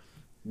in,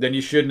 then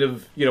you shouldn't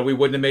have, we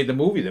wouldn't have made the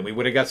movie then. We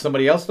would have got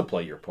somebody else to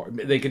play your part.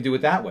 They can do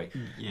it that way.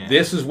 Yeah.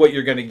 This is what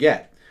you're going to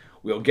get.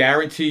 We'll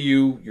guarantee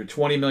you your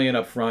 $20 million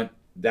up front.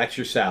 That's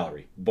your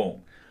salary.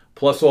 Boom.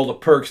 Plus all the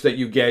perks that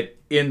you get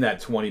in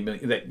that $20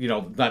 million, that,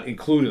 not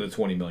including the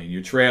 $20 million,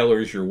 your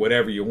trailers, your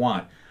whatever you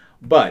want.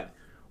 But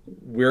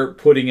we're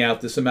putting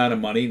out this amount of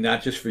money,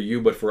 not just for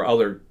you, but for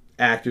other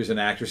actors and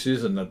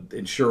actresses and the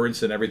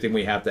insurance and everything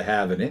we have to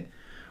have in it.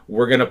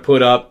 We're going to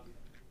put up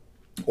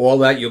all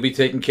that. You'll be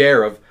taken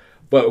care of.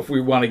 But if we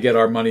want to get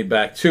our money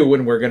back too,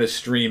 and we're going to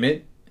stream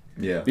it,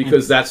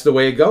 because that's the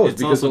way it goes.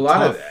 Because a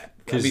lot of that.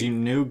 Because you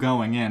knew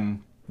going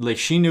in,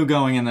 she knew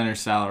going in that her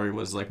salary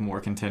was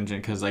more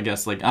contingent. Because I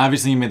guess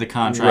obviously you made the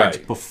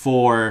contract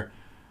before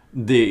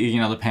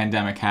the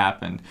pandemic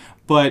happened.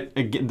 But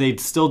they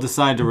still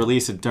decided to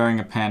release it during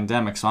a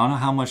pandemic, so I don't know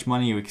how much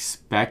money you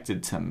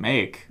expected to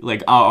make,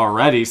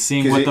 already,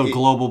 seeing what the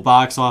global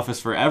box office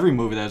for every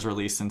movie that's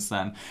released since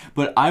then.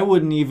 But I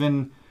wouldn't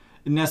even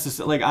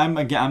necessarily, I'm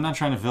not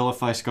trying to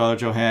vilify Scarlett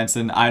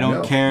Johansson. I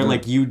don't care. No.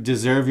 You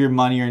deserve your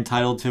money. You're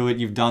entitled to it.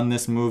 You've done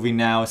this movie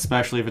now,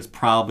 especially if it's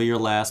probably your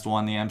last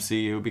one, the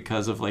MCU,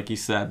 because of, like you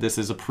said, this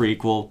is a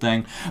prequel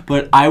thing.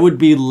 But I would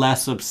be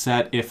less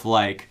upset if,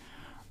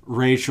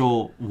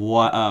 Rachel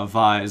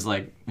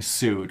Weisz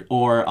sued,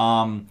 or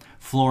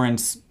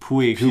Florence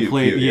Pugh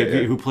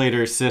who played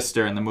her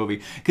sister in the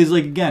movie, because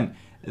again,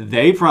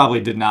 they probably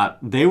did not.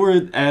 They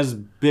were as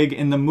big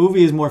in the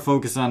movie is more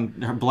focused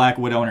on her Black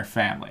Widow and her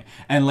family,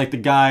 and the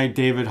guy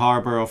David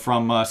Harbour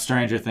from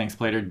Stranger Things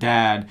played her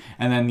dad,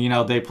 and then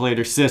they played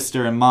her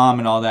sister and mom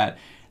and all that.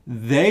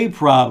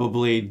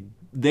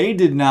 They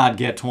did not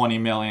get $20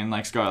 million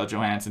like Scarlett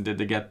Johansson did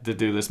to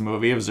do this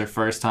movie. It was their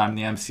first time in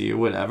the MCU,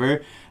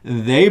 whatever.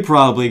 They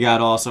probably got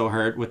also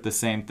hurt with the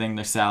same thing,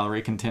 their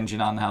salary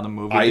contingent on how the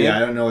movie did. I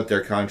don't know what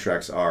their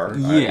contracts are.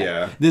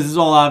 Yeah. This is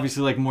all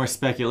obviously more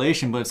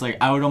speculation, but it's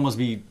I would almost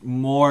be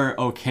more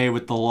okay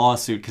with the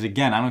lawsuit, because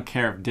again, I don't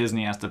care if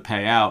Disney has to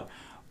pay out,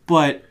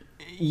 but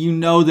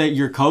that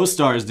your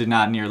co-stars did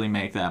not nearly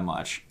make that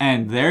much,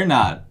 and they're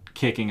not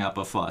kicking up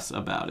a fuss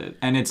about it.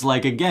 And it's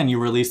again, you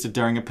released it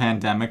during a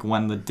pandemic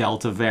when the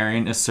Delta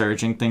variant is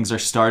surging, things are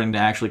starting to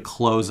actually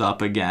close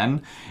up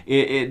again.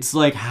 It's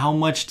how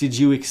much did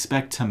you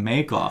expect to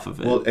make off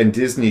of it? Well, and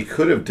Disney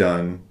could have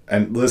done,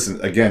 and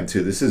listen, again,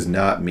 too, this is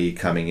not me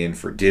coming in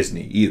for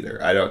Disney either.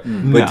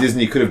 But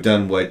Disney could have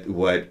done what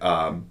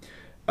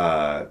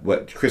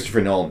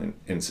Christopher Nolan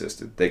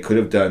insisted. They could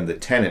have done the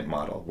Tenet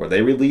model, where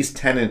they released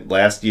Tenet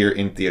last year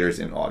in theaters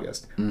in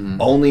August.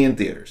 Only in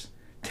theaters.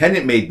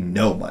 Tenet made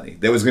no money.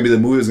 That was going to be the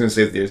movie that was going to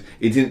save theaters.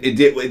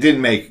 It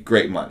didn't make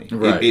great money.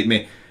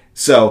 Right.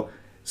 So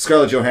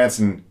Scarlett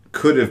Johansson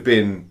could have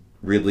been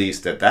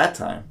released at that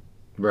time.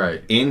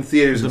 Right. In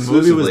theaters the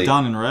exclusively. movie was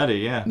done and ready,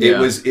 yeah. It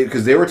was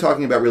because they were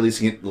talking about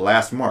releasing it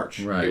last March.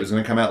 Right. It was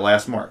going to come out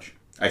last March.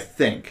 I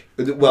think.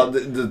 Well,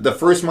 the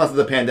first month of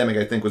the pandemic,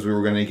 I think, was we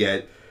were going to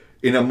get,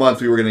 in a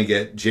month, we were going to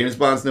get James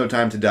Bond's No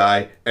Time to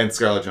Die and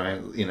Scarlett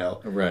Johansson, you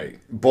know. Right.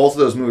 Both of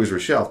those movies were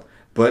shelved.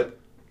 But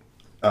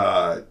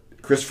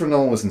Christopher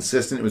Nolan was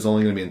insistent it was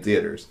only going to be in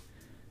theaters.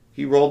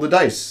 He rolled the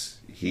dice.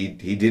 He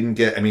didn't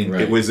get, I mean,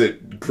 It was a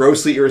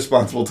grossly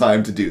irresponsible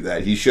time to do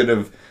that. He should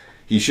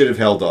have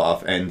held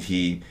off, and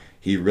he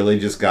really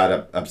just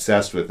got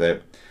obsessed with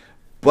it.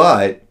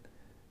 But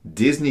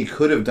Disney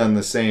could have done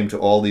the same to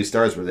all these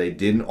stars where they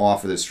didn't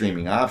offer the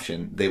streaming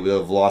option. They would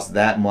have lost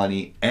that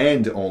money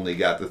and only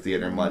got the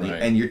theater money.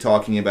 Right. And you're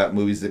talking about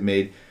movies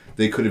that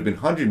they could have been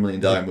 $100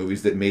 million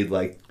movies that made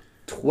like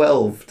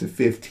 $12 to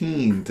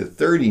 $15 to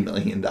 $30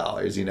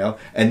 million, you know?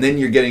 And then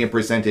you're getting a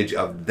percentage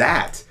of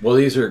that. Well,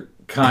 these are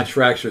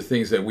contracts or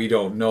things that we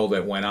don't know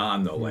that went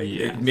on, though.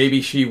 Like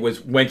maybe she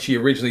was, when she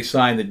originally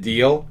signed the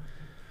deal,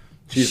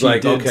 she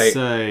did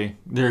say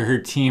her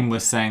team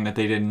was saying that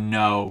they didn't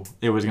know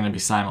it was going to be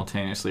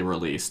simultaneously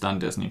released on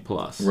Disney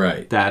Plus.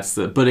 Right.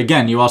 But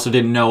again, you also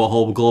didn't know a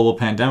whole global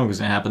pandemic was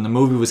going to happen. The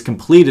movie was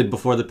completed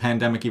before the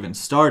pandemic even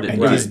started.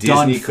 And it was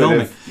done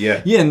filming.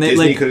 And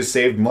Disney could have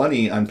saved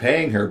money on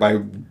paying her by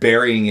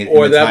burying it.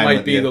 Or that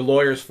might be the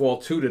lawyer's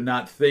fault too, to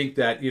not think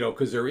that, you know,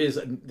 because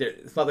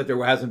it's not that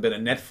there hasn't been a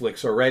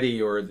Netflix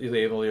already, or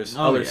there's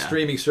other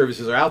streaming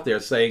services are out there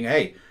saying,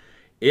 hey,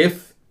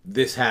 if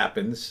this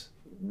happens,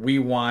 we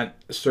want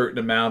a certain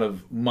amount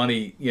of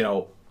money, you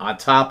know, on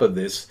top of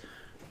this.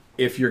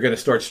 If you're going to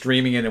start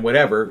streaming it and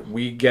whatever,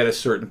 we get a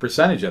certain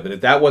percentage of it.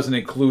 If that wasn't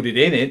included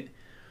in it,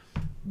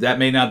 that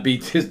may not be.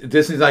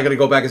 Disney's not going to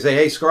go back and say,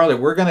 "Hey, Scarlett,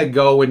 we're going to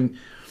go and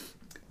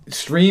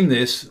stream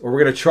this, or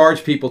we're going to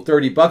charge people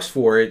 $30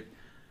 for it."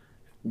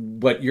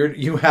 But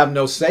you have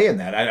no say in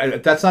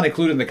that. That's not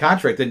included in the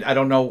contract, and I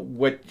don't know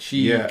what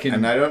she can.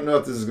 And I don't know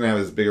if this is going to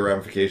have as bigger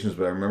ramifications,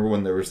 but I remember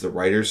when there was the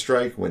writer's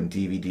strike, when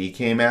DVD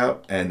came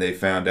out, and they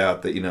found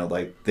out that, you know,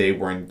 like, they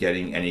weren't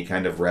getting any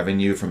kind of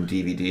revenue from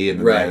DVD, and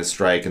then they had a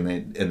strike, and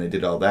they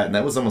did all that, and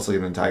that was almost like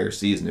an entire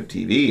season of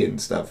TV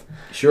and stuff.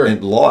 Sure.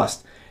 And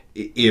lost.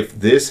 If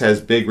this has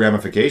big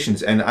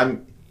ramifications, and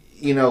I'm,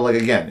 you know, like,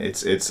 again, I'm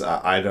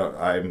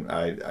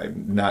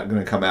not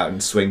going to come out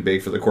and swing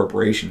big for the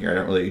corporation here. I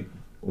don't really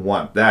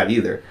want that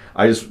either.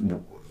 I just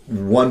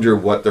wonder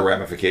what the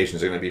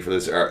ramifications are going to be for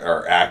this.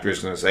 Are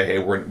actors going to say, hey,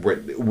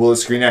 will the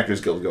Screen Actors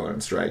Guild go on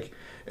strike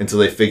until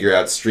they figure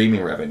out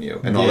streaming revenue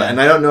and all that?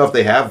 And I don't know if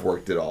they have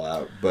worked it all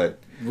out, but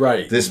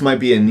this might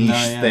be a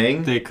niche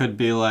thing. They could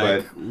be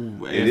like,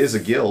 it is a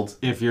guild.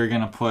 If you're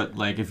going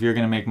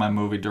to make my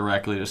movie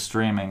directly to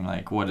streaming,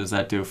 like, what does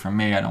that do for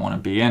me? I don't want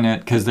to be in it.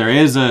 Because there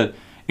is a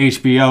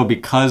HBO,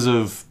 because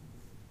of,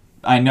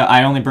 I know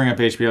I only bring up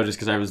HBO just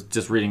because I was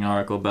just reading an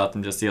article about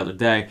them just the other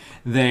day.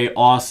 They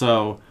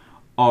also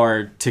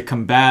are, to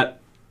combat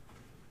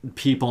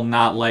people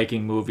not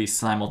liking movies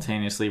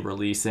simultaneously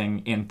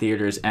releasing in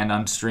theaters and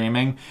on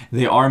streaming,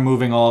 they are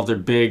moving all of their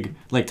big,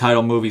 like,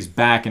 title movies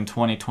back in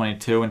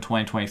 2022 and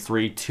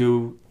 2023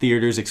 to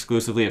theaters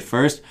exclusively at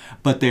first,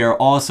 but they are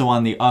also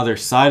on the other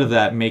side of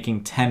that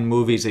making 10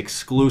 movies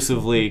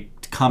exclusively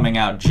coming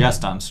out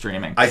just on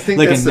streaming. I think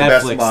like that's the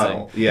Netflix best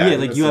model. Thing. Yeah,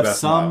 like you have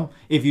some model.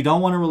 If you don't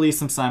want to release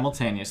them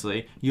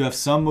simultaneously, you have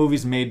some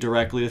movies made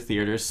directly to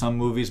theaters, some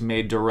movies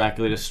made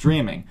directly to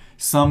streaming.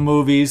 Some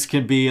movies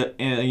could be,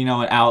 you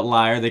know, an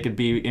outlier. They could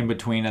be in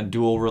between a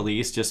dual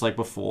release, just like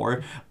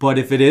before. But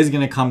if it is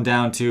going to come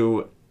down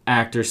to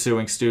actors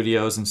suing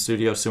studios and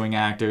studios suing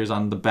actors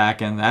on the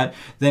back end of that,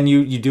 then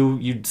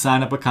you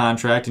sign up a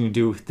contract and you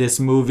do, this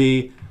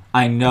movie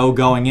I know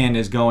going in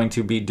is going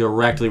to be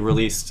directly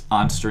released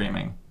on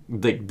streaming.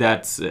 Like,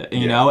 that's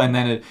you know, and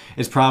then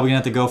it's probably gonna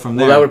have to go from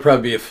there. Well, that would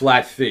probably be a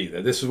flat fee.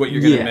 This is what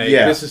you're gonna make.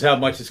 This is how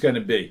much it's gonna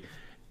be.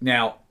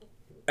 Now,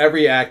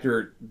 every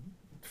actor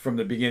from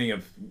the beginning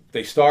of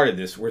they started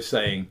this, we're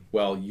saying,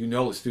 well, you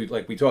know, the studio,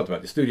 like we talked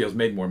about, the studios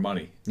made more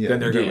money than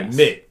they're going to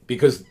admit,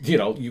 because, you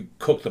know, you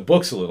cook the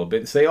books a little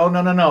bit and say, oh,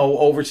 no,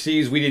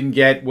 overseas we didn't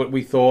get what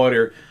we thought,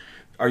 or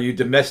are you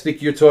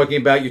domestic you're talking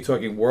about? You're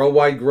talking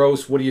worldwide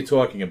gross? What are you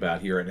talking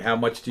about here? And how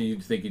much do you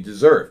think you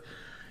deserve?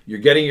 You're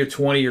getting your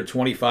 20 or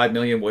 25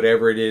 million,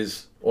 whatever it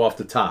is, off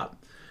the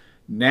top.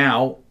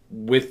 Now,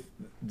 with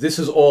this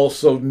is all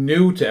so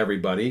new to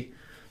everybody,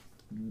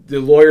 the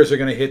lawyers are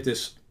going to hit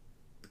this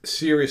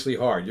seriously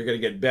hard. You're going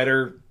to get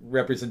better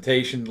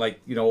representation,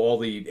 like, you know, all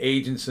the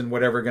agents and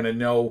whatever are going to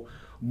know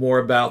more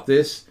about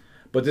this,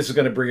 but this is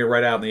going to bring it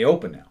right out in the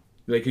open now.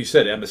 Like you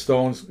said, Emma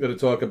Stone's going to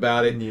talk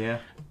about it. Yeah.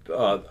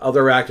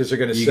 Other actors are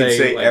going to say... You can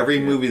say, like, every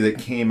movie that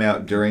came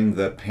out during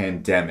the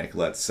pandemic,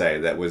 let's say,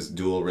 that was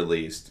dual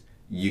released,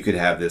 you could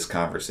have this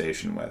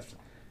conversation with.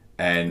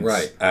 And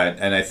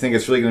and I think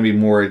it's really going to be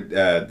more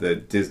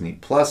the Disney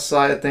Plus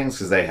side of things,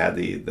 because they had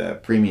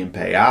the premium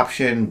pay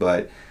option,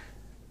 but...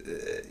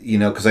 you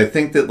know, because I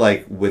think that,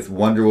 like, with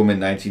Wonder Woman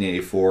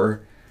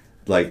 1984,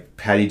 like,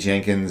 Patty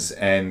Jenkins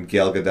and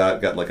Gal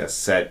Gadot got, like, a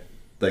set,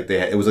 like,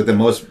 it was, like, the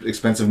most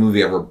expensive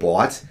movie ever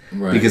bought,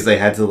 because they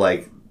had to,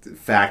 like,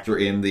 factor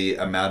in the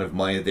amount of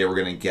money that they were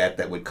going to get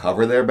that would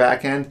cover their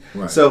back end.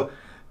 So,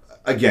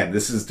 again,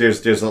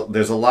 there's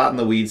a lot in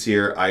the weeds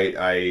here.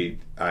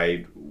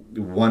 I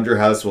wonder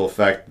how this will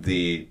affect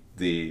the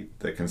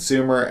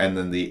consumer and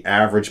then the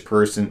average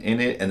person in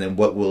it, and then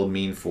what will it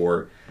mean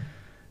for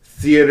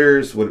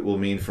theaters, what it will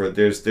mean for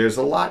there's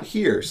a lot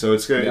here, so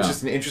it's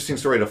just an interesting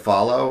story to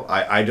follow.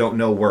 I don't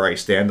know where I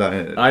stand on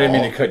it. I didn't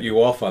mean to cut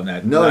you off on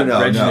that. No.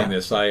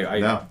 This.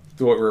 I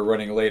thought we were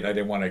running late. I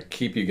didn't want to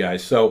keep you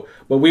guys. So,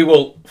 but we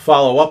will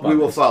follow up. We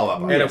will follow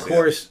up. And of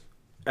course,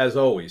 as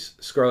always,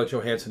 Scarlett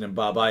Johansson and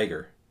Bob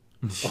Iger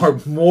are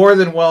more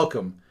than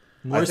welcome.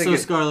 More so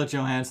Scarlett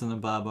Johansson than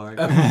Bob Iger.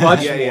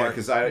 Much more.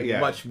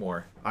 Because much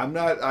more. I'm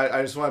not.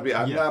 I just want to be.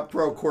 I'm not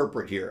pro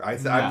corporate here.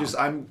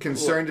 I'm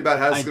concerned about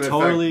how it's going to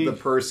affect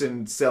the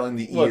person selling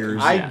the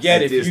ears. I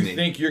get if you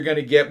think you're going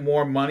to get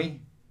more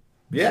money.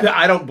 Yeah,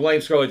 I don't blame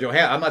Scarlett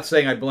Johansson. I'm not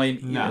saying I blame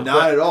not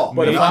at all.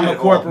 But if I'm a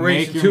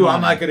corporation too, I'm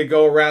not going to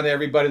go around to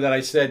everybody that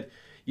I said,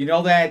 you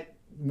know, that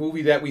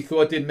movie that we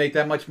thought didn't make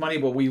that much money,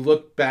 but we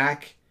look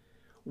back,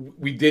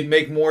 we did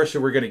make more, so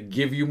we're going to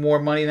give you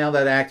more money now.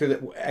 That actor,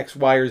 that X,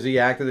 Y, or Z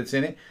actor that's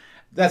in it,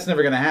 that's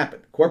never going to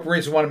happen.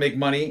 Corporations want to make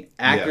money.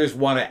 Actors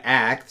want to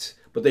act,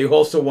 but they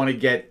also want to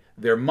get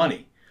their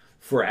money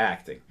for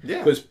acting. Yeah,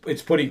 because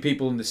it's putting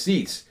people in the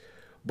seats.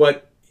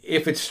 But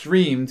if it's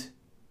streamed,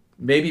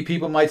 maybe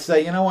people might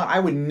say, you know what,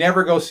 I would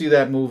never go see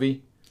that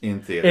movie in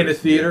a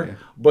theater,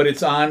 but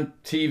it's on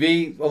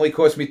TV. Only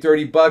cost me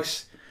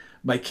 $30.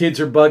 My kids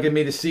are bugging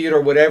me to see it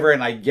or whatever,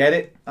 and I get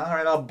it. All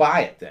right, I'll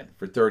buy it then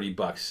for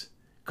 $30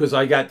 because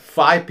I got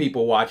 5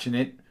 people watching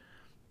it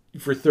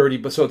for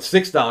 $30. So it's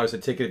 $6 a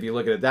ticket if you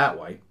look at it that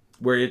way,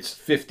 where it's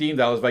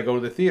 $15 if I go to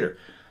the theater.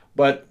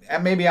 But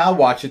maybe I'll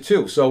watch it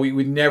too. So we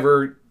would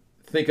never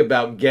think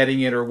about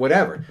getting it or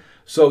whatever.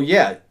 So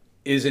yeah.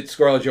 Is it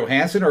Scarlett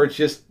Johansson, or it's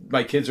just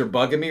my kids are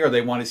bugging me, or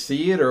they want to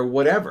see it, or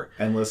whatever?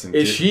 And listen,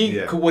 is she?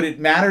 Yeah. Would it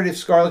matter if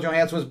Scarlett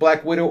Johansson was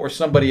Black Widow or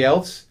somebody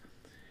else?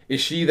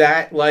 Is she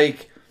that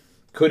like?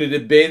 Could it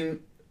have been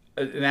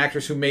an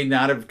actress who may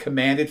not have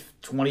commanded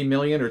 $20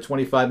 million or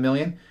 $25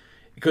 million?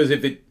 Because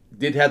if it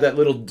did have that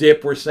little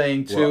dip, we're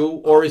saying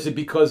too, or is it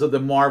because of the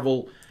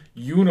Marvel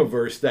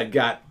universe that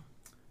got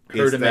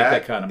her to make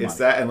that kind of money? It's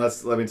that, and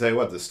let me tell you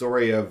what, the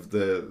story of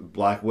the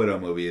Black Widow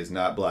movie is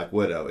not Black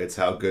Widow. It's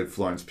how good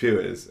Florence Pugh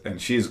is,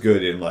 and she's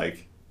good in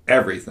like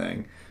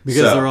everything.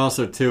 Because they're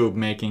also too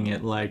making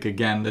it like,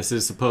 again, this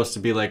is supposed to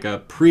be like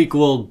a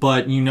prequel,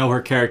 but you know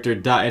her character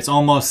died. It's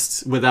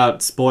almost,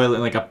 without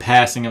spoiling, like a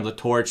passing of the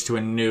torch to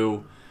a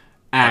new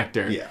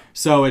actor. Yeah.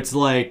 So it's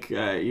like,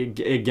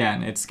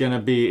 again, it's gonna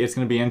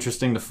be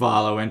interesting to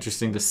follow,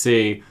 interesting to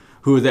see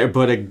who there.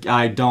 But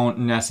I don't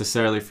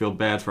necessarily feel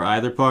bad for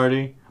either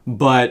party.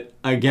 But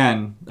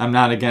again, I'm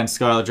not against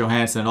Scarlett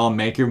Johansson at all.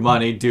 Make your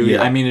money, do it.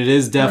 I mean, it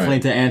is definitely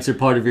to answer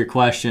part of your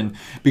question,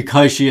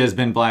 because she has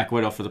been Black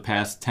Widow for the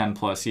past 10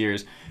 plus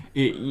years.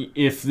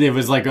 If there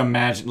was like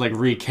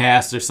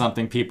recast or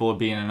something, people would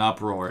be in an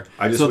uproar.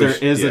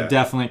 There is a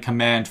definite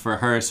command for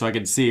her, so I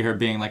could see her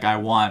being like, I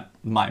want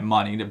my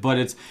money.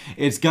 But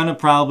it's gonna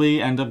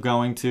probably end up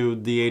going to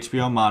the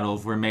HBO model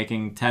if we're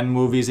making 10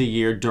 movies a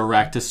year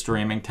direct to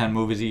streaming, 10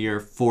 movies a year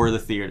for the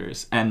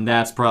theaters, and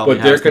that's probably.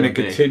 But they're going to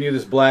continue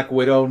this Black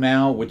Widow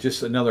now with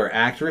just another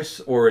actress,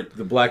 or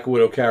the Black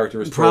Widow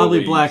character is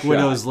probably Black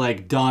Widow's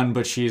like done,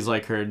 but she's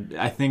like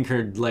I think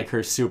her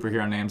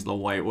superhero name's the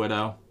White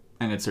Widow.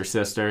 And it's her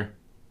sister.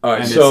 All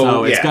right,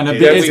 so it's gonna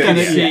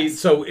be.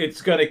 So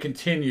it's gonna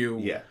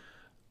continue.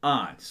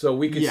 On. So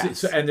we can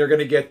see, and they're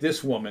gonna get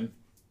this woman,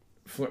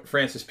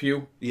 Frances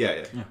Pugh.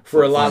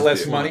 For a lot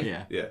less money.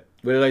 Yeah.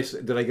 What did I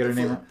say? Did I get her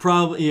name wrong?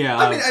 Probably. Yeah.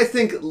 I mean, I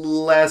think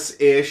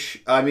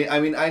less-ish. I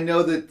mean, I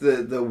know that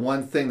the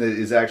one thing that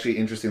is actually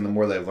interesting, the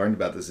more that I've learned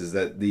about this, is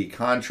that the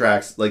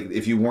contracts, like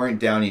if you weren't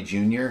Downey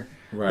Jr.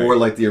 Or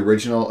like the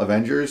original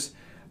Avengers.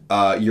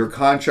 Your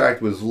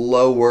contract was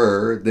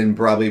lower than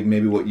probably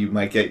maybe what you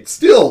might get.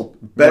 Still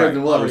better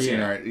than we'll ever see.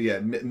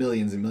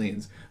 Millions and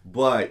millions.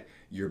 But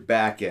your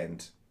back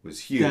end was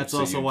huge. That's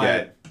also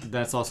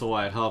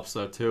why it helps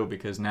though too,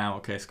 because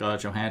now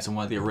Scarlett Johansson,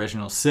 one of the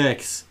original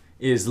 6,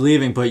 is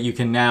leaving, but you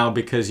can now,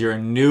 because you're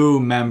a new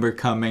member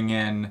coming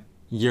in,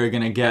 you're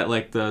gonna get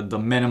like the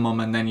minimum,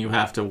 and then you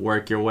have to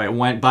work your way.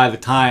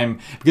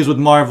 Because with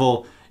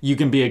Marvel, you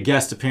can be a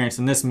guest appearance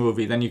in this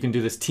movie, then you can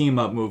do this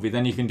team-up movie,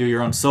 then you can do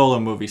your own solo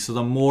movie. So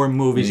the more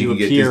movies you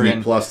appear in... You can get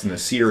Disney Plus in a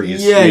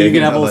series. Yeah, you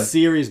can have a whole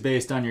series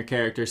based on your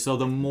character. So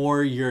the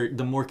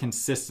more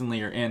consistently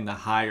you're in, the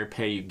higher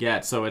pay you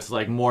get. So it's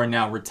like more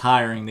now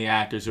retiring the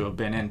actors who have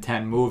been in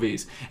 10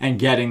 movies and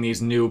getting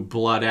these new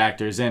blood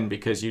actors in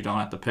because you don't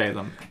have to pay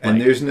them.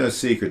 And there's no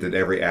secret that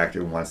every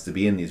actor wants to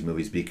be in these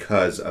movies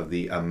because of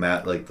the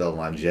amount, like the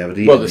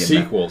longevity. Well, the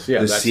sequels.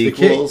 The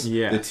sequels,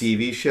 the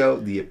TV show,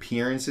 the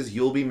appearances.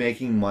 You'll be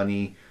making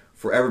money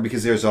forever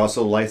because there's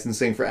also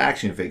licensing for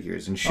action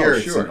figures and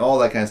shirts and all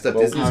that kind of stuff.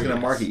 Disney's going to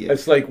market you.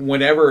 It's like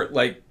whenever,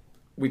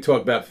 we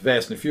talk about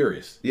Fast and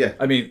Furious. Yeah.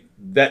 I mean,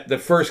 the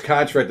first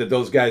contract that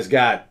those guys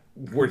got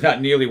were not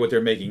nearly what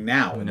they're making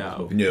now.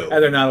 No. And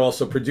they're not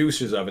also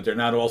producers of it. They're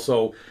not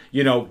also,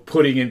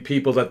 putting in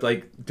people that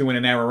like doing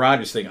an Aaron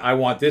Rodgers thing. I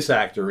want this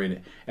actor in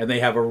it. And they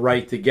have a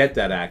right to get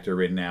that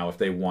actor in now if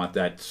they want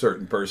that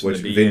certain person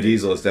to be in it. Which Vin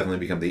Diesel has definitely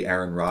become the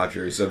Aaron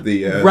Rodgers of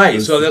the...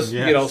 right. So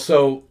that's,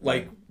 so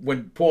like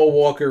when Paul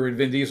Walker and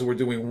Vin Diesel were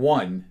doing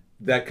 1,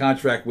 that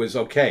contract was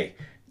okay.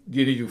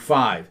 You do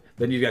 5.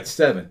 Then you got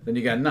 7. Then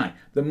you got 9.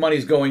 The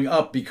money's going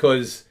up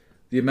because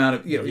the amount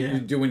of, you're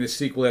doing the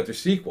sequel after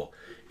sequel.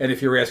 And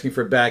if you're asking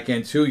for back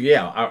end too,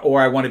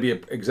 or I want to be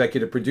an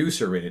executive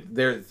producer in it.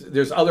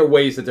 There's other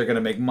ways that they're going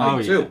to make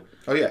money too.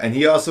 Oh yeah, and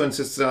he also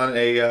insisted on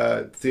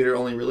a theater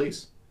only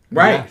release.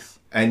 Right. Yes.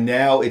 And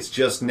now it's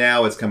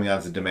coming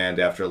out to demand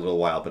after a little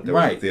while, but there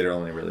was a theater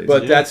only release.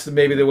 But that's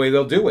maybe the way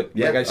they'll do it.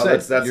 Yeah. Like I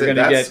said, you're going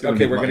to get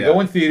we're going to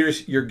go in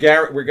theaters. We're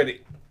going to,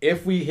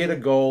 if we hit a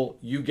goal,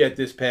 you get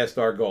this past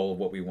our goal of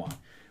what we want.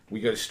 We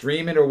go to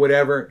stream it or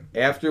whatever.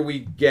 After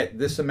we get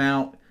this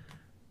amount.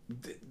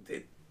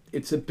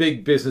 It's a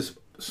big business,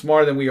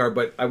 smarter than we are,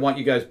 but I want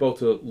you guys both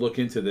to look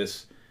into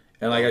this.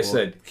 And like I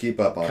said, keep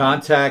up on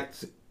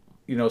contact,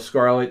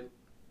 Scarlett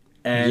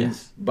and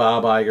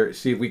Bob Iger.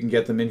 See if we can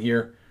get them in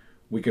here.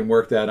 We can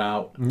work that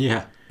out.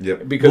 Yeah.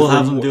 Yep. Because we'll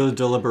have them do the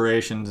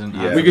deliberations and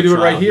we can do it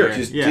right here.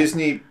 Just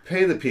Disney,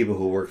 pay the people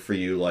who work for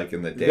you, like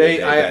in the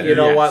day. You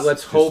know what?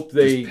 Let's hope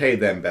they pay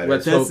them better.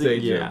 Let's hope they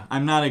do. Yeah,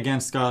 I'm not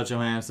against Scarlett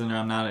Johansson, or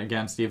I'm not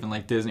against even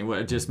like Disney.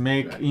 Just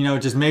make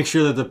make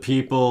sure that the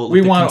people.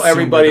 We want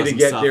everybody to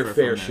get their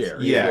fair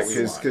share. Yeah,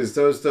 because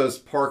those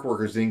park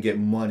workers didn't get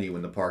money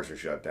when the parks are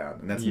shut down,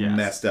 and that's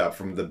messed up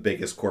from the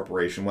biggest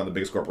corporation, one of the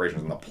biggest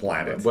corporations on the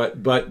planet.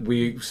 But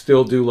we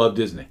still do love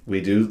Disney.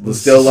 We do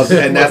still love,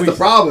 and that's the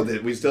problem with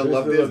it. We still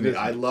love Disney.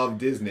 I love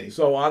Disney.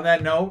 So on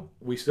that note,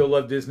 we still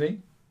love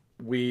Disney.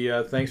 We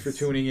thanks for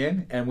tuning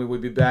in, and we will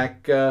be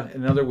back in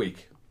another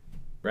week.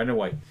 Brandon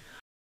White.